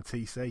Lucas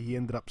Matthysse. He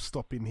ended up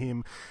stopping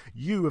him.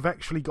 You have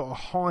actually got a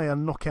higher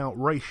knockout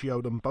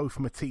ratio than both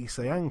Matthysse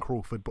and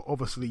Crawford, but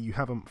obviously you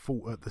haven't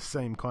fought at the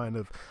same kind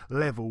of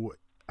level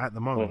at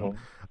the moment.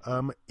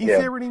 Is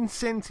there an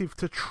incentive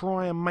to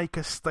try and make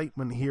a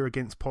statement here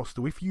against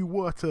Postol? If you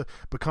were to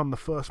become the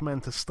first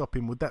man to stop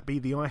him, would that be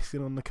the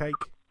icing on the cake?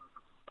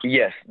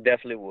 Yes,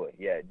 definitely would.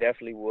 Yeah,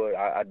 definitely would.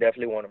 I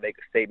definitely want to make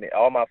a statement.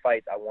 All my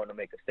fights, I want to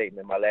make a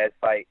statement. My last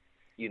fight,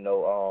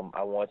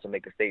 I wanted to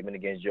make a statement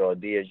against Joel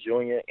Diaz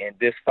Jr. And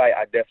this fight,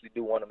 I definitely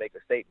do want to make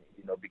a statement,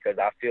 because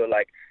I feel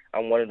like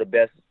I'm one of the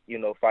best,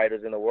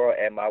 fighters in the world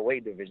at my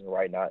weight division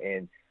right now.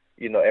 And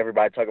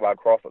everybody talk about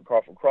Crawford,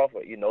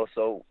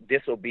 so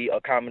this will be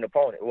a common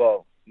opponent.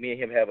 Well, me and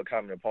him have a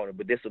common opponent,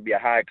 but this will be a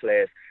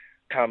high-class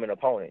common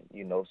opponent,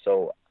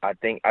 so I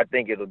think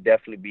it'll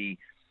definitely be,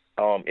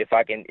 if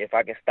I can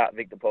stop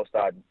Victor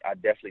Postol, I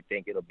definitely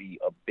think it'll be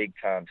a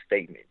big-time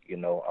statement,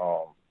 in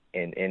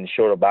the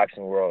shorter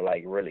boxing world,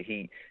 like,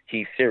 really,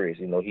 he's serious,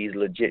 he's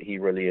legit, he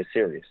really is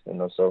serious,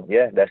 so,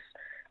 yeah,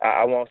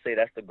 I won't say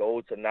that's the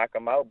goal to knock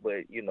him out,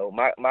 but,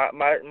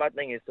 my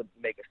thing is to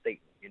make a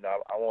statement.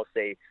 I won't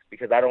say,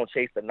 because I don't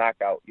chase the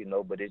knockout,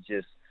 but it's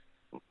just,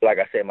 like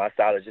I said, my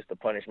style is just to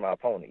punish my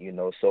opponent,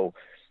 so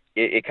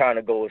it kind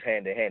of goes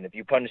hand in hand. If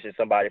you punishing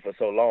somebody for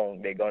so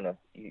long, they're going to,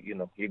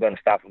 you're going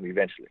to stop them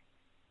eventually.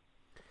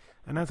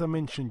 And as I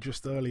mentioned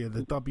just earlier,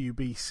 the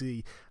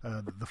WBC,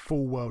 the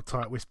full world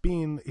title, it's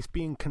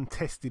being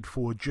contested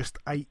for just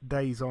 8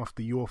 days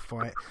after your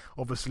fight.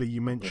 Obviously, you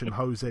mentioned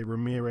Jose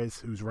Ramirez,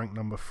 who's ranked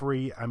number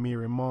 3,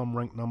 Amir Imam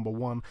ranked number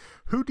 1.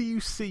 Who do you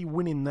see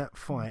winning that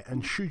fight?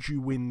 And should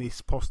you win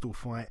this Postol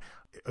fight,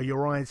 are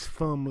your eyes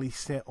firmly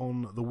set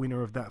on the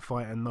winner of that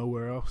fight and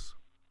nowhere else?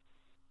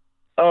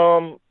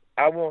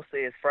 I won't say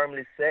it's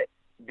firmly set,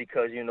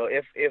 because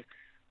if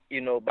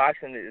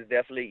boxing is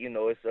definitely,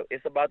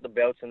 it's about the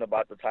belts and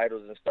about the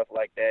titles and stuff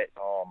like that.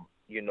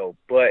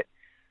 But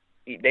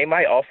they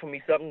might offer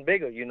me something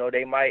bigger.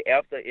 They might,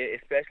 after,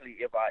 especially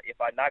if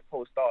I knock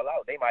Postol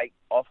out, they might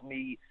offer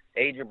me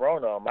Adrian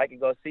Broner or Mikey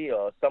Garcia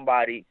or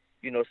somebody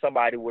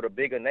with a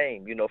bigger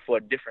name, for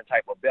a different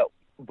type of belt.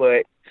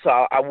 But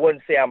so I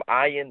wouldn't say I'm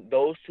eyeing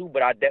those two,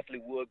 but I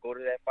definitely would go to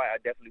that fight. I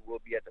definitely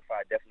will be at the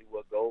fight. I definitely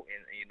will go.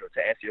 And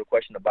to answer your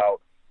question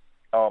about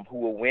who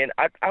will win,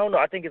 I don't know.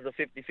 I think it's a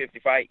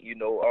 50-50 fight.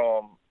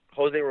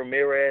 Jose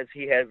Ramirez,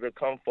 he has the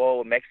kung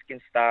fu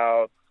Mexican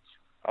style,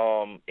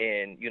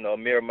 and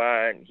Amir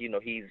Imam,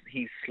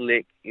 he's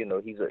slick.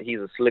 He's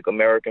a slick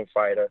American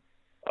fighter,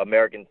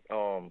 American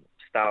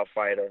style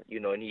fighter.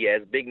 And he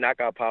has big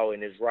knockout power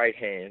in his right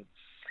hand.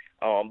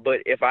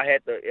 But if I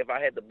had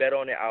to bet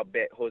on it, I'll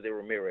bet Jose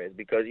Ramirez,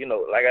 because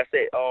like I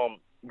said,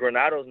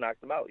 Granados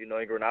knocked him out.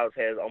 And Granados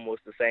has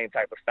almost the same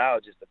type of style,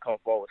 just a kung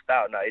fu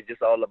style. Now it's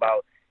just all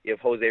about if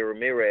Jose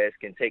Ramirez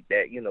can take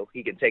that,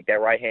 he can take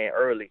that right hand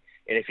early,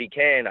 and if he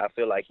can, I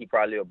feel like he'll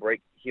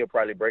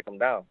probably break him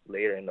down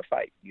later in the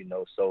fight.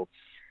 So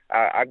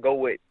I go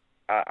with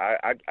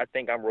I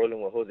think I'm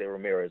rolling with Jose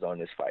Ramirez on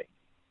this fight.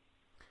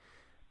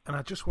 And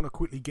I just want to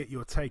quickly get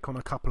your take on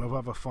a couple of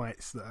other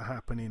fights that are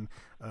happening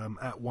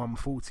at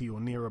 140 or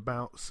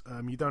nearabouts.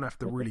 You don't have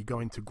to really go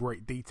into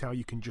great detail.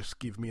 You can just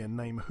give me a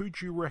name. Who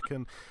do you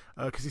reckon,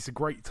 because it's a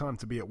great time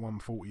to be at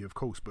 140, of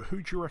course, but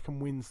who do you reckon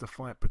wins the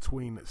fight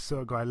between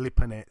Sergey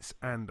Lipinets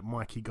and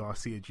Mikey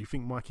Garcia? Do you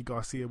think Mikey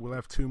Garcia will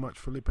have too much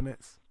for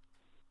Lipinets?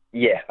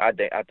 Yeah, I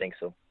think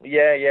so.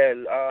 Yeah.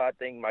 I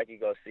think Mikey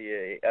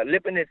Garcia.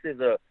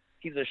 Lipinets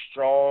he's a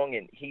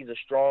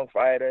strong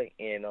fighter,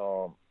 and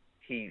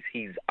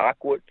he's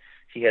awkward.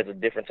 He has a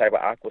different type of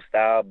awkward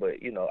style, but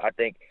I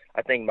think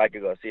Mikey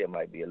Garcia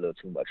might be a little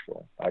too much for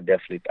him.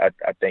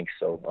 I think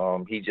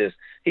so.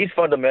 He's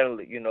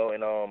fundamentally, and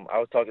I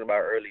was talking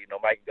about earlier,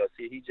 Mikey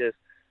Garcia.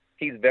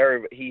 He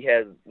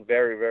has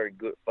very, very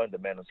good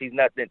fundamentals. He's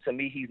nothing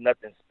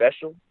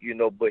special,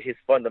 but his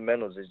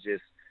fundamentals is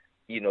just,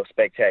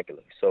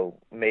 spectacular. So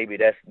maybe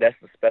that's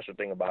the special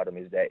thing about him,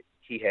 is that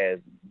he has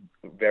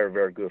very,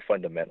 very good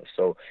fundamentals.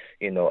 So,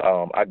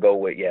 I go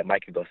with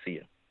Mikey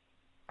Garcia.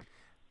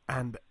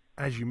 And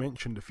as you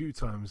mentioned a few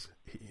times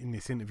in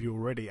this interview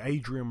already,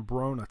 Adrian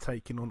Broner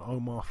taking on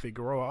Omar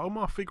Figueroa.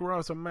 Omar Figueroa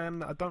is a man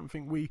that I don't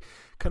think we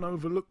can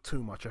overlook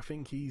too much. I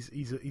think he's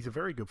a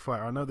very good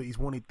fighter. I know that he's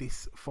wanted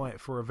this fight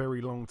for a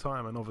very long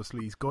time, and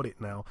obviously he's got it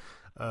now.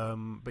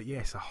 But yeah,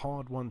 it's a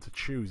hard one to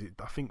choose.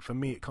 I think for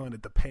me, it kind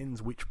of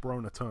depends which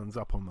Broner turns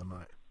up on the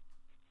night.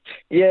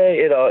 Yeah,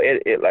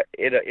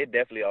 it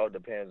definitely all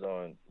depends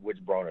on which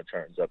Broner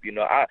turns up.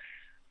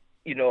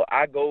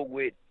 I go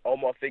with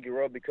Omar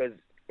Figueroa because,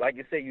 like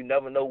you said, you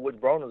never know which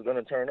Broner's going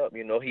to turn up.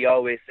 He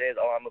always says,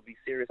 I'm going to be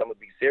serious,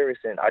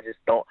 and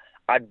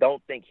I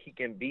don't think he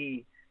can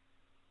be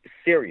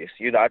serious.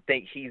 I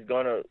think he's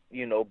going to,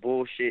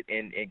 bullshit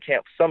and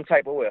camp some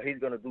type of way. He's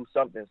going to do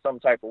something some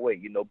type of way,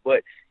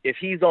 But if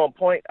he's on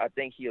point, I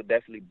think he'll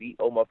definitely beat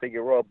Omar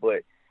Figueroa.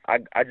 But I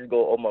just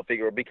go Omar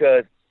Figueroa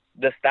because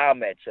the style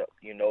matchup.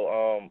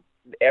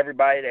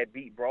 Everybody that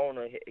beat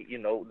Broner,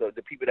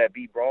 the people that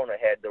beat Broner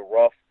had the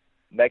rough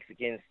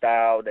Mexican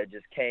style that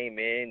just came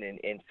in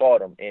and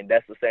fought him, and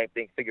that's the same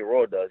thing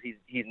Figueroa does.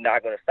 He's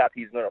not going to stop.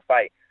 He's going to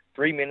fight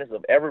 3 minutes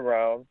of every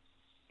round,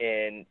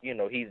 and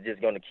he's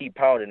just going to keep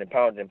pounding and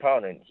pounding and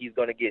pounding. He's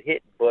going to get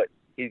hit, but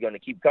he's going to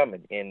keep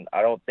coming, and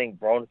I don't think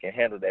Broner can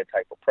handle that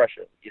type of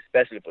pressure,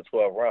 especially for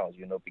 12 rounds.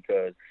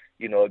 Because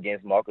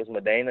against Marcos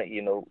Medina,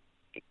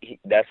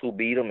 that's who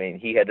beat him, and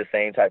he had the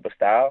same type of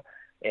style.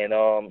 And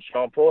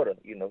Sean Porter,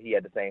 he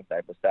had the same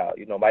type of style.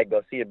 Mike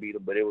Garcia beat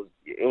him, but it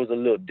was a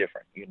little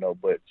different,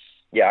 But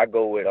yeah, I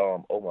go with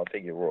Omar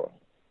Figueroa.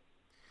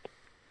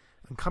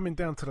 And coming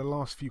down to the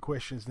last few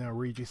questions now,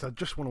 Regis, I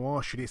just want to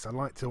ask you this. I'd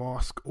like to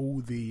ask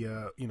all the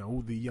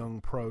all the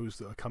young pros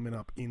that are coming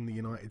up in the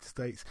United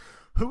States.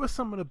 Who are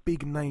some of the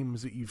big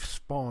names that you've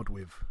sparred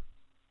with?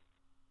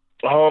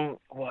 Well,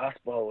 I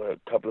sparred with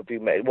a couple of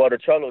people. Well, the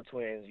Charlo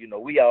twins,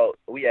 we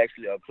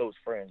actually are close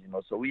friends,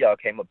 so we all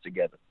came up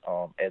together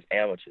as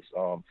amateurs.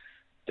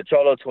 The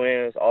Charlo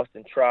twins,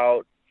 Austin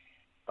Trout,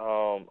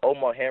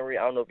 Omar Henry.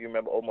 I don't know if you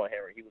remember Omar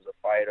Henry. He was a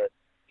fighter.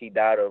 He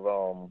died of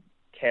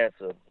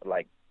cancer,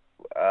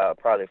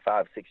 probably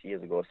 5-6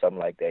 years ago or something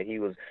like that. He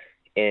was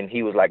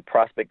like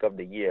prospect of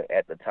the year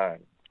at the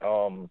time.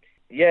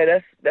 Yeah,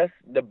 that's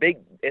the big,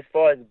 as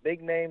far as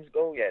big names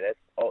go.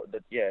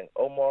 Yeah,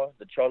 Omar,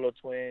 the Charlo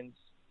twins,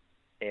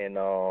 and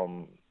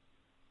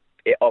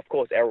of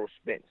course Errol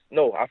Spence.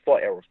 No, I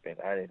fought Errol Spence.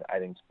 I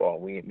didn't spar.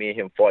 Me and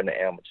him fought in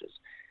the amateurs,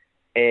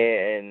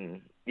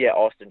 and yeah,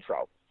 Austin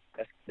Trout.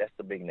 That's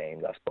the big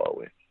names I sparred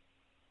with.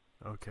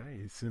 Okay,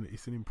 it's an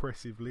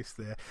impressive list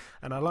there,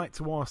 and I like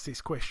to ask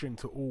this question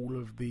to all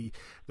of the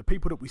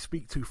people that we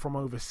speak to from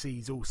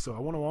overseas. Also,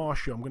 I want to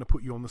ask you. I'm going to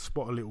put you on the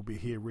spot a little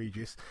bit here,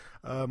 Regis.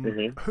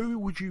 Who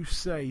would you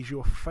say is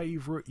your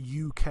favourite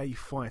UK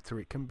fighter?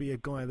 It can be a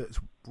guy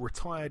that's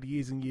retired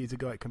years and years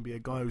ago. It can be a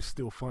guy who's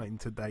still fighting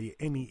today.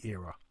 Any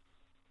era.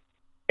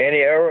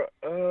 Any era?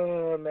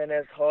 Oh man,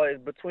 that's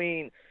hard.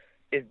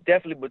 It's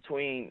definitely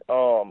between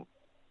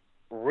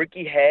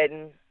Ricky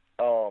Hatton,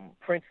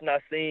 Prince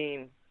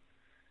Nassim.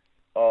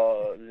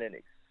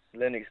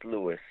 Lennox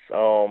Lewis.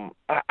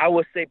 I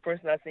would say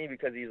Prince Nassim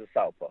because he's a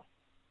southpaw.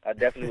 I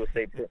definitely would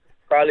say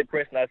probably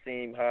Prince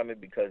Nassim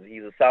Muhammad because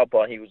he's a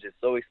southpaw and he was just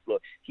so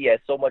explosive. He had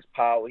so much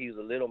power. He was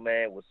a little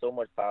man with so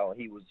much power, and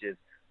he was just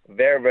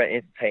very, very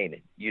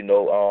entertaining.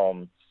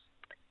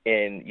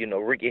 And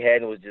Ricky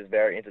Hatton was just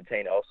very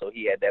entertaining. Also,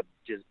 he had that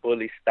just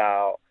bully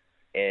style,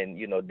 and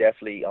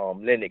definitely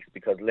Lennox,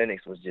 because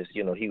Lennox was just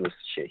he was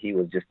shit. He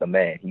was just a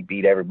man. He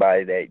beat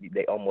everybody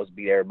they almost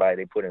beat everybody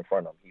they put in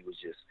front of him.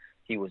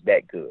 He was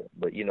that good.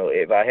 But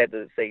if I had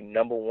to say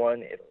number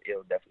one,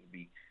 it'll definitely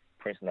be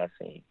Prince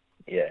Nassim.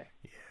 Yeah,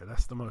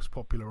 that's the most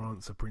popular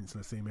answer, Prince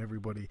Nassim.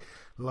 Everybody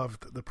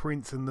loved the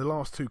Prince. And the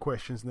last two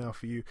questions now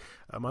for you.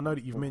 I know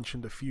that you've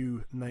mentioned a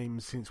few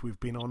names since we've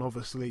been on.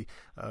 Obviously,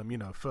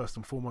 first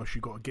and foremost,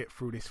 you've got to get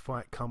through this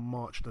fight come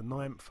March the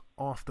 9th.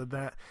 After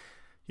that,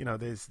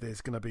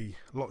 there's going to be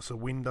lots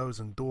of windows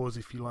and doors,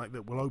 if you like,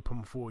 that will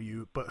open for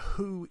you. But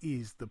who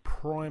is the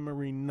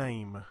primary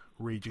name,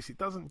 Regis? It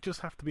doesn't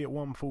just have to be at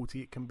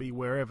 140. It can be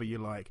wherever you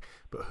like.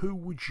 But who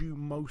would you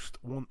most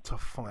want to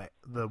fight?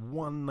 The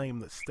one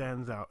name that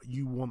stands out.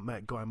 You want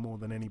that guy more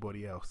than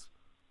anybody else.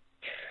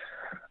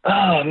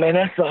 Oh man,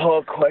 that's a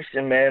hard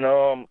question, man.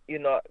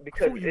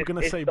 Because I thought you were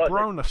going to say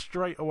Broner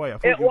straight away. I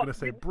thought you were going to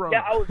say Broner.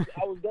 Yeah, I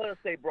was going to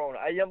say Broner.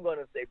 I am going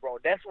to say Broner.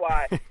 That's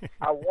why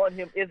I want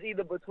him. It's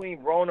either between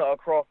Broner or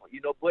Crawford,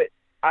 But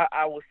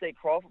I would say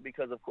Crawford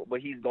but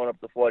he's going up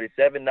to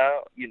 47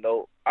 now.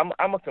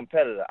 I'm a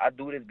competitor. I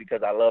do this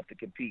because I love to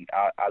compete.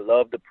 I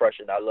love the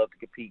pressure and I love to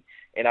compete,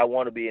 and I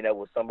want to be in there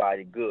with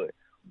somebody good.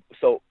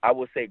 So I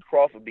would say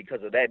Crawford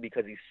because of that,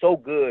 because he's so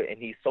good and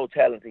he's so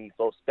talented, he's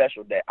so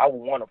special that I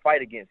would want to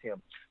fight against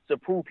him to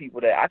prove people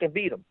that I can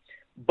beat him.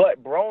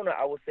 But Broner,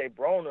 I would say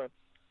Broner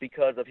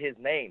because of his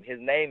name. His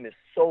name is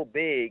so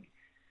big,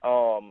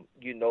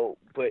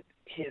 but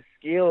his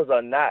skills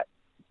are not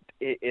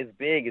as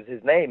big as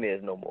his name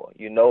is no more.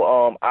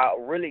 I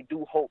really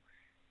do hope.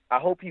 I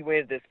hope he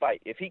wins this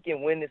fight. If he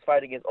can win this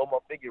fight against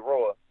Omar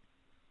Figueroa,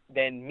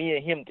 then me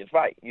and him can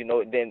fight.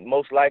 Then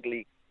most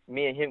likely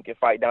me and him can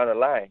fight down the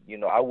line.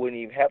 I wouldn't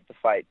even have to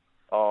fight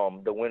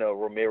the winner of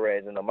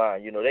Ramirez and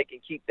Amman. They can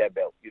keep that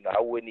belt. I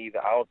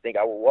don't think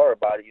I would worry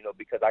about it,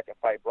 because I can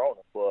fight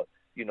Broner for,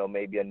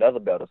 maybe another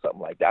belt or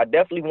something like that. I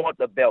definitely want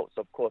the belts,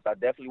 of course. I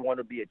definitely want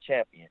to be a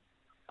champion.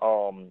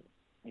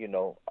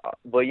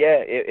 But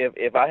yeah,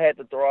 if I had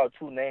to throw out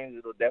two names,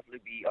 it'll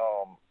definitely be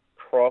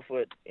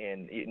Crawford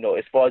and,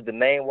 as far as the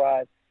name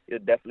wise,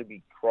 it'll definitely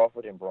be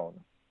Crawford and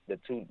Broner. The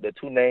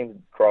two names,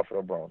 Crawford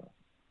or Broner.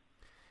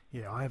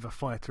 Yeah, I have a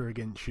fighter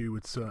against you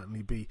would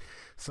certainly be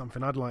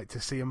something I'd like to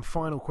see. And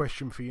final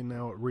question for you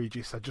now,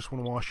 Regis. I just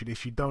want to ask you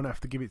this. You don't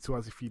have to give it to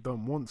us if you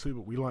don't want to,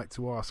 but we like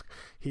to ask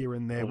here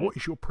and there. Mm-hmm. What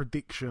is your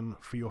prediction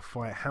for your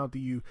fight? How do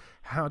you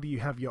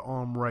have your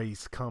arm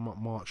raised come up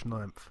March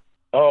 9th?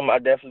 I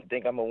definitely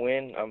think I'm gonna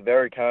win. I'm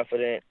very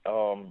confident.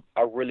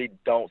 I really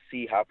don't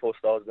see how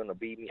Postol is gonna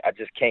beat me. I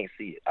just can't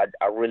see it.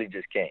 I really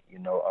just can't.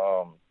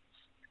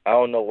 I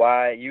don't know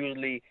why.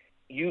 Usually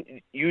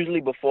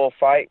before a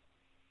fight,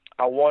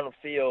 I want to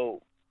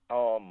feel.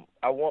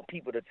 I want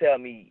people to tell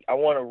me. I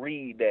want to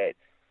read that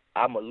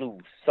I'm gonna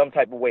lose. Some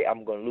type of way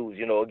I'm gonna lose.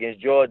 Against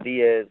George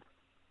Diaz,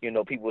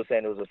 people were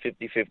saying it was a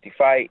 50-50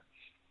 fight,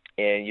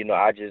 and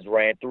I just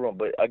ran through him.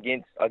 But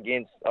against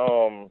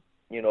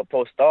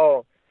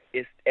Postol,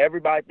 it's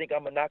everybody think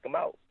I'm gonna knock him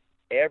out.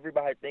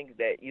 Everybody thinks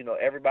that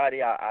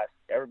everybody I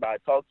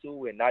talk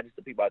to, and not just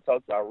the people I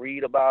talk to, I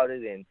read about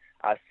it and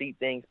I see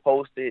things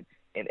posted,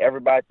 and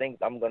everybody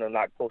thinks I'm gonna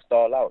knock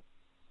Postol out.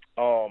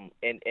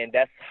 And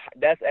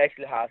that's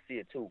actually how I see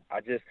it too.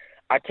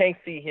 I can't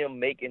see him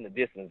making the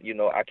distance.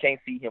 I can't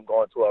see him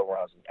going 12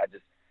 rounds.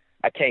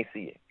 I can't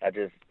see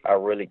it. I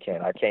really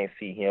can't. I can't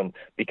see him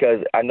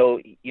because I know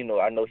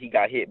he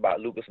got hit by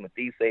Lucas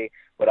Matthysse,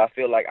 but I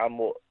feel like I'm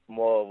more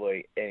of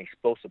an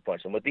explosive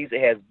puncher. Matthysse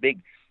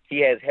he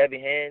has heavy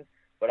hands,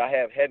 but I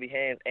have heavy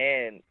hands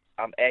and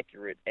I'm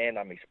accurate and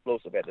I'm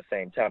explosive at the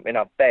same time, and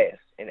I'm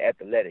fast and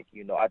athletic.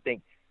 I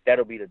think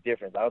that'll be the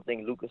difference. I don't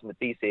think Lucas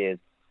Matthysse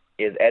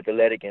is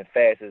athletic and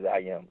fast as I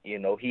am. He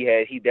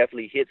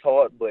definitely hits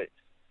hard, but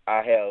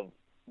I have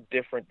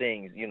different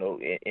things,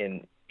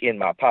 in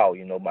my power,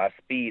 my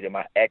speed and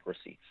my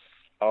accuracy.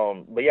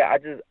 But yeah,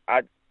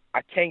 I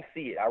can't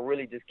see it. I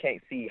really just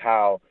can't see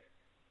how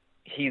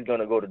he's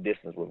gonna go the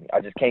distance with me.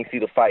 I just can't see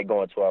the fight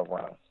going 12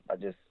 rounds.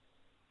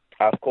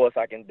 Of course,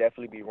 I can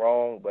definitely be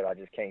wrong, but I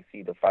just can't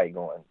see the fight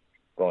going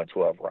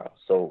 12 rounds.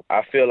 So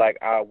I feel like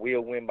I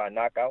will win by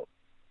knockout.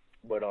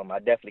 But I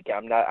definitely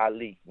can't. I'm not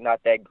Ali,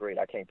 not that great.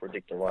 I can't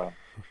predict the round.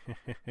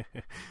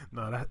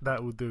 No,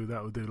 that will do.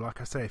 That will do. Like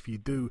I say, if you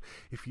do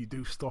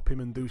stop him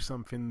and do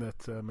something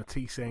that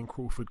Matthysse and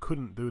Crawford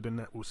couldn't do, then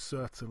that will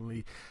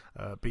certainly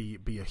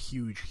be a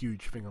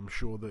huge thing. I'm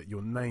sure that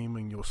your name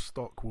and your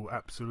stock will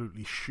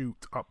absolutely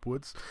shoot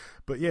upwards.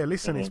 But yeah,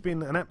 listen, It's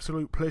been an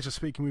absolute pleasure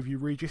speaking with you,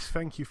 Regis.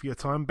 Thank you for your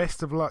time.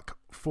 Best of luck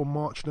for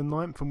March the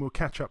 9th, and we'll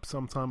catch up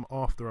sometime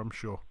after, I'm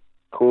sure.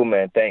 Cool,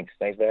 man. Thanks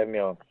for having me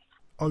on.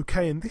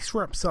 Okay, and this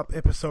wraps up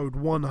episode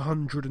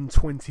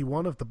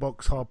 121 of the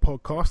Box Hard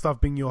Podcast.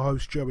 I've been your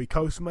host, Joey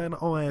Coastman.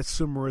 Ayaz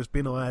Sumra has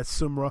been Ayaz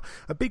Sumra.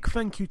 A big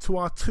thank you to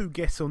our two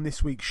guests on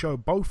this week's show.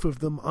 Both of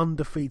them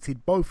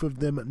undefeated, both of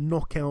them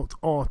knockout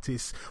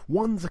artists.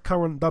 One's a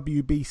current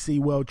WBC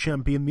World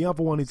Champion, the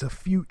other one is a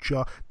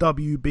future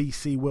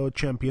WBC World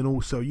Champion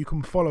also. You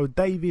can follow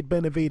David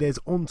Benavidez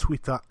on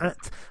Twitter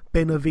at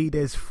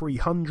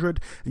Benavidez300,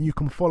 and you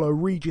can follow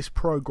Regis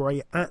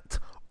Prograis at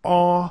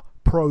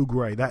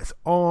Prograis. That's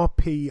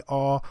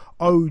RPROGRAIS.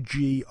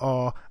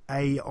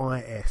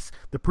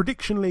 The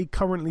Prediction League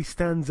currently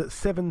stands at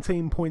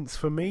 17 points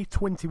for me,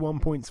 21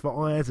 points for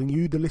Ayaz, and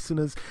you, the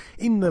listeners,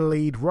 in the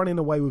lead, running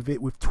away with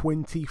it with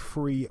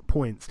 23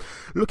 points.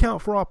 Look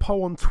out for our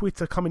poll on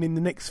Twitter coming in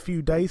the next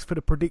few days for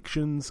the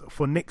predictions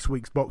for next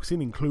week's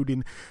boxing,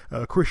 including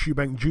Chris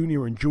Eubank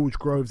Jr. and George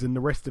Groves and the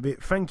rest of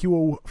it. Thank you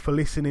all for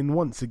listening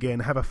once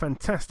again. Have a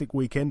fantastic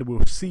weekend, and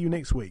we'll see you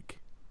next week.